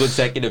for a split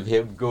second of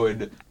him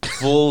going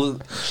full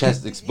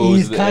chest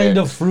exposed. He's kind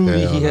of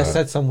fruity. Yeah, he has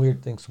said some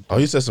weird things. Oh,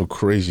 he said some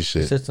crazy He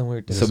shit. said some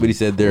weird things. Somebody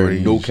said there are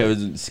no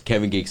Crazy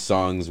Kevin Gates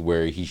songs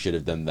where he should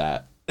have done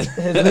that.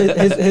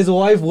 His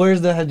wife wears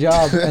the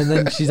hijab and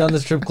then she's on the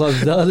strip clubs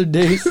the other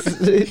day.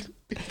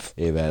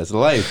 Hey man, it's the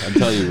life. I'm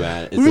telling you,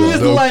 man. It's Real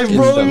the life, it's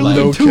bro. the You're life.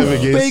 No two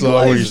Kevin Gates fake song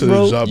where you lives, should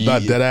bro. have jumped.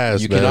 Not dead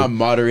ass, You man. cannot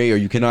moderate or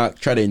you cannot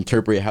try to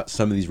interpret how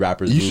some of these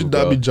rappers You move, should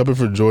not bro. be jumping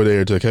for joy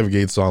there to a Kevin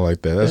Gates song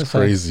like that. That's Yeah, facts.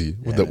 crazy.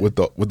 With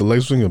the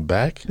legs swinging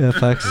back. Yeah,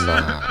 facts.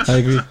 Nah, I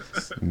agree.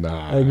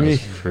 nah. I agree.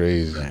 That's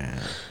crazy.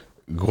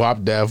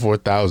 Guap Dad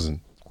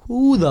 4000.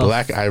 Who the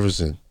Black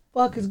Iverson.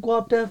 fuck is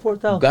Guap Dad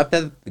 4000? Guap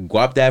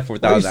Dad Why do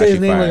 4000 you say his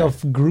actually name fire. like a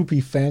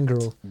groupie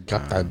fangirl?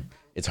 Got that.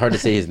 It's hard to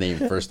say his name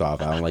first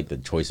off. I don't like the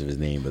choice of his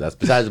name, but that's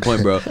besides the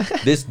point, bro.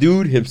 This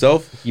dude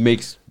himself, he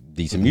makes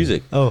decent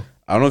music. Oh,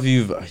 I don't know if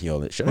you've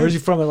where's he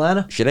from?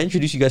 Atlanta? should I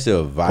introduce you guys to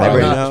a vibe Probably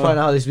right not. now? That's probably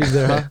not how they speak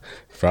there, huh?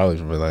 Probably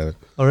from Atlanta.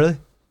 Oh, really?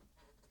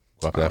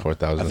 Guap Dad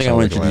 4000. I think I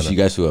want to introduce you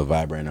guys to a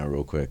vibe right now,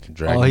 real quick.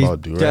 Dragon he's Ball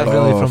Durag.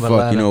 definitely from fuck,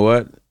 Atlanta. you know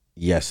what?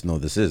 Yes, no,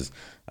 this is.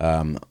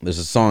 There's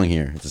a song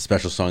here. It's a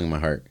special song in my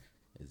heart.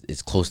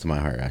 It's close to my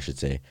heart, I should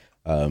say.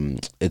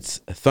 It's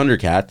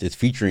Thundercat. It's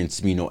featuring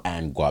Smino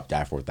and Guap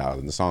Dad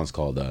 4000. The song's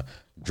called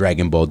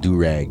Dragon Ball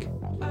Durag.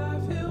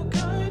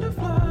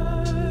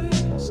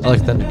 I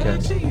like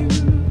Thundercats.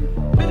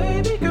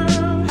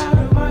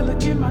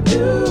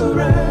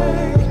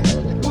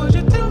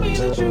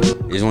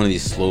 It's one of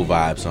these slow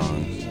vibe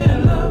songs.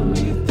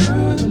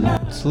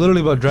 It's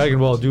literally about Dragon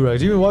Ball Durag.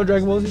 Do you even watch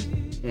Dragon Ball Z?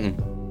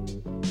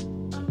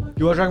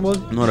 You watch Dragon Ball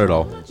Z? Not at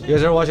all. You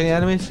guys ever watch any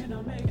animes?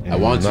 I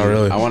want Not to.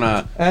 really. I want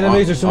to.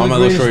 Animes are some on of my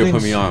the little greatest show you things.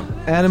 put me on.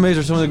 Animes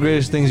are some of the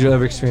greatest things you'll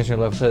ever experience in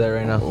your life. I'll tell you that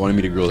right now. Wanted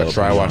me to grill that.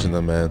 Try watching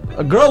them, man.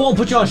 A girl won't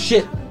put you on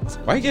shit.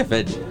 Why you get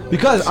fed?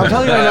 Because I'm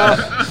telling you right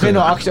now, okay,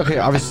 no, okay,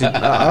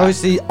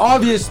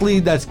 obviously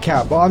that's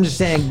cap. But I'm just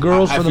saying,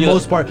 girls I for the feel-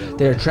 most part,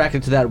 they're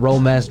attracted to that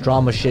romance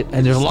drama shit,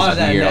 and there's a lot of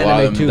that in Weird, a anime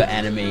lot of too. the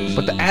anime.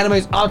 But the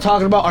animes I'm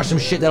talking about are some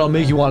shit that'll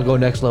make you want to go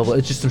next level.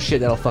 It's just some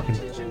shit that'll fucking.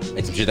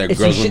 It's some shit that It's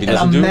some girls shit would be that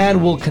a listening to.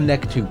 man will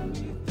connect to.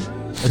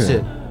 That's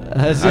it.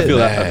 That's I it. feel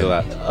that. I feel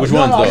that. Which No,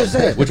 ones no, I'm though? just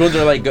saying. Which ones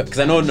are like? Because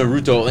I know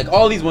Naruto, like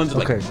all these ones,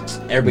 like Okay.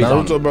 everybody's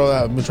on. Naruto, bro,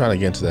 I've been trying to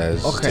get into that.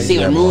 It's Okay.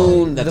 Sailor them,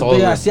 Moon. That's all.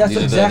 Yeah, see, that's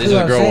these exactly are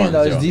what I'm girl saying. ones,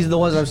 Though, yo. is these are the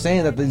ones I'm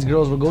saying that these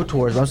girls will go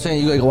towards. But I'm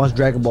saying you got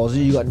Dragon Ball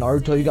Z, you got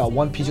Naruto, you got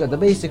One Piece, you got the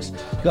basics.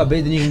 You got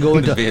then you can go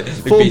into The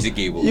basic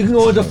cable. You can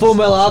go into Full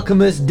Metal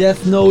Alchemist,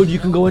 Death Note. You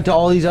can go into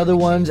all these other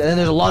ones, and then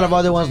there's a lot of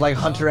other ones like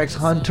Hunter x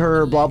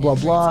Hunter, blah blah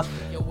blah.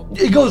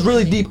 It goes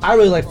really deep. I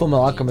really like Full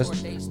Metal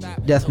Alchemist.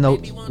 Death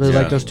Note, really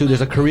like those two.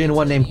 There's a Korean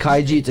one named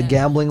Kaiji. It's a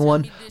gambling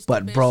one.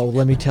 But bro,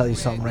 let me tell you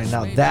something right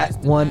now. That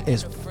one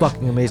is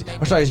fucking amazing.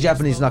 Or sorry, it's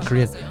Japanese, not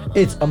Korean.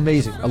 It's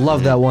amazing. I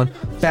love that one.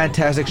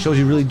 Fantastic. Shows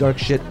you really dark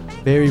shit.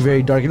 Very,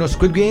 very dark. You know,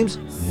 Squid Games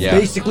Yeah.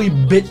 basically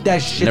bit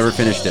that shit. Never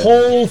finished it.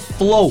 Whole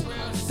flow.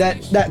 That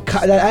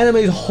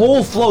anime's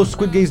whole flow,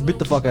 Squid Games bit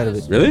the fuck out of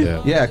it. Really?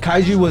 Yeah. Yeah,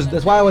 Kaiji was.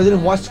 That's why I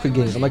didn't watch Squid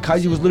Games. I'm like,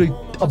 Kaiji was literally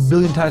a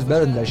billion times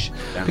better than that shit.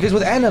 Because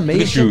with Look at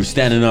animation, you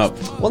standing up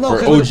well, no,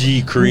 for 'cause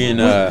OG Korean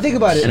think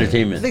about it.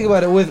 entertainment. Think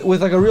about it. With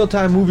like a real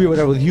time movie or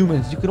whatever, with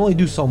humans, you can only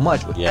do so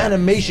much. With Yeah.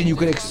 animation, you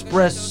can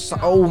express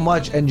so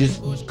much and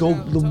just go.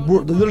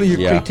 Literally, your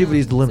Yeah. creativity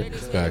is the limit.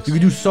 Facts. You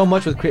can do so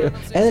much with creative,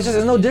 and it's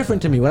no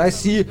different to me. When I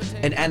see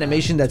an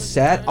animation that's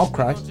sad, I'll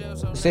cry.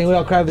 The same way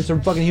I'll cry if it's a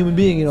fucking human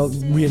being,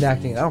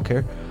 reenacting it. I don't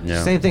care.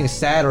 Yeah. Same thing. It's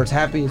sad or it's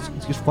happy. It's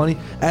just funny.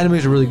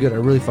 Animes are really good. I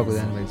really fuck with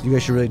animes. You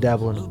guys should really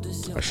dabble in them.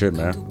 I should,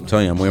 man. I'm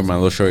telling you, I'm waiting for my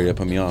little shorty to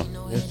put me on.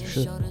 Yes, you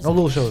should. No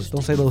little shows.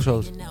 Don't say little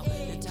shows.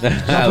 A Put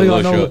you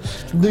on little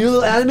no- Your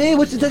little anime?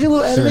 What's the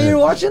little anime you're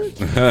watching?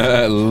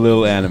 show.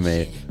 Little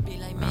anime.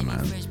 Nah,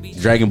 man.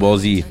 Dragon Ball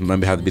Z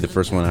might have to be the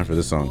first one after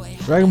this song.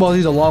 Dragon Ball Z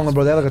is a long one,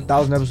 bro. They have like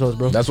 1,000 episodes,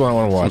 bro. That's what I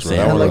want to watch, I'm bro.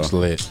 saying, That one bro. looks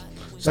lit.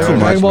 That's That one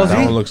Dragon Ball looks- Z?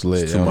 That one looks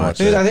lit. It's too I wanna much. watch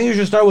Dude, I that. think you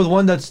should start with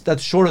one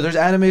that's shorter. There's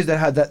animes that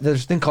have that.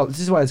 There's a thing called. This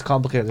is why it's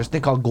complicated. There's a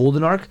thing called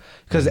Golden Arc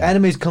because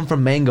animes come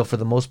from manga for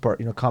the most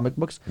part. Comic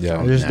books. Yeah.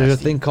 And there's a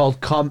Nasty. thing called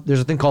There's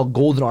a thing called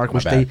Golden Arc,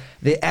 which bad.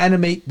 they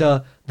animate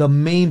the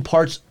main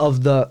parts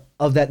of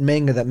that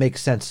manga that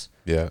makes sense.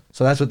 Yeah.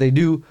 So that's what they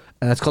do.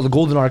 and that's called the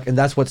Golden Arc, and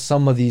that's what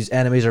some of these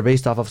animes are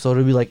based off of. So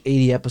it'll be like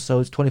 80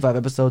 episodes, 25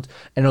 episodes,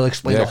 and it'll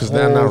explain the whole because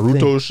that Naruto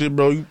thing. shit,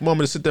 bro. You want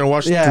me to sit there and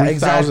watch 3,000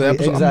 exactly,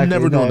 episodes? exactly. I'm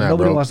never doing that,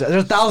 Nobody bro. wants that.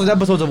 There's 1,000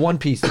 episodes of One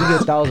Piece. You get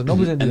 1,000.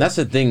 Nobody's gonna do And that. that's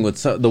the thing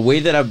with the way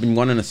that I've been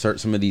wanting to start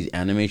some of these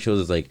anime shows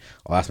is like,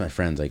 I'll ask my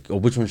friends like, oh,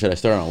 which one should I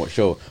start on? What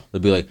show?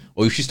 They'll be like,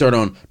 oh, you should start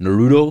on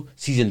Naruto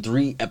season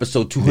 3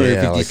 episode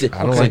 256.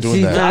 I don't like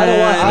doing that. I don't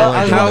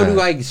want. How do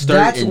I start?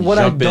 That's and what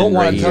I jump don't in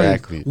want right to tell here?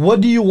 Exactly. you.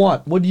 What do you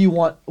want? What do you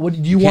want? What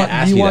do you want? Can't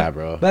ask do you me want? that,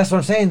 bro. But that's what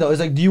I'm saying though. Is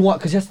like, do you want?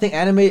 Because that's the thing.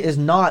 Anime is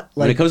not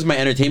When like. it comes to my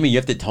entertainment, you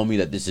have to tell me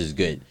that this is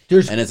good.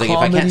 There's And it's like, if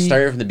I can't comedy-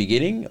 start it from the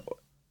beginning,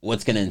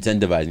 what's going to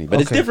incentivize me?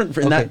 But it's Okay. different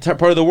in that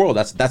part of the world.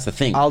 That's the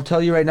thing. I'll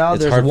tell you right now.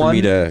 It's There's hard for one.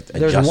 me to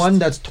There's adjust. one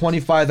that's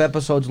 25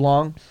 episodes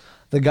long.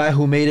 The guy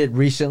who made it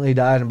recently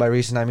died, and by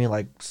recent I mean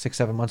like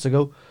 6-7 months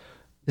ago.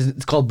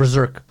 It's called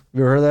Berserk. Have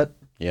you ever heard of that?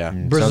 Yeah.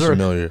 Sounds Berserk.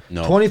 familiar.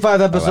 No.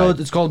 25 episodes. lied.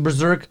 It's called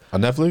Berserk.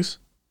 On Netflix?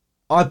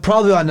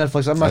 Probably on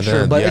Netflix. I'm not And sure,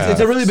 then, but yeah,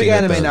 it's a really I've big seen it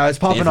anime then. now. It's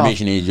The popping off.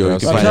 information age, you Yeah,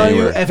 can I'm find it I'm telling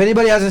you, anywhere. if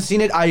anybody hasn't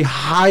seen it, I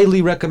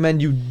highly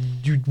recommend you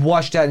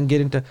watch that and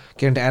get into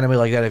anime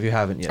like that if you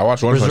haven't yet. I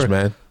watched One Punch Berserk.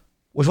 Man.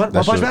 Which one? That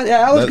One Punch shit- Man?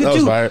 Yeah, that was that good was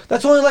too. fire.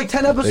 That's only like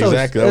 10 episodes.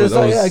 Exactly, It's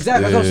like, that was-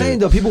 exactly. That's what I'm yeah. saying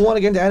though. People want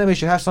to get into anime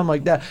should have something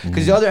like that.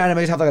 Because the other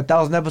animes have like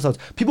 1,000 episodes.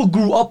 People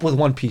grew up with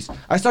One Piece.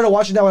 I started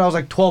watching that when I was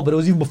like 12, but it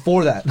was even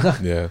before that.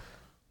 Yeah.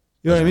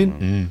 You know what I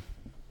mean?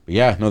 But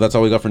yeah, no, that's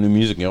all we got for new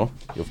music, yo.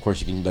 Of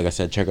course, you can, like I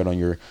said, check out on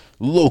your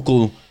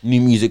local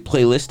new music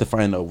playlist to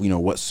find out,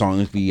 what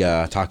songs we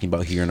talking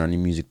about here in our new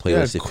music Yeah,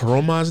 playlist. If-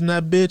 Chroma's in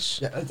that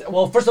bitch. Yeah,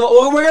 well, first of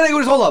all, we're gonna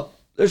go. Hold up.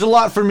 There's a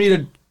lot for me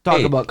to talk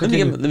Hey, about. let me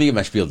Continue. get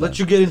my spiel done. Let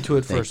you get into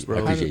it Thank first, you. bro.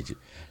 I appreciate you.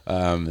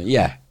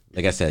 Yeah,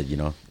 like I said, you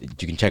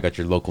can check out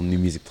your local new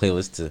music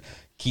playlist to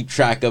keep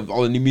track of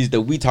all the new music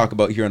that we talk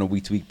about here on a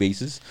week-to-week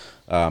basis.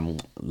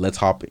 Let's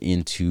hop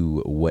into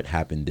what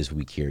happened this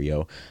week here,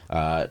 yo.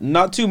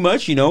 Not too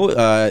much,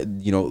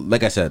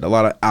 like I said, a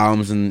lot of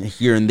albums and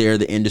here and there.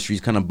 The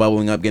industry's kind of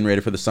bubbling up, getting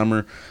ready for the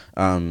summer.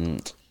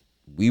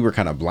 We were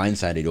kind of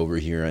blindsided over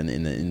here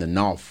in the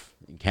North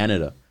in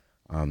Canada.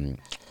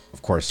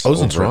 Of course, I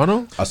was in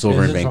Toronto? Us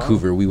over Is in it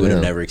Vancouver, we would have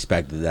Yeah. never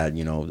expected that,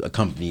 a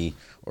company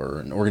or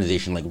an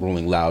organization like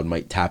Rolling Loud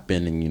might tap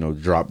in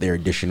and, drop their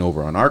edition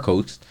over on our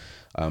coast.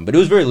 But it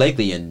was very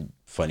likely, and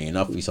funny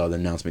enough, we saw the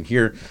announcement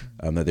here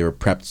that they were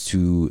prepped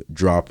to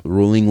drop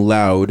Rolling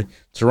Loud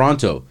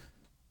Toronto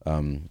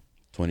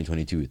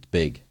 2022. It's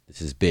big.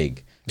 This is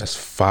big. That's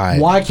fine.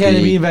 Why can't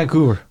it be in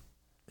Vancouver?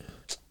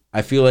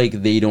 I feel like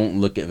they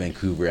don't look at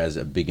Vancouver as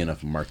a big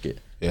enough market.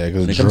 Yeah,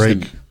 When because it comes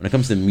Drake. to when it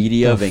comes to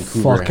media, The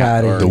Vancouver fuck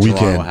outta or here. The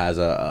Toronto Weeknd. has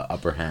a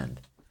upper hand.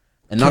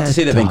 And not to Get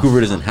say that the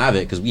Vancouver doesn't have it,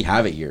 because we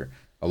have it here.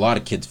 A lot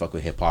of kids fuck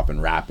with hip hop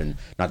and rap, and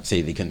not to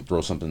say they can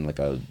throw something like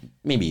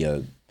maybe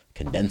a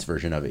condensed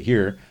version of it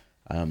here.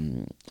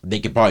 They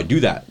could probably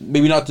do that.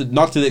 Maybe not to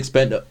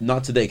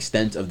the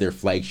extent of their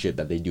flagship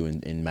that they do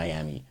in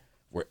Miami,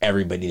 where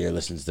everybody there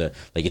listens to,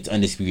 like, it's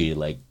undisputed,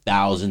 like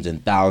thousands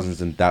and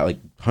thousands and like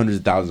hundreds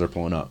of thousands are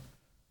pulling up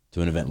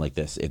to an event like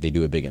this if they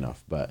do it big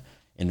enough. But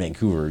in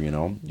Vancouver, you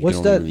What's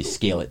can only that- really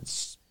scale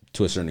it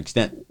to a certain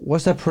extent.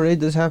 What's that parade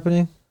that's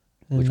happening?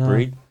 Which In,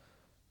 parade?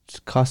 It's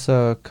not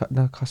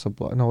Casa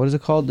Blanca. No, what is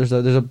it called? There's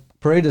a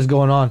parade that's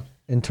going on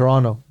in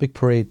Toronto. Big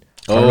parade.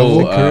 Carnival?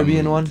 The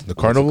Caribbean one. The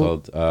Carnival?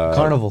 What's it called?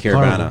 Carnival.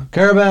 Caravana.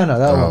 Caravana.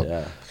 That one.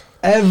 Yeah.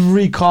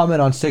 Every comment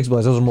on Six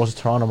Bloods, those are most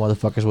Toronto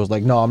motherfuckers, was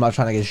like, "No, I'm not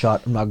trying to get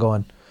shot. I'm not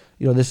going."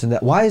 This and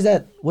that. Why is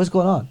that? What's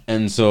going on?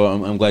 And so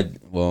I'm glad.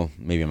 Well,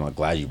 maybe I'm not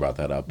glad you brought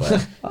that up,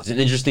 but it's an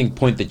interesting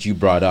point that you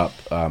brought up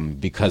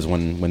because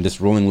when this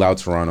Rolling Loud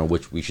Toronto,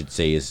 which we should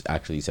say is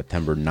actually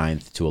September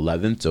 9th to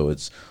 11th, so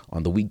it's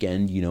on the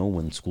weekend,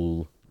 when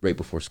school, right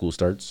before school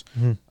starts,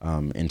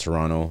 in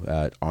Toronto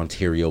at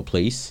Ontario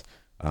Place,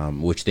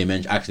 which they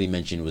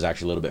mentioned was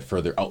actually a little bit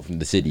further out from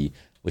the city.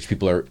 Which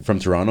people are from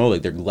Toronto,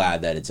 like, they're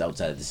glad that it's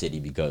outside of the city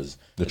because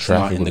The it's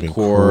traffic not in would've the been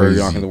core. You're not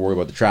crazy. going to worry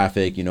about the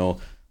traffic.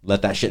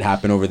 Let that shit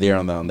happen over there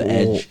on the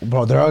edge.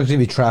 Bro, there are going to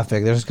be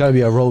traffic. There's got to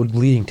be a road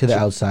leading to the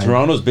outside.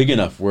 Toronto's big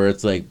enough where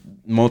it's like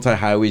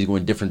multi-highways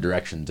going different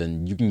directions,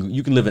 and you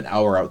can live an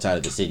hour outside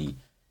of the city,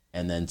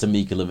 and then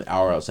somebody can live an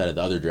hour outside of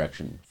the other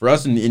direction. For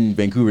us in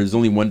Vancouver, there's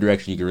only one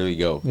direction you can really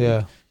go.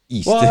 Yeah.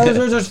 East. Well,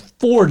 there's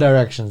 4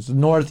 directions: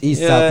 north, east,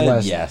 south,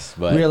 west. Yes,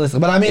 but realistic.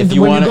 But I mean, if when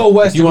you you go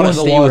west, if you you're want going to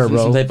to the stay water, within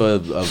bro.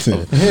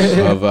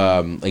 some type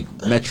of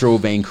like Metro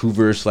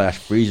Vancouver /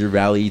 Fraser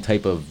Valley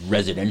type of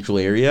residential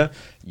area,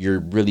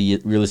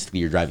 realistically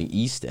you're driving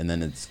east, and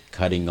then it's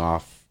cutting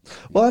off.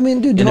 Well, I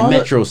mean, dude, In a Toronto-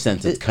 metro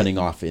sense, it's cutting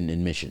off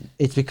in Mission.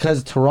 It's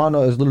because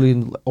Toronto is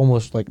literally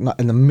almost like not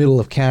in the middle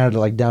of Canada,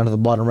 like down to the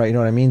bottom right. You know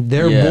what I mean?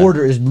 Their Yeah.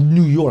 border is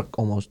New York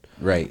almost.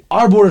 Right.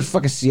 Our border is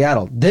fucking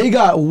Seattle. They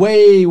got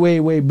way,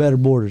 way, way better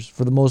borders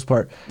for the most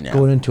part Yeah.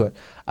 going into it.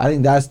 I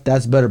think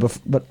that's better,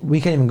 but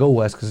we can't even go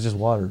west because it's just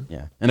water.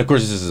 Yeah, and of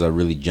course this is a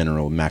really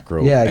general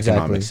macro Yeah,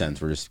 economic exactly.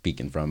 sense we're just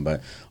speaking from.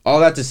 But all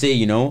that to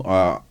say,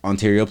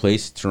 Ontario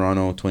Place,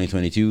 Toronto,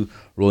 2022,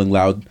 Rolling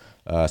Loud,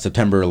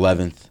 September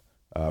 11th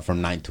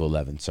from 9 to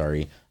 11.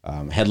 Sorry.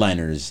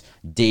 Headliners: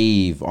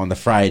 Dave on the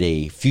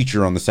Friday,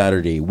 Future on the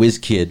Saturday,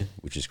 WizKid,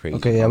 which is crazy.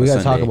 Okay, yeah, we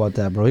gotta talk about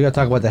that, bro. We gotta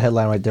talk about the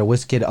headline right there.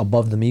 WizKid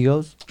above the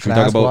Migos. Should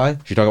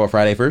we talk about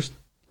Friday first?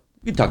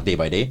 We can talk day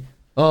by day.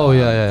 Oh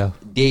yeah.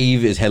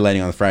 Dave is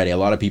headlining on Friday. A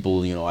lot of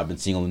people, I've been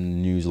seeing on the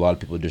news. A lot of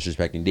people are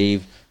disrespecting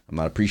Dave. I'm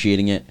not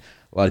appreciating it.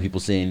 A lot of people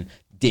saying,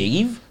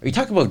 Dave? Are you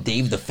talking about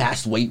Dave, the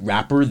fast white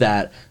rapper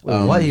that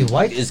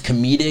is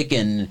comedic,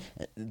 and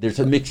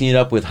they're mixing it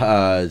up with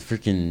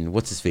freaking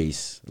what's his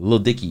face, Lil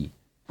Dicky?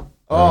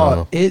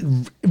 Oh,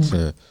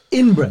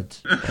 inbred.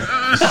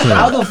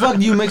 How the fuck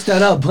do you mix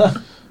that up?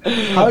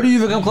 How do you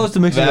even come close to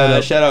mixing that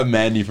up? Shout out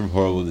Mandy from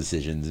Horrible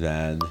Decisions,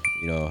 man.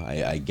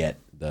 I get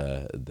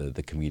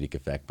the comedic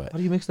effect, but how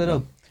do you mix that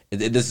up?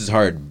 This is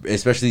hard,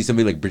 especially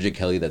somebody like Bridget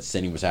Kelly that's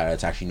sending us out.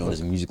 That's actually known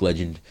as a music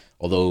legend,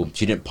 although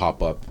she didn't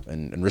pop up.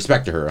 And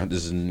respect to her.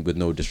 This is with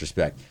no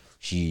disrespect.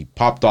 She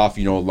popped off,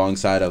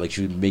 alongside of,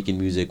 she was making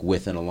music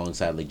with and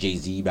alongside like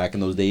Jay-Z back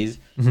in those days,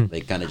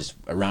 like kind of just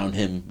around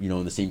him,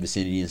 in the same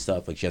vicinity and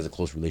stuff. Like she has a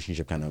close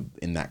relationship kind of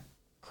in that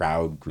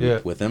crowd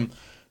group with him.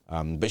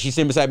 But she's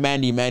sitting beside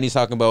Mandy. Mandy's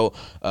talking about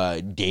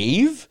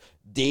Dave,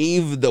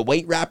 the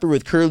white rapper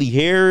with curly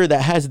hair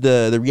that has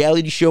the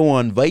reality show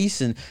on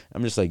Vice, and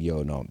I'm just like,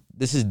 yo, no,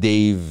 this is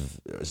Dave,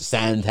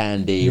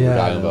 Santan Dave. We're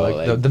talking about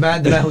like the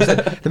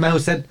man who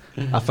said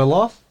I fell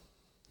off.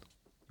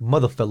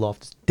 Mother fell off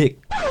his dick.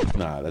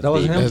 Nah, that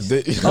wasn't him.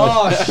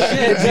 Oh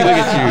shit! See, look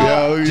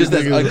at you, just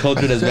as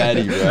uncultured as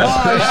Maddie, bro.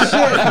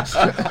 Oh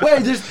shit!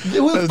 Wait,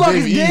 who the fuck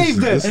is Dave?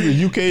 This is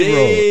the UK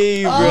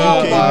Dave, bro.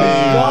 Oh my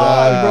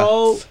god,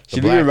 bro.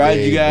 Should we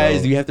remind you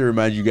guys? Do we have to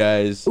remind you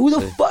guys? Who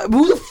the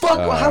fuck?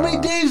 How many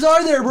Daves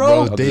are there,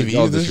 bro?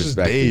 Dave, this is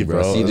Dave,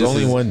 bro. There's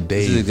only one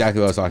Dave. This is exactly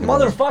what I was talking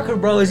about.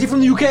 Motherfucker, bro. Is he from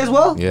the UK as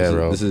well? Yeah,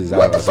 bro. This is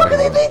exactly what the fuck are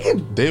they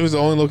thinking? Dave is the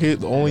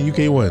only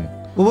UK one.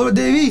 Well, what about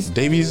Davies?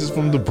 Davies is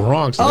from the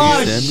Bronx.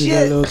 Oh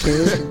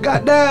shit!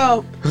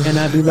 Goddamn! And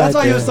I be right That's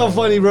why he was so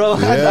funny, bro.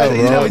 Yeah, He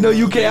didn't have no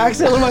UK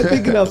accent. What am I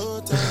thinking of?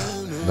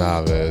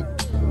 Nah, man.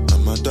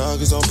 My dog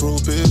is on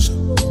probation.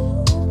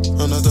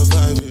 Another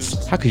 5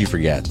 years. How could you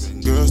forget?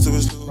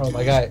 Bro,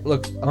 my guy.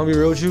 Look, I'm gonna be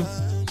real with you.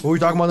 What were we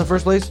talking about in the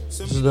first place? This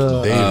is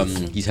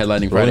the he's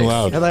headlining Friday.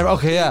 Loud.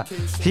 Okay, yeah.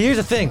 Here's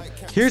the thing.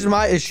 Here's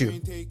my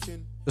issue.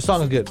 The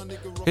song is good.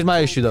 Here's my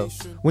issue though.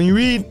 When you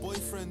read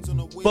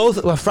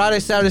both Friday,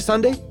 Saturday,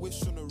 Sunday,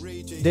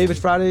 David's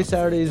Friday,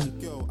 Saturday's.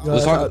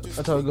 That's how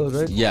it goes,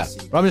 right? Yeah.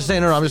 But I'm just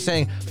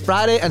saying.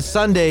 Friday and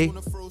Sunday,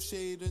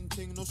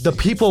 the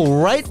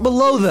people right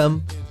below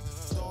them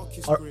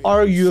are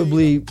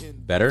arguably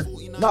better.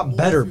 Not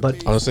better,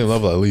 but on the same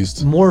level at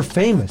least. More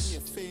famous.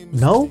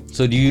 No?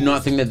 So do you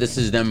not think that this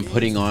is them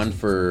putting on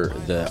for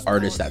the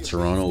artist that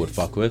Toronto would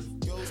fuck with?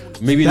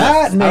 Maybe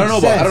that not.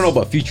 I don't know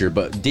about Future,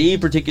 but Dave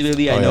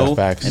particularly, I know,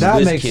 facts. and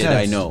that makes sense.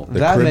 I know.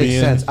 That makes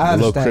sense. I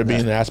understand the little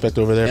Caribbean aspect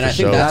over there. And for I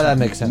think sure. that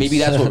makes sense. Maybe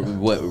that's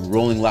what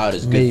Rolling Loud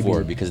is good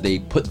for, because they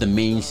put the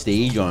main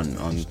stage on.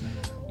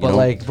 But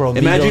like, bro,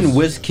 imagine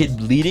Migos.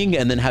 WizKid leading,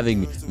 and then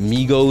having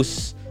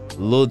Migos,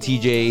 Lil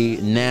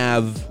TJ,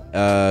 Nav,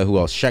 who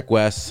else? Sheck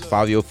West,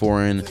 Fabio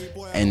Foreign,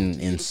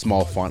 and in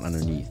small font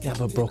underneath. Yeah,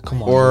 but bro,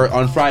 come on. Or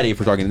on Friday, if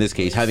we're talking in this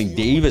case, having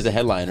Dave as a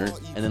headliner,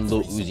 and then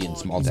Lil Uzi in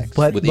small text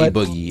with A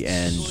Boogie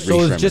and so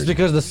Ray it's just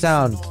because of the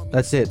sound.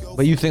 That's it.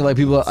 But you think like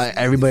people,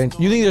 everybody,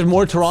 you think there's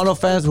more Toronto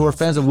fans who are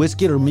fans of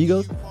WizKid or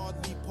Migos?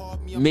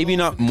 Maybe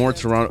not more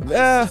Toronto.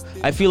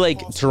 I feel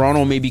like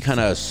Toronto maybe kind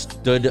of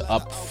stood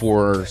up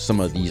for some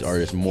of these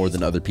artists more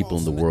than other people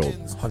in the world.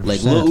 100%.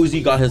 Like Lil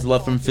Uzi got his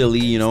love from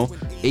Philly, A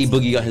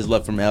Boogie got his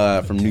love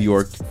from New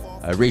York.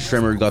 Ray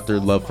Shremmer got their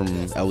love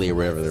from LA or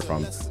wherever they're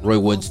from. Roy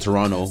Woods,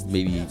 Toronto,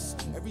 maybe.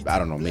 I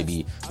don't know,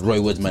 maybe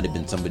Roy Woods might have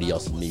been somebody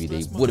else maybe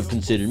they would have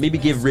considered. Maybe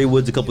give Ray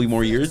Woods a couple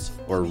more years,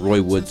 or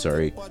Roy Woods,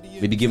 sorry.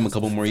 Maybe give him a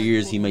couple more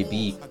years. He might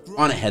be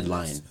on a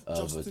headline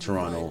of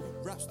Toronto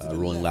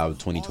Rolling Loud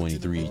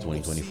 2023,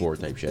 2024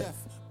 type shit.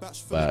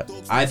 But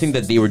I think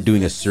that they were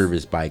doing a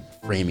service by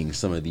framing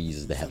some of these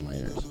as the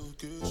headliners.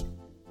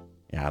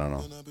 Yeah, I don't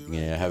know.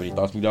 You have any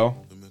thoughts, McDowell?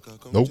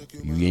 Nope.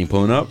 You ain't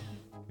pulling up?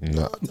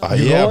 No.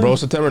 Yeah, bro.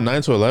 September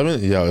 9 to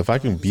 11. Yo, if I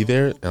can be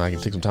there and I can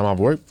take some time off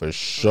work, for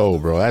sure,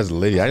 bro. That's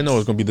litty. I didn't know it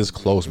was gonna be this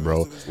close,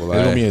 bro. Well,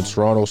 they're gonna be in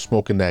Toronto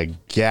smoking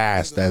that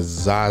gas, that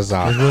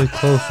Zaza. It's really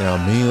close. You know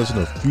what I mean? Listen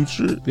to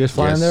Future. You guys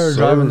flying there or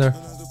driving there?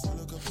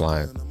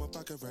 Flying.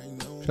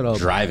 Shut up.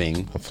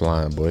 Driving. I'm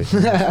flying, boy.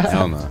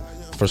 Hell no.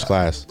 First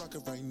class.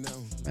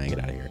 Man, get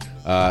out of here.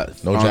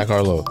 No Jack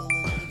Harlow.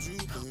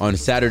 On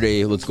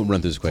Saturday, let's go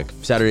run through this quick.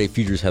 Saturday,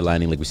 Future's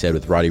headlining, like we said,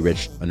 with Roddy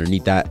Ricch.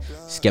 Underneath that,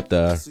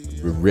 Skepta,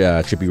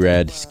 Trippie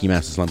Redd, Ski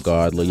Master Slump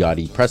God, Lil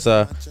Yachty,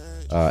 Pressa,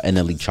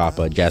 NLE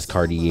Choppa, Jazz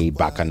Cartier,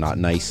 Baka Not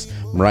Nice,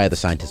 Mariah the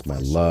Scientist, My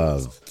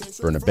Love,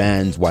 Burner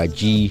Bands,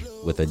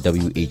 YG with a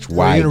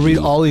WHY. Are you gonna read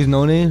all these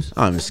no names?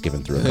 I'm just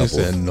skipping through a They couple.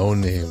 said no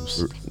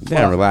names.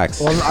 Damn,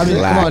 relax. Well, I mean,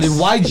 Relax. come on, dude.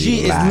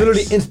 YG Relax. is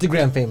literally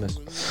Instagram famous.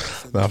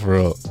 Not for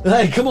real.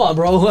 Like, come on,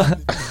 bro.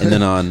 And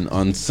then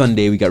on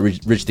Sunday we got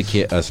Rich the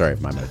Kid. Sorry,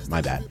 my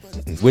bad.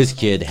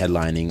 WizKid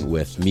headlining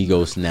with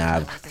Migos,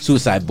 Nav,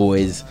 Suicide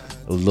Boys,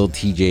 Lil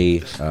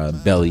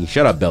TJ, Belly.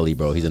 Shout out Belly,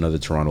 bro. He's another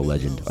Toronto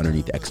legend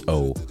underneath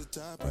XO.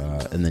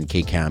 And then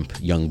K Camp,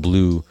 Young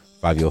Blue,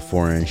 Fabio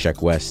Foreign,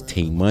 Sheck West,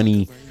 Tay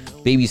Money,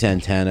 Baby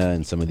Santana,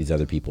 and some of these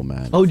other people,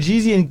 man. Oh,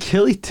 Jeezy and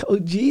Killy. Oh,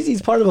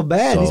 Jeezy's part of a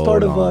band. So he's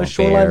part of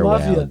Shoreline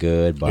Mafia. Well,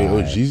 goodbye.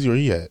 Wait, Jeezy, where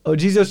he at? Oh,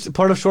 Jeezy's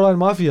part of Shoreline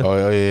Mafia.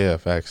 Oh, yeah,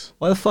 facts.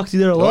 Why the fuck's he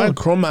there Why alone?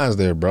 Chromaz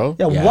there, bro?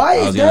 Yeah, Yeah, why I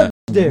is was that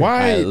there?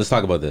 Why? Let's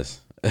talk about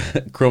this.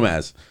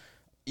 Chromaz.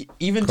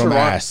 Even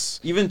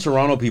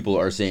Toronto people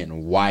are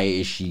saying, why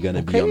is she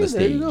gonna be on the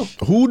there you go.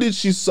 stage? Who did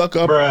she suck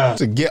up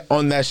to get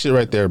on that shit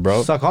right there,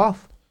 bro? Suck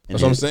off.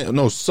 That's what I'm saying.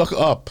 No, suck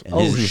up.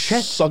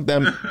 Shit. Suck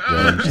them.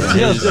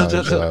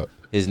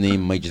 His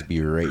name might just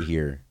be right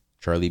here,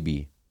 Charlie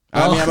B.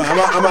 I mean,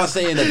 I'm not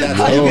saying that that's.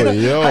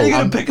 How you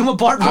gonna pick him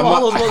apart from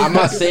all those? I'm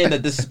not saying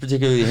that this is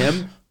particularly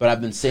him, but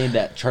I've been saying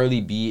that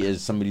Charlie B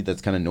is somebody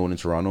that's kind of known in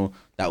Toronto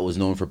that was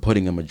known for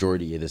putting a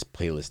majority of this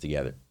playlist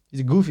together. He's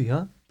a goofy,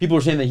 huh? People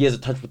are saying that he has a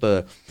touch with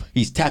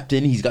he's tapped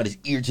in, he's got his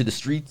ear to the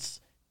streets.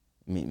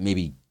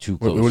 Maybe too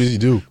close. What does he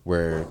do?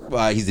 Where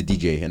he's a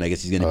DJ, and I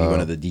guess he's gonna be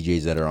one of the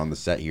DJs that are on the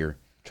set here.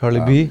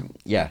 Charlie B.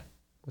 Yeah.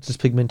 What's his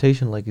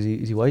pigmentation like? Is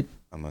he white?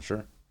 I'm not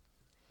sure.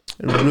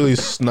 It really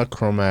snuck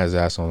Chromaz's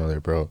ass on there,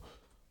 bro.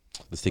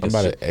 Let's take I'm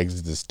about to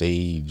exit the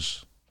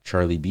stage.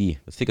 Charlie B.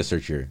 Let's take a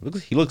search here.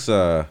 He looks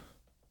Looks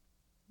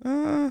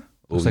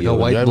like a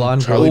white You have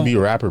blonde Charlie girl. B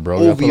rapper,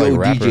 bro. You have to, OVO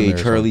rapper in DJ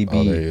there, Charlie so- B.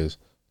 Oh, there he is.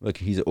 Look,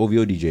 he's an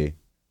OVO DJ.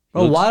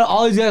 Bro, why do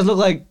all these guys look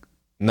like?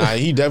 Nah,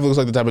 he definitely looks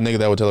like the type of nigga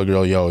that would tell a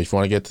girl, yo, if you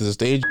want to get to the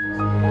stage,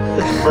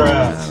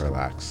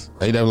 Relax.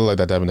 he definitely look like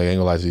that type of nigga. I ain't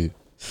gonna lie to you.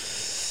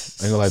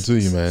 I ain't gonna lie to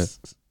you, man.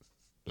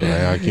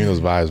 I keep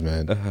those vibes,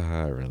 man.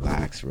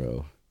 Relax,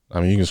 bro.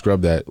 I mean, you can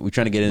scrub that. We're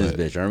trying to get in this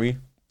bitch, aren't we?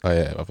 Oh,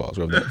 yeah, my fault.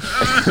 Scrub that.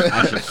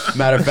 Actually,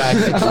 matter of fact,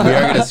 we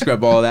are going to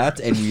scrub all that,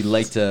 and we'd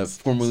like to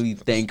formally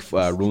thank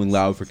Rolling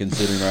Loud for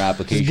considering our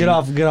application. Get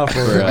off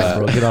Rolling Loud,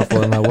 bro. Get off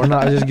Rolling Loud. We're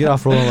not just get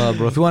off Rolling Loud,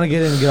 bro. If you want to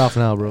get in, get off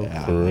now, bro.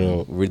 Yeah, For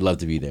real. We'd love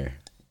to be there.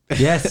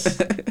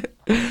 Yes.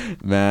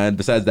 Man,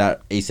 besides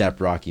that, ASAP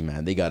Rocky,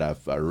 man, they got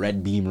a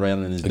red beam right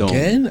on his dome.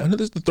 Again? I know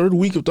this is the third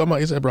week of talking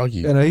about A$AP Rocky.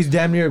 You know, he's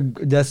damn near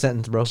death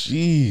sentence, bro.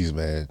 Jeez,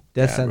 man.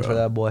 Death sentence for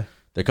that boy.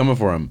 They're coming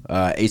for him.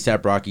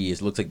 ASAP Rocky,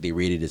 it looks like they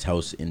raided his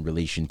house in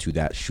relation to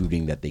that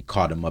shooting that they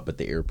caught him up at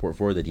the airport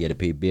for, that he had to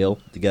pay bail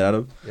to get out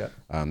of.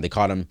 Yeah. They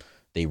caught him.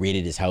 They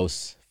raided his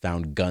house,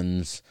 found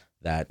guns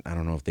that, I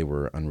don't know if they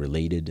were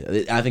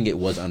unrelated. I think it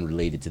was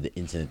unrelated to the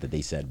incident that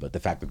they said, but the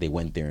fact that they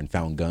went there and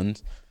found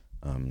guns,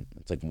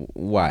 it's like,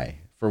 why?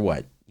 For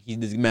what?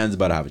 This man's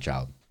about to have a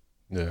child.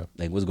 Yeah.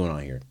 Like, what's going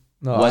on here?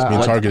 No, What's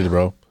Being targeted,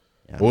 bro.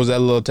 Yeah. What was that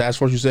little task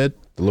force you said?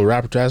 The little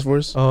rapper task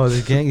force? Oh,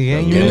 the gang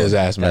Getting unit. his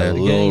ass, That man.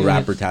 little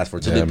rapper task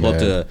force. So Yeah, they pulled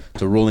man.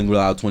 to Rolling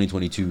Loud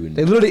 2022 and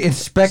They literally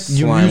inspect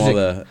your slime all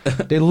music.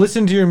 the. They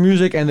listen to your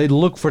music and they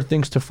look for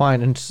things to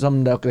find and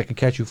something that they could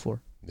catch you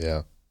for.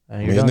 Yeah.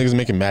 And I you're mean, these done. niggas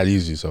make it mad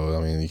easy, so,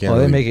 I mean, you can't Oh,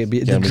 really, they make it.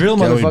 The can't drill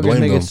really motherfuckers blame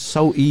make them. it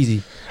so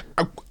easy.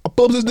 I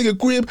pulled up this nigga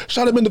crib,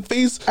 shot him in the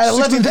face, At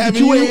 16th 11:52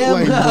 Avenue. a.m.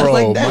 Like, I was bro,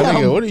 like, my damn.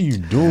 nigga, what are you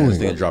This doing?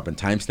 nigga dropping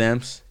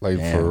timestamps. Like,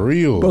 Damn. for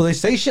real. Bro, they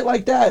say shit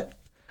like that.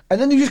 And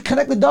then you just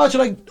connect the dots.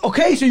 You're like,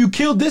 okay, so you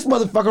killed this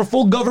motherfucker,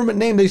 full government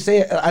name. They say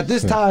it at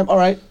this time. All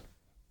right,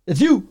 it's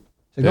you.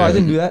 It's like, no, I Yeah.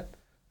 didn't do that.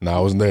 Nah,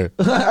 I wasn't there.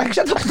 Like,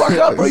 shut the fuck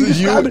up, bro. This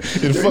You is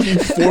just you grabbed in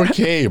it. fucking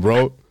 4K,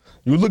 bro.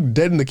 You look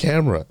dead in the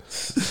camera.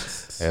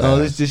 And, Oh,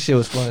 this shit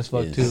was fun as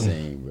fuck too.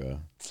 Insane, bro.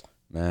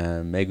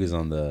 Man, Meg was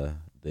on the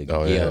Oh,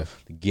 Gail, yeah.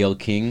 the Gail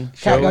King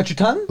show. Cat got your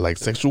tongue? like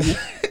sexual.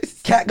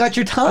 Cat got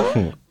your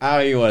tongue? I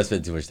don't even want to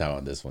spend too much time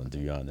on this one, to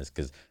be honest,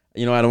 because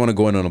I don't want to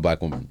go in on a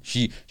black woman.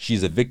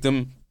 She's a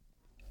victim,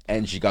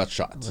 and she got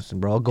shot. Listen,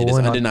 bro, I'll go It is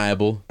in on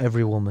undeniable.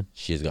 every woman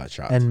She has got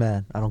shot. and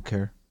man. I don't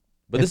care.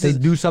 But if this they is.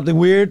 do something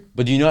weird,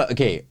 But do you know?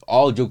 Okay,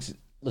 all jokes.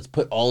 Let's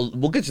put all.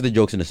 We'll get to the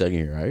jokes in a second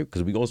here, right?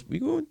 Because we go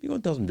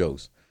tell some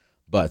jokes.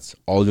 But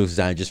all jokes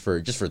aside, just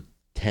for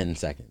 10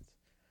 seconds.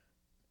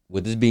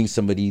 With this being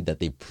somebody that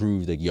they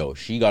proved like, yo,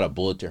 she got a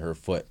bullet to her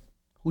foot.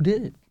 who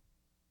did it?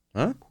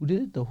 Huh? Who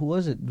did it though? Who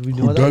was it? Do we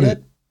Who know that done yet?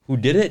 it? Who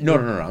did it? No.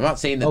 I'm not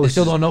saying that. Oh, we this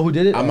still is- don't know who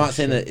did it? I'm Oh, not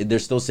saying shit. that they're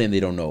still saying they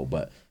don't know,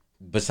 but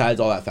besides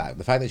all that fact,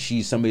 the fact that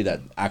she's somebody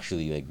that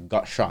actually like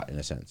got shot in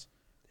a sense.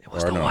 It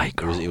was the white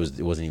girl. It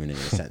wasn't even in a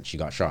sense. She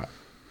got shot.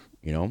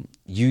 You know,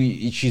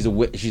 she's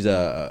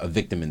a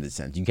victim in this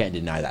sense. You can't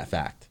deny that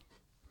fact.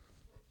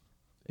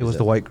 It was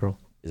the white girl.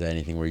 Is that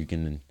anything where you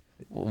can?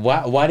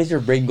 Why does your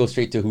brain go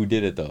straight to who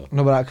did it though?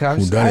 No, but I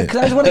just done it?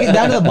 want to get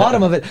down to the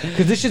bottom of it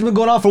because this shit's been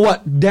going on for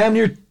what? Damn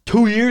near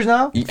 2 years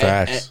now?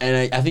 Facts.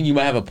 And I think you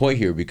might have a point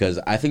here because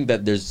I think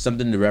that there's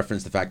something to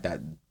reference the fact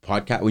that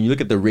when you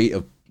look at the rate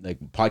of like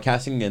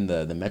podcasting and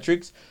the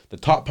metrics, the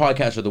top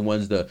podcasts are the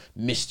ones, the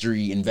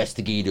mystery,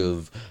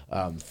 investigative,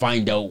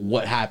 find out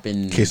what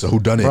happened. Okay, so who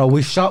done it? Bro,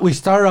 we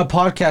started our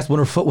podcast when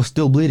her foot was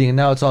still bleeding and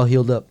now it's all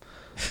healed up.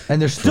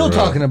 And they're still For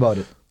real. talking about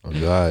it. Oh,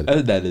 God.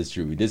 That is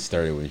true. We did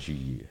start it when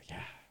she,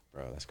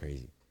 bro, that's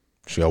crazy.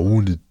 She got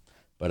wounded.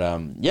 But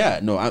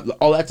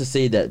all that to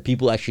say that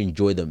people actually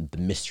enjoy the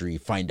mystery,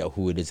 find out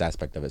who it is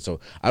aspect of it. So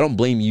I don't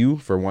blame you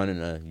for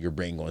wanting your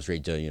brain going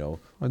straight to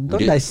Don't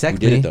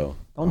dissect me.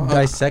 Don't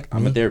dissect me.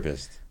 I'm a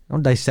therapist.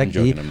 Don't dissect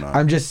me.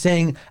 I'm just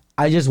saying.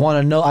 I just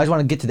want to know. I just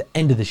want to get to the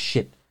end of this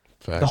shit.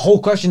 Fact. The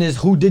whole question is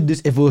who did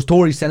this. If it was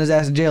Tory, send his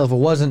ass to jail. If it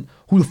wasn't,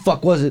 who the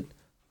fuck was it?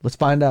 Let's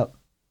find out.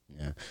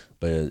 Yeah,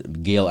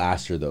 but Gail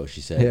asked her though.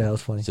 She said, "Yeah, that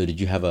was funny." So did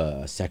you have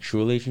a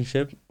sexual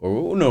relationship,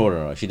 or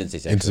no? She didn't say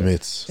sexual.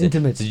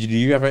 Intimate. So did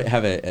you ever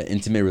have an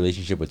intimate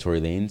relationship with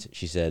Tory Lanez?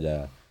 She said,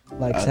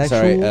 like sexual.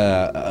 Sorry,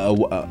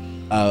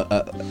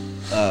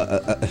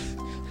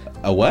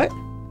 a what?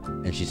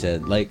 And she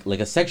said, like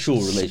a sexual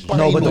relationship.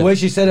 No, but the way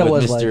she said it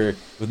was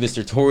with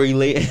Mr. Tory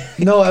Lanez.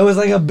 No, it was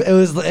like it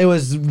was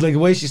like the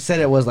way she said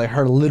it was like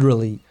her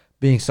literally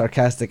being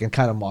sarcastic and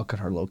kind of mocking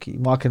her low key,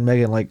 mocking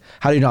Megan. Like,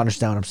 how do you not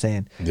understand what I'm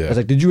saying? Yeah. I was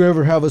like, did you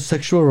ever have a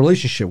sexual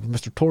relationship with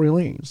Mr. Tory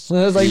Lanez? And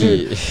I was like,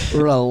 dude,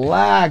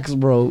 relax,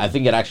 bro. I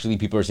think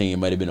people are saying it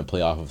might have been a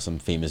play off of some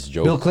famous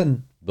joke. Bill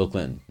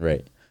Clinton,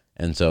 right?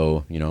 And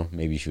so,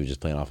 maybe she was just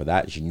playing off of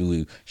that. She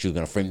knew she was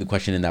gonna frame the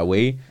question in that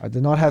way. I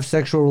did not have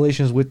sexual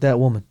relations with that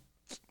woman.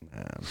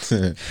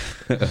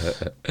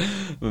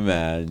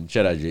 Man,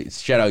 shout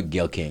out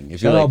Gail King.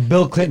 Shout out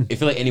Bill Clinton. I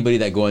feel like anybody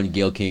that go on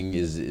Gail King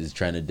is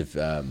trying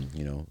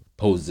to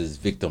pose as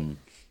victim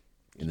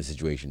in the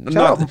situation.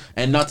 Not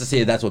to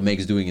say that's what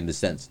Meg's doing in this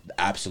sense.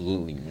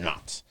 Absolutely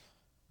not.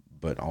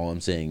 But all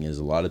I'm saying is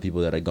a lot of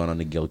people that had gone on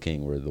to Gail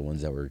King were the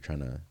ones that were trying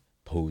to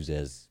pose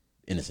as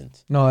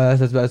innocent. No,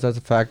 that's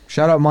a fact.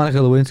 Shout out Monica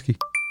Lewinsky.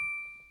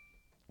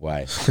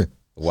 Why?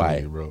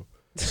 Why, bro?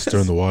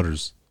 Stirring the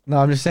waters. No,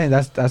 I'm just saying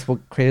that's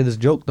what created this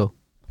joke though.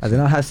 I did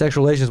not have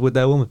sexual relations with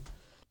that woman.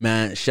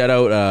 Man, shout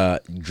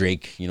out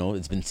Drake.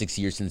 It's been 6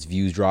 years since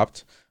Views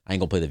dropped. I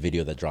ain't gonna play the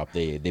video that dropped.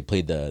 They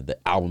played the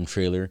album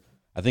trailer.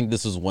 I think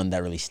this was one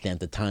that really stamped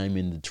the time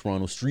in the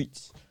Toronto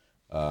streets.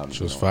 It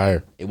was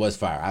fire. It was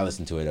fire. I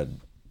listened to it.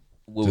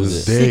 What to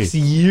was it? 6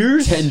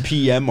 years? 10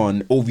 p.m.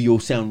 on OVO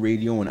Sound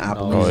Radio and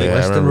Apple Music. Yeah,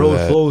 Western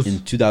Road Flows. In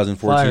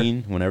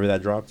 2014, whenever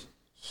that dropped.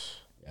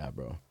 Yeah,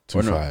 bro.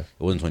 2-5. It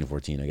wasn't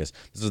 2014, I guess.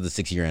 This was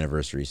the 6-year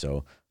anniversary,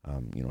 so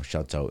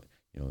shouts out,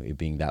 it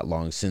being that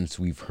long since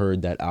we've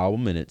heard that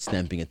album and it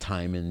stamping a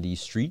time in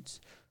these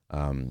streets.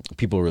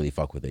 People really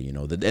fuck with it,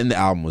 and the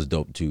album was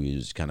dope too. It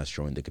was kind of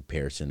showing the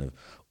comparison of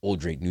old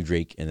Drake, new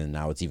Drake, and then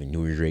now it's even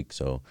newer Drake.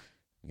 So,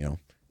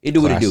 it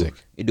do what it do.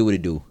 It do what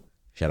it do.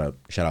 Shout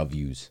out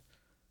Views.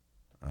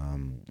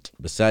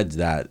 Besides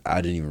that,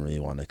 I didn't even really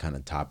want to kind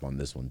of top on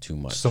this one too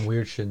much. Some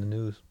weird shit in the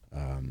news.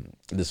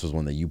 This was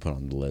one that you put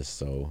on the list,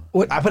 so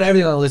I put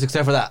everything on the list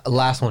except for that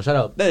last one. Shut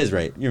up. That is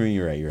right.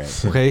 You're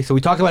right. Okay, so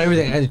we talked about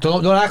everything, and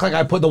don't act like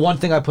I put the one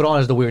thing I put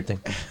on as the weird thing.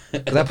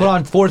 Because I put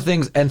on 4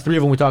 things, and 3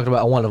 of them we talked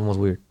about, and 1 of them was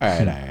weird. All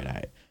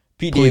right.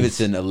 Pete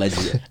Davidson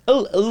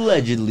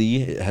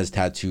allegedly has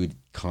tattooed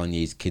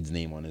Kanye's kid's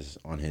name on his.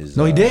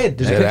 No, he did.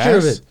 There's a picture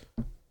of it,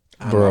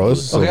 bro.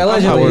 Okay,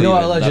 allegedly. You know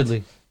what?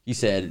 Allegedly. He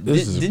said,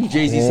 "Didn't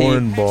Jay-Z say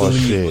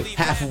believe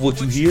half of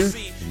what you hear,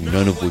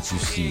 none of what you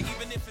see?"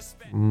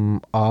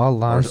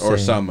 All I'm saying, or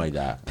something like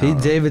that. Pete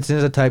Davidson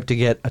is the type to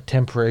get a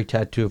temporary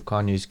tattoo of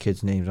Kanye's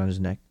kids' names on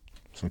his neck.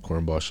 Some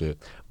cornball shit.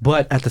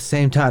 But at the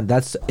same time,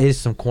 is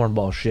some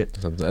cornball shit.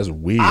 That's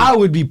weird. I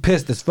would be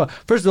pissed as fuck.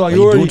 First of all,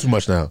 you're doing too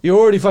much now. You're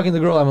already fucking the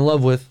girl I'm in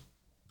love with.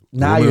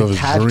 Now you're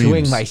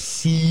tattooing my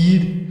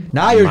seed.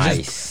 Now you're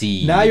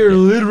seed. Now you're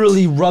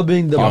literally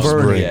rubbing the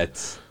burn.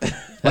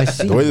 My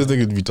seed. The way this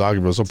nigga be talking,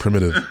 bro, so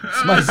primitive.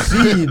 It's my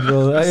seed,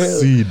 bro.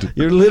 Seed.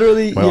 You're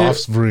literally my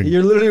offspring.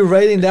 You're literally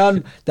writing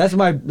down. That's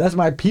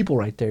my people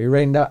right there. You're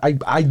writing down.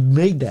 I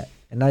made that,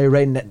 and now you're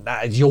writing that.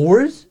 It's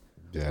yours.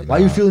 Yeah. Why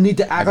you feel the need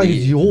to act like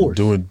it's yours?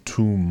 Doing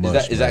too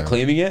much. Is that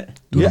claiming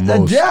it?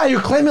 Yeah. You're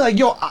claiming like,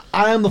 yo,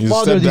 I am the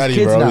father of these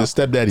kids bro. now. You're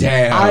stepdaddy.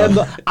 Damn.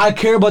 I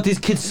care about these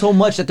kids so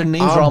much that their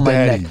names are on my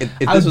neck.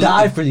 I'll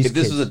die for these kids.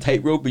 If this was a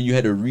tightrope and you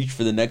had to reach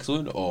for the next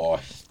one, it'll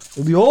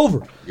be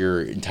over.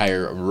 Your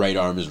entire right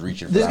arm is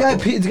reaching for this guy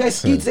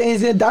Skeet saying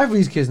he's gonna die for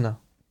these kids now.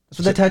 That's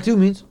what that tattoo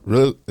means.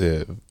 Really?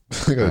 Yeah.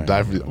 I'm gonna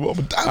die for these. I'm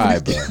gonna die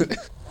for these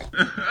kids.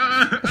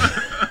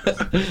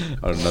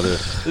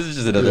 This is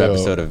just another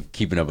episode of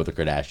Keeping Up with the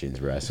Kardashians,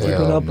 bro.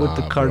 Keeping Up with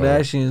the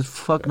Kardashians.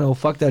 Fuck no.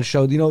 Fuck that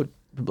show. Do you know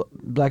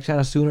Black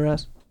China sued her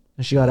ass?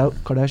 And she got out?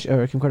 Kim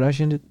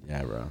Kardashian did?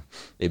 Yeah, bro.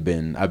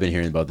 I've been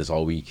hearing about this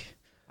all week.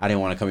 I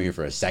didn't want to come here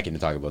for a second to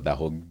talk about that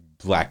whole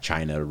Black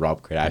China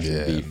Rob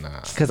Kardashian beef.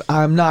 Because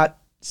I'm not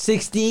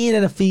 16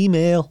 and a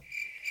female.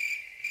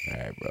 All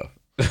right, bro.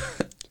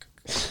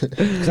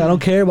 Because I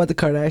don't care about the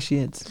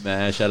Kardashians.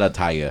 Man, shout out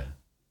Tyga.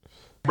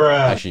 Bruh.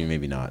 Actually,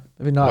 maybe not.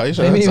 Maybe not.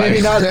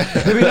 Maybe not.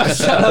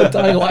 Shout out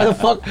Tyga. Why the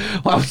fuck?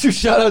 Why would you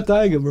shout out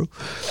Tyga, bro?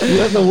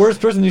 That's the worst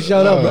person to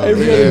shout out. But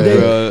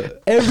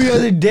every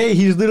other day,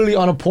 he's literally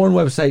on a porn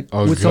website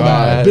with some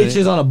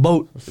bitches on a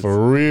boat.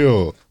 For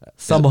real.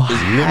 Some living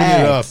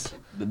it up.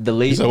 The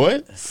late. So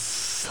what?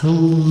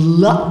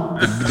 Slut.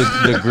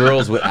 The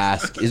girls would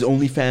ask, "Is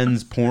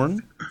OnlyFans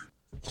porn?"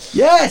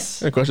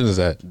 Yes. What question is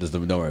that?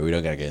 Don't worry, we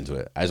don't gotta get into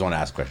it. I just want to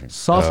ask questions.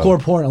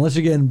 Softcore porn, unless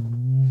you're getting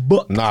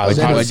booked. Nah,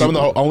 some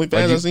of the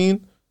OnlyFans I've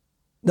seen.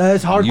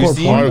 That's hardcore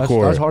porn.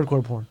 That's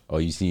hardcore porn. Oh,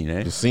 you seen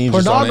it? You seen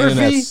pornography?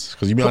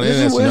 Because you be on the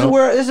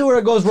internet. This is where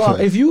it goes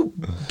wrong. If you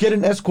get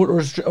an escort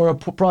or a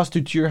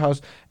prostitute to your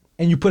house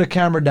and you put a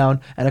camera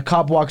down and a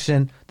cop walks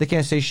in, they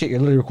can't say shit. You're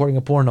literally recording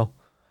a porno.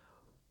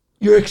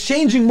 You're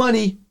exchanging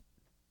money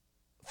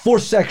for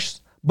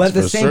sex. But at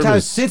the same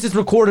time, since it's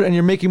recorded and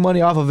you're making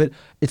money off of it,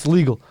 it's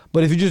legal.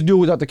 But if you just do it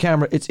without the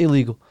camera, it's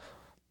illegal.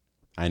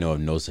 I know of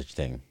no such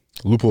thing.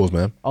 Loopholes,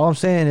 man. All I'm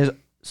saying is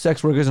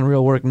sex work isn't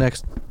real work.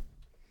 Next.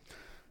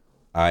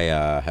 I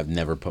have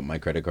never put my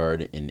credit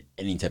card in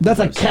any type that's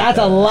of That's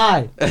a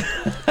lie.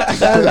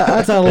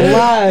 That's a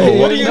lie.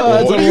 What do you know?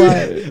 That's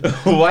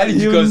a lie. Why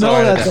did you go so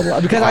hard? That's a lie.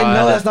 Because I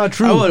know that's not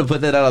true. I would have put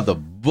that out of the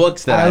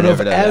books. That out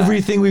of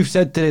everything we've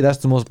said today, that's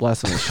the most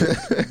blasphemous shit.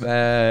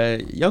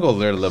 Y'all gonna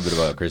learn a little bit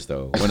about Chris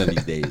though. One of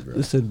these days, bro.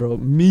 Listen, bro.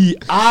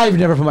 I've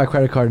never put my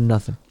credit card in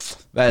nothing.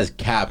 That is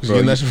cap,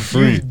 bro. That's for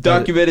free.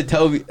 Documented.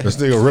 Tell me. This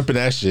nigga ripping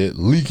that shit,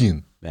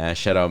 leaking. Man,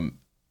 shout out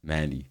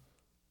Mandy.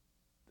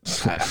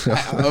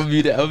 I'll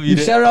mute it. You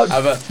shouted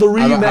out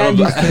three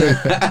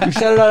Mandys. You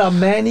shouted out a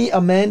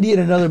Mandy, and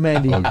another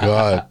Mandy. Oh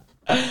God!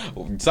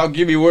 Stop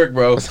giving me work,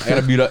 bro. I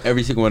gotta mute up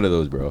every single one of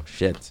those, bro.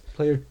 Shit.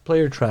 Play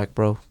your track,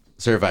 bro.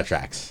 Certified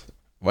tracks.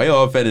 Why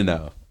y'all offended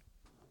now?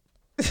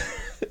 I'm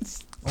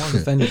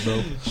offended,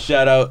 bro.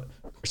 Shout out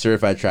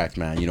Certified Tracks,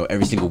 man. You know,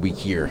 every single week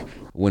here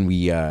when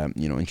we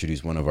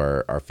introduce one of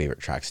our favorite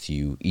tracks to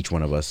you, each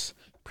one of us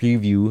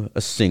preview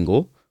a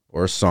single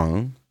or a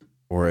song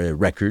or a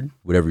record,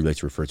 whatever you like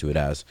to refer to it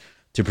as,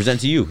 to present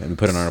to you, and we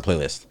put it on our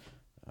playlist.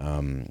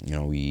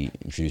 We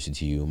introduce it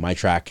to you. My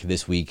track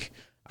this week,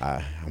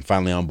 I'm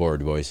finally on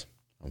board, boys.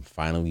 I'm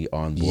finally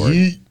on board.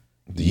 Yeet.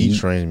 The Yeet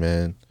train,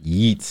 man.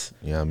 Yeet.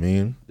 Yeah, I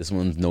mean, this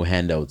one's no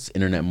handouts.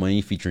 Internet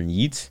Money featuring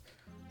Yeet.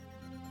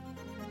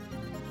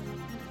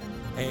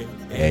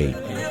 Hey.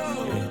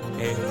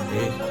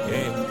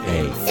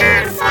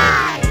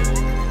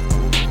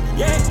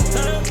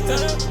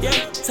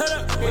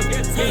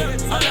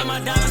 All of my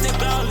diamonds and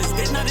flawless.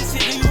 That's not the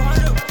shit that you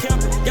heard of.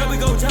 Yeah, we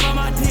gon' jump on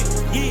my dick.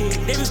 Yeah,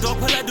 they was gon'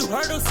 pull out do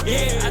hurdles.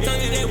 Yeah, I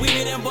told you that we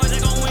hit them boys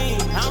that gon' win.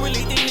 I don't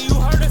really think that you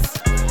heard us.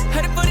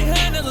 Had it for the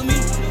handle of me.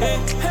 Had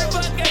it for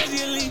a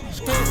casually.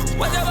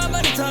 Watch out my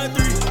money time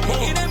 3.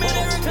 In that man,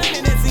 they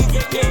reclining that seat.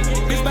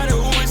 Bitch, by the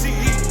who when she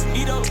eat.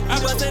 I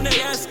bust in the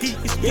ass ski.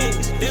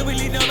 They don't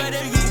believe nobody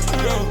eat.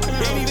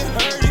 They ain't even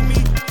heard of me.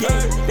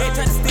 They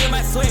try to steal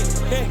my sweat.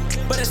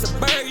 But it's a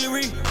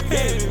burglary.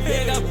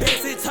 They got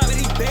beds in top of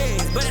these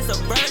beds. But it's a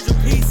Virgil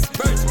piece.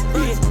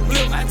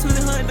 I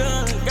 200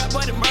 done. Got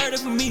boy to murder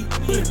for me.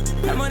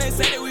 Come on, they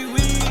say that we win.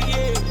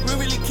 Yeah, we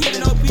really keeping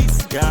no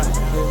peace. Yeah,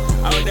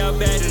 I was down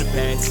bad in the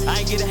past. I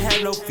ain't get to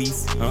have no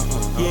feast.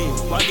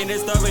 Yeah, walking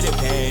this store with the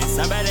pants.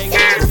 I'm about to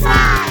get it free.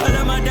 All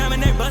of my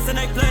diamond, they bustin',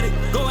 they flooded.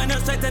 Going up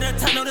straight to the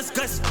top, no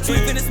discussion.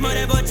 Sweeping this mud,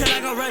 that boy till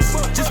I go rush.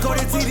 Just go to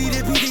TD,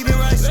 the PD been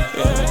rush.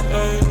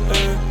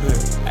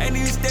 I ain't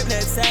even stepping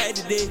outside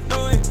today.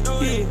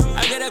 Yeah,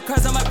 I got a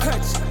cross on my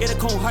crutch. Get a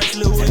cold heart,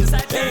 little way.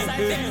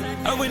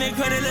 Oh, when they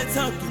cut it, let's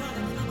talk.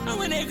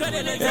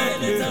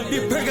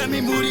 This perk got me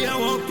moody, I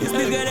won't. This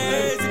bitch got a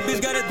ass, this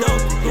bitch got a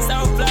dope. It's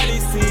all fly, they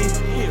see.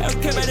 I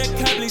don't care about the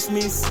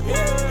accomplishments. I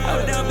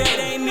was down bad,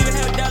 they ain't even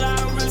have a dollar.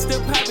 I'm really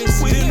still poppin'.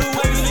 We the new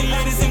wave, we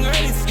latest and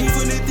greatest. He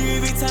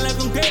 23 every time like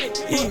I'm credit.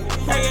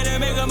 I gotta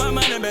make up my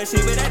mind about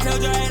shit, but I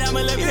told you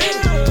I'ma let me hit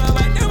it. I'm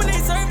like that when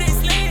they serve, they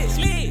slid.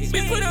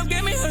 Bitch put up,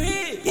 get me her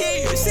head.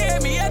 Yeah, she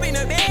had me up in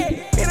the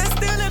bed. And I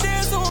still live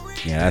there, so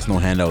yeah, that's no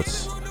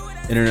handouts.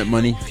 Internet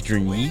Money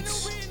featuring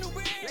Yeats.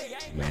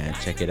 Man,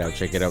 check it out. On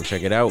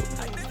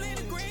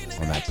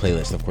that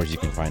playlist, of course, you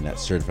can find that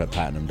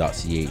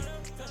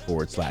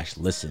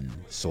certifiedplatinum.ca/listen.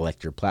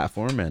 Select your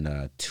platform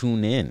and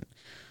tune in.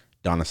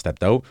 Donna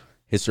stepped out.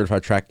 His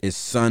certified track is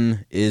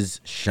Sun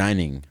is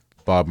Shining.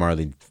 Bob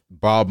Marley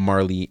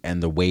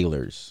and the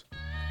Wailers.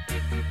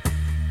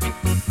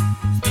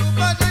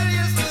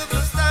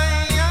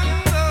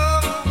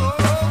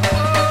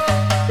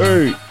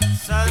 Hey.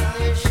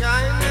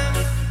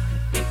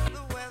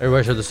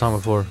 Everybody heard the song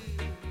before.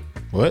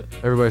 What?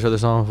 Everybody's heard the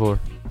song before.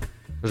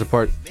 There's a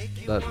part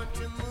that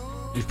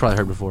you've probably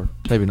heard before.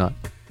 Maybe not.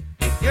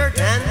 You're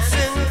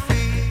dancing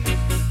feet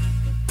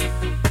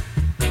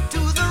to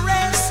the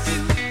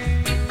rescue.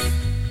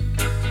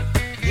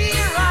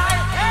 Here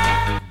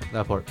I am.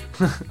 That part.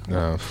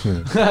 No.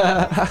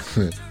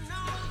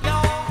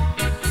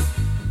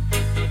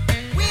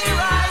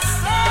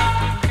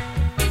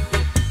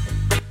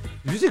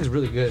 Music is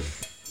really good.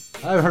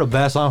 I haven't heard a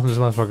bad song from this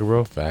motherfucker,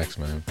 bro. Facts,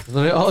 man.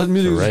 All his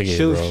music is reggae,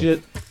 chill bro.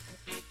 shit.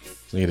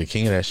 Nigga, the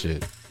king of that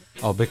shit.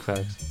 Oh, big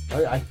facts.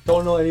 I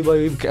don't know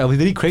anybody.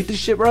 Did he create this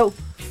shit, bro?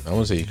 I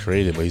wouldn't say he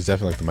created, but he's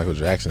definitely like the Michael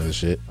Jackson of this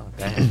shit. Oh,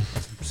 damn. I'm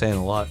saying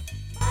a lot.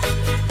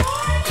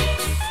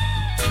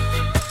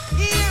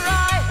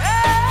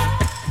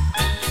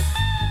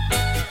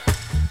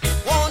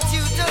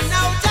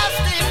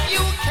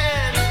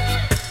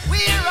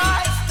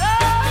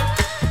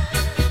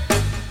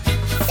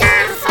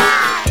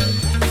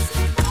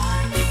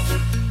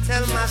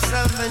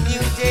 promise of a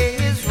new day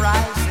is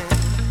rising.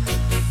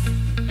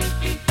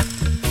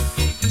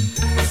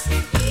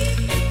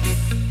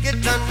 Get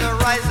under,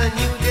 rise, a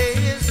new day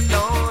is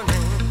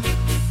dawning.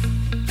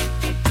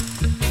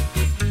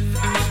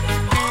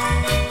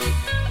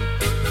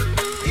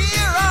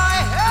 Here I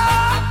am.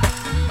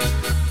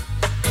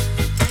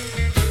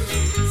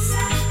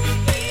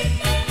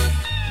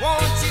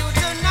 Want you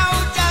to know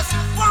just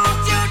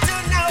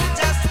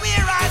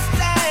where I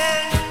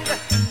stand.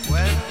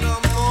 When the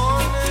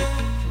morning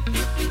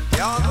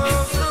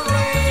gathers a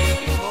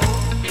rainbow,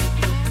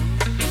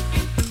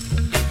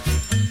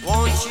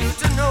 want you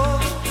to know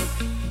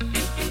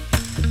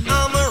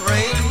I'm a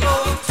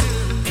rainbow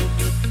too.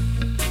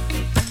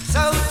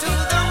 So to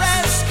the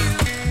rescue,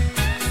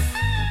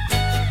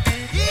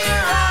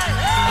 here I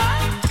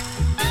am.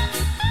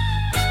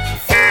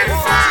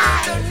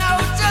 Want you to know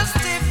just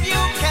if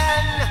you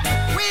can,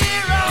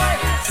 where I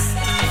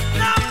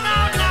no, no,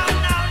 no,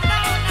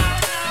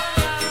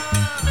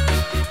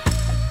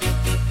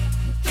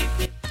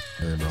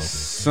 no, no, no, no.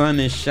 Sun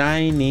is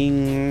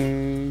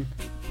shining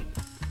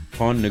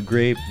on the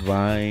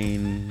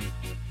grapevine.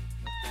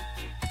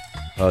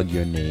 Hug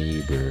your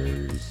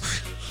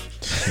neighbors.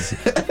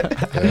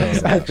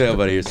 I feel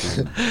about here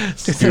some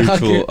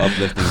spiritual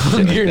uplifting shit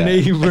Hug like your that.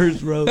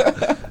 neighbors, bro.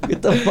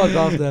 Get the fuck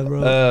off that,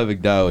 bro.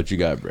 McDowell, what you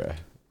got, bro?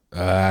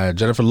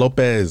 Jennifer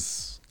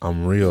Lopez,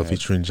 I'm Real,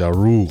 featuring Ja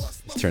Rule.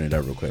 Let's turn it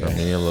up real quick. I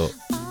mean, a little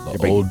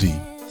break- OD.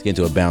 Let's get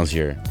into a bounce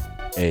here.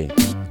 Hey,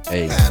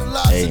 hey,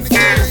 hey.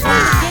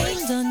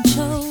 Game done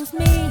chose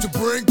me. To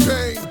bring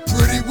pain,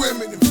 pretty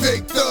women and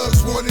fake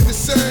thugs, one and the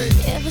same.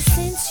 Ever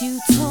since you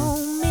told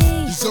me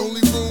There's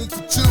only room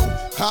for two.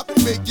 I've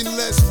been making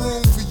less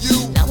room for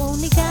you. now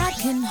only God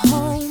can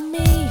hold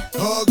me.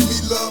 Hug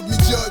me, love me,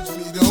 judge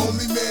me. The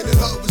only man that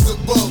hovers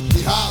above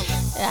me. Holla.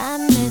 I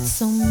met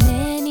so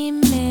many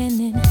men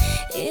and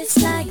it's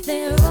like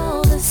they're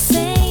all the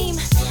same.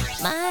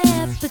 My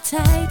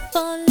appetite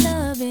for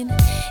loving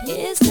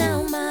is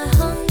now my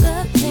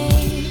hunger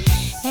pain.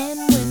 And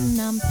when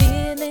I'm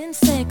feeling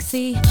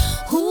sexy,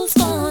 who's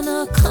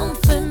gonna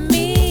comfort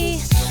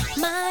me?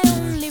 My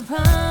only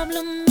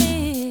problem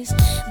is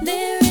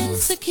their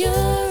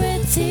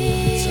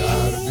insecurity.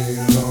 Tired of being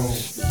alone.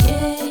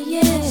 Yeah,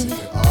 yeah, Sick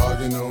of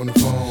arguing on the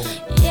phone.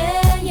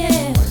 yeah,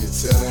 yeah, While you're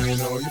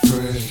telling all your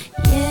friends.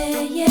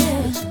 yeah,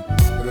 yeah.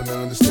 But I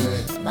don't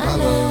understand. My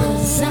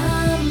love's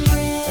I'm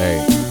real. Hey,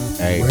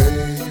 hey. The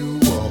way you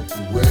walk,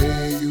 the way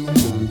you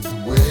move, the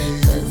way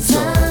you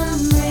talk, I'm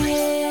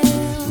real.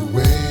 the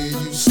way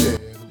you stare. You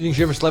think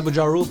she ever slept with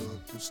Ja Rule?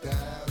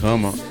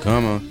 Come on,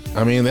 come on.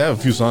 I mean, they have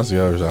a few songs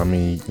together. I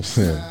mean, if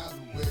the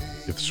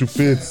shoe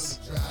fits.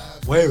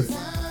 Where?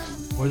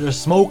 Where there's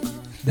smoke,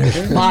 there's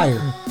fire.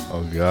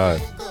 Oh,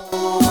 God.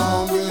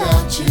 On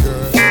without you,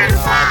 girl.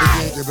 I've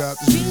been thinking about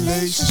this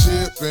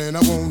relationship, and I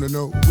wanna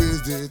know,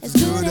 is it as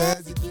good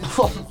as it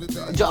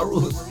Ja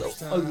Rule is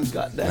so ugly,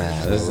 goddamn.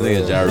 Nah, this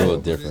nigga Ja Rule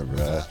different,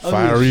 bro.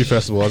 Fiery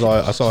Festival.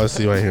 That's all I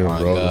see right here, Oh,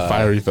 bro. God. The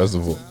Fiery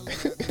Festival.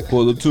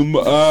 Pull it to my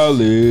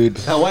eyelid.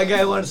 That white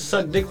guy wanted to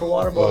suck dick for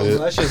water bottles. yeah.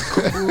 That shit's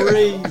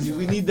crazy.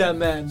 We need that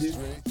man, dude.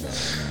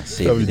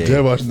 Save I'll the be day.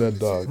 dead watching that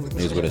dog.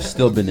 Niggas would have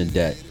still been in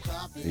debt.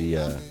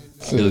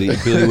 Billy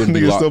wouldn't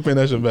be Niggas locked. still paying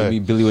that shit back.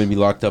 Billy wouldn't be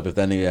locked up if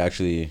that nigga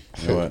actually.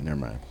 You know what? Never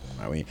mind.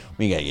 All right,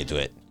 we ain't gotta get to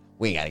it.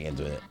 We ain't gotta get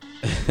into it.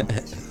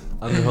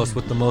 I'm your host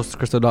with the most,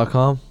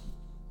 Crystal.com.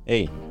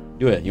 Hey,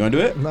 do it. You wanna do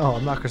it? No,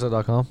 I'm not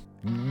Crystal.com.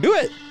 Do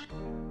it.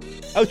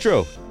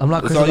 Outro. I'm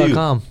not It's all you.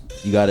 Crystal.com.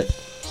 You got it.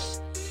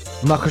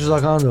 I'm not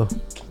Crystal.com though.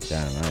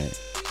 Damn right.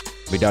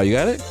 McDowell, you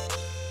got it?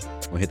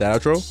 Wanna hit that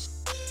outro?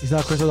 He's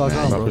not Crystal.com,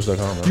 I'm not bro.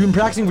 Crystal.com, You've bro. been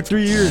practicing for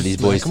 3 years. These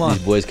man. boys, Come on.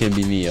 these boys couldn't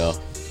be me, yo.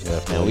 Yeah,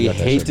 Man, we got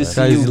that hate shit, to man. see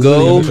Guys, you he's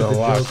go. literally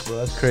What the joke, bro.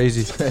 That's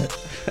crazy.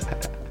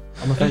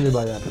 I'm offended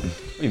by that. do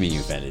you mean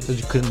you offended? Said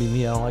you couldn't be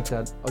me. I don't like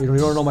that. Oh, you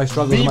don't know my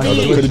struggles. and my Could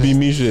situation. it be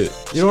me shit?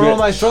 You don't know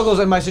my struggles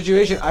and my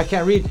situation. I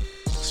can't read.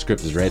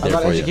 Script is right I'm there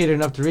not for you. educated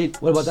enough to read.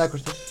 What about that,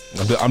 Crystal?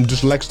 I'm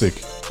dyslexic.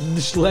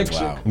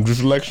 Dyslexia. Wow. I'm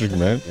dyslexic,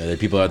 man. Yeah, there are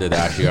people out there that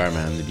actually are,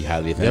 man. They'd be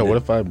highly Yeah, offended. what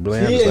if I really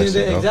am Yeah,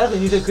 dyslexic, bro? exactly.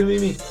 You said couldn't be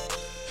me.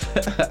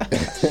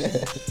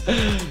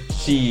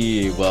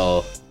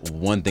 Well,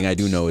 one thing I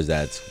do know is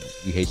that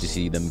we hate to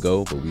see them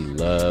go, but we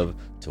love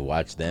to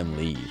watch them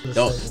leave.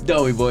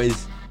 Don't we,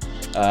 boys?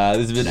 This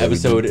has been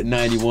episode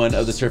 91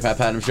 of the Surf Hat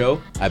Platinum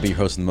Show. I've been your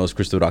host of the most,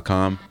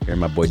 Crystal.com. Here,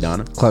 my boy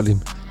Donna. Claudia.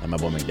 And my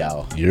boy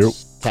McDowell. Yep.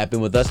 Tap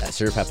in with us at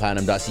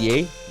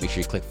surfhatplatinum.ca. Make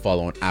sure you click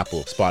follow on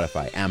Apple,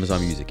 Spotify,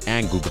 Amazon Music,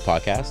 and Google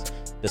Podcasts.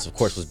 This, of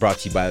course, was brought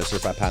to you by the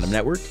Surf Hat Platinum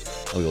Network.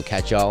 And we will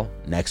catch y'all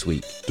next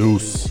week.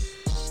 Deuce.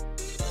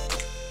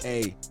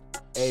 Hey,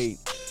 hey,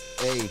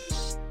 hey.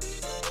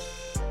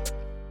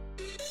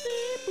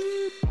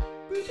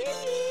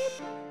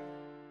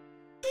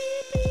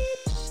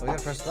 We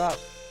gotta press stop.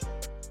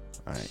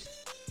 All right.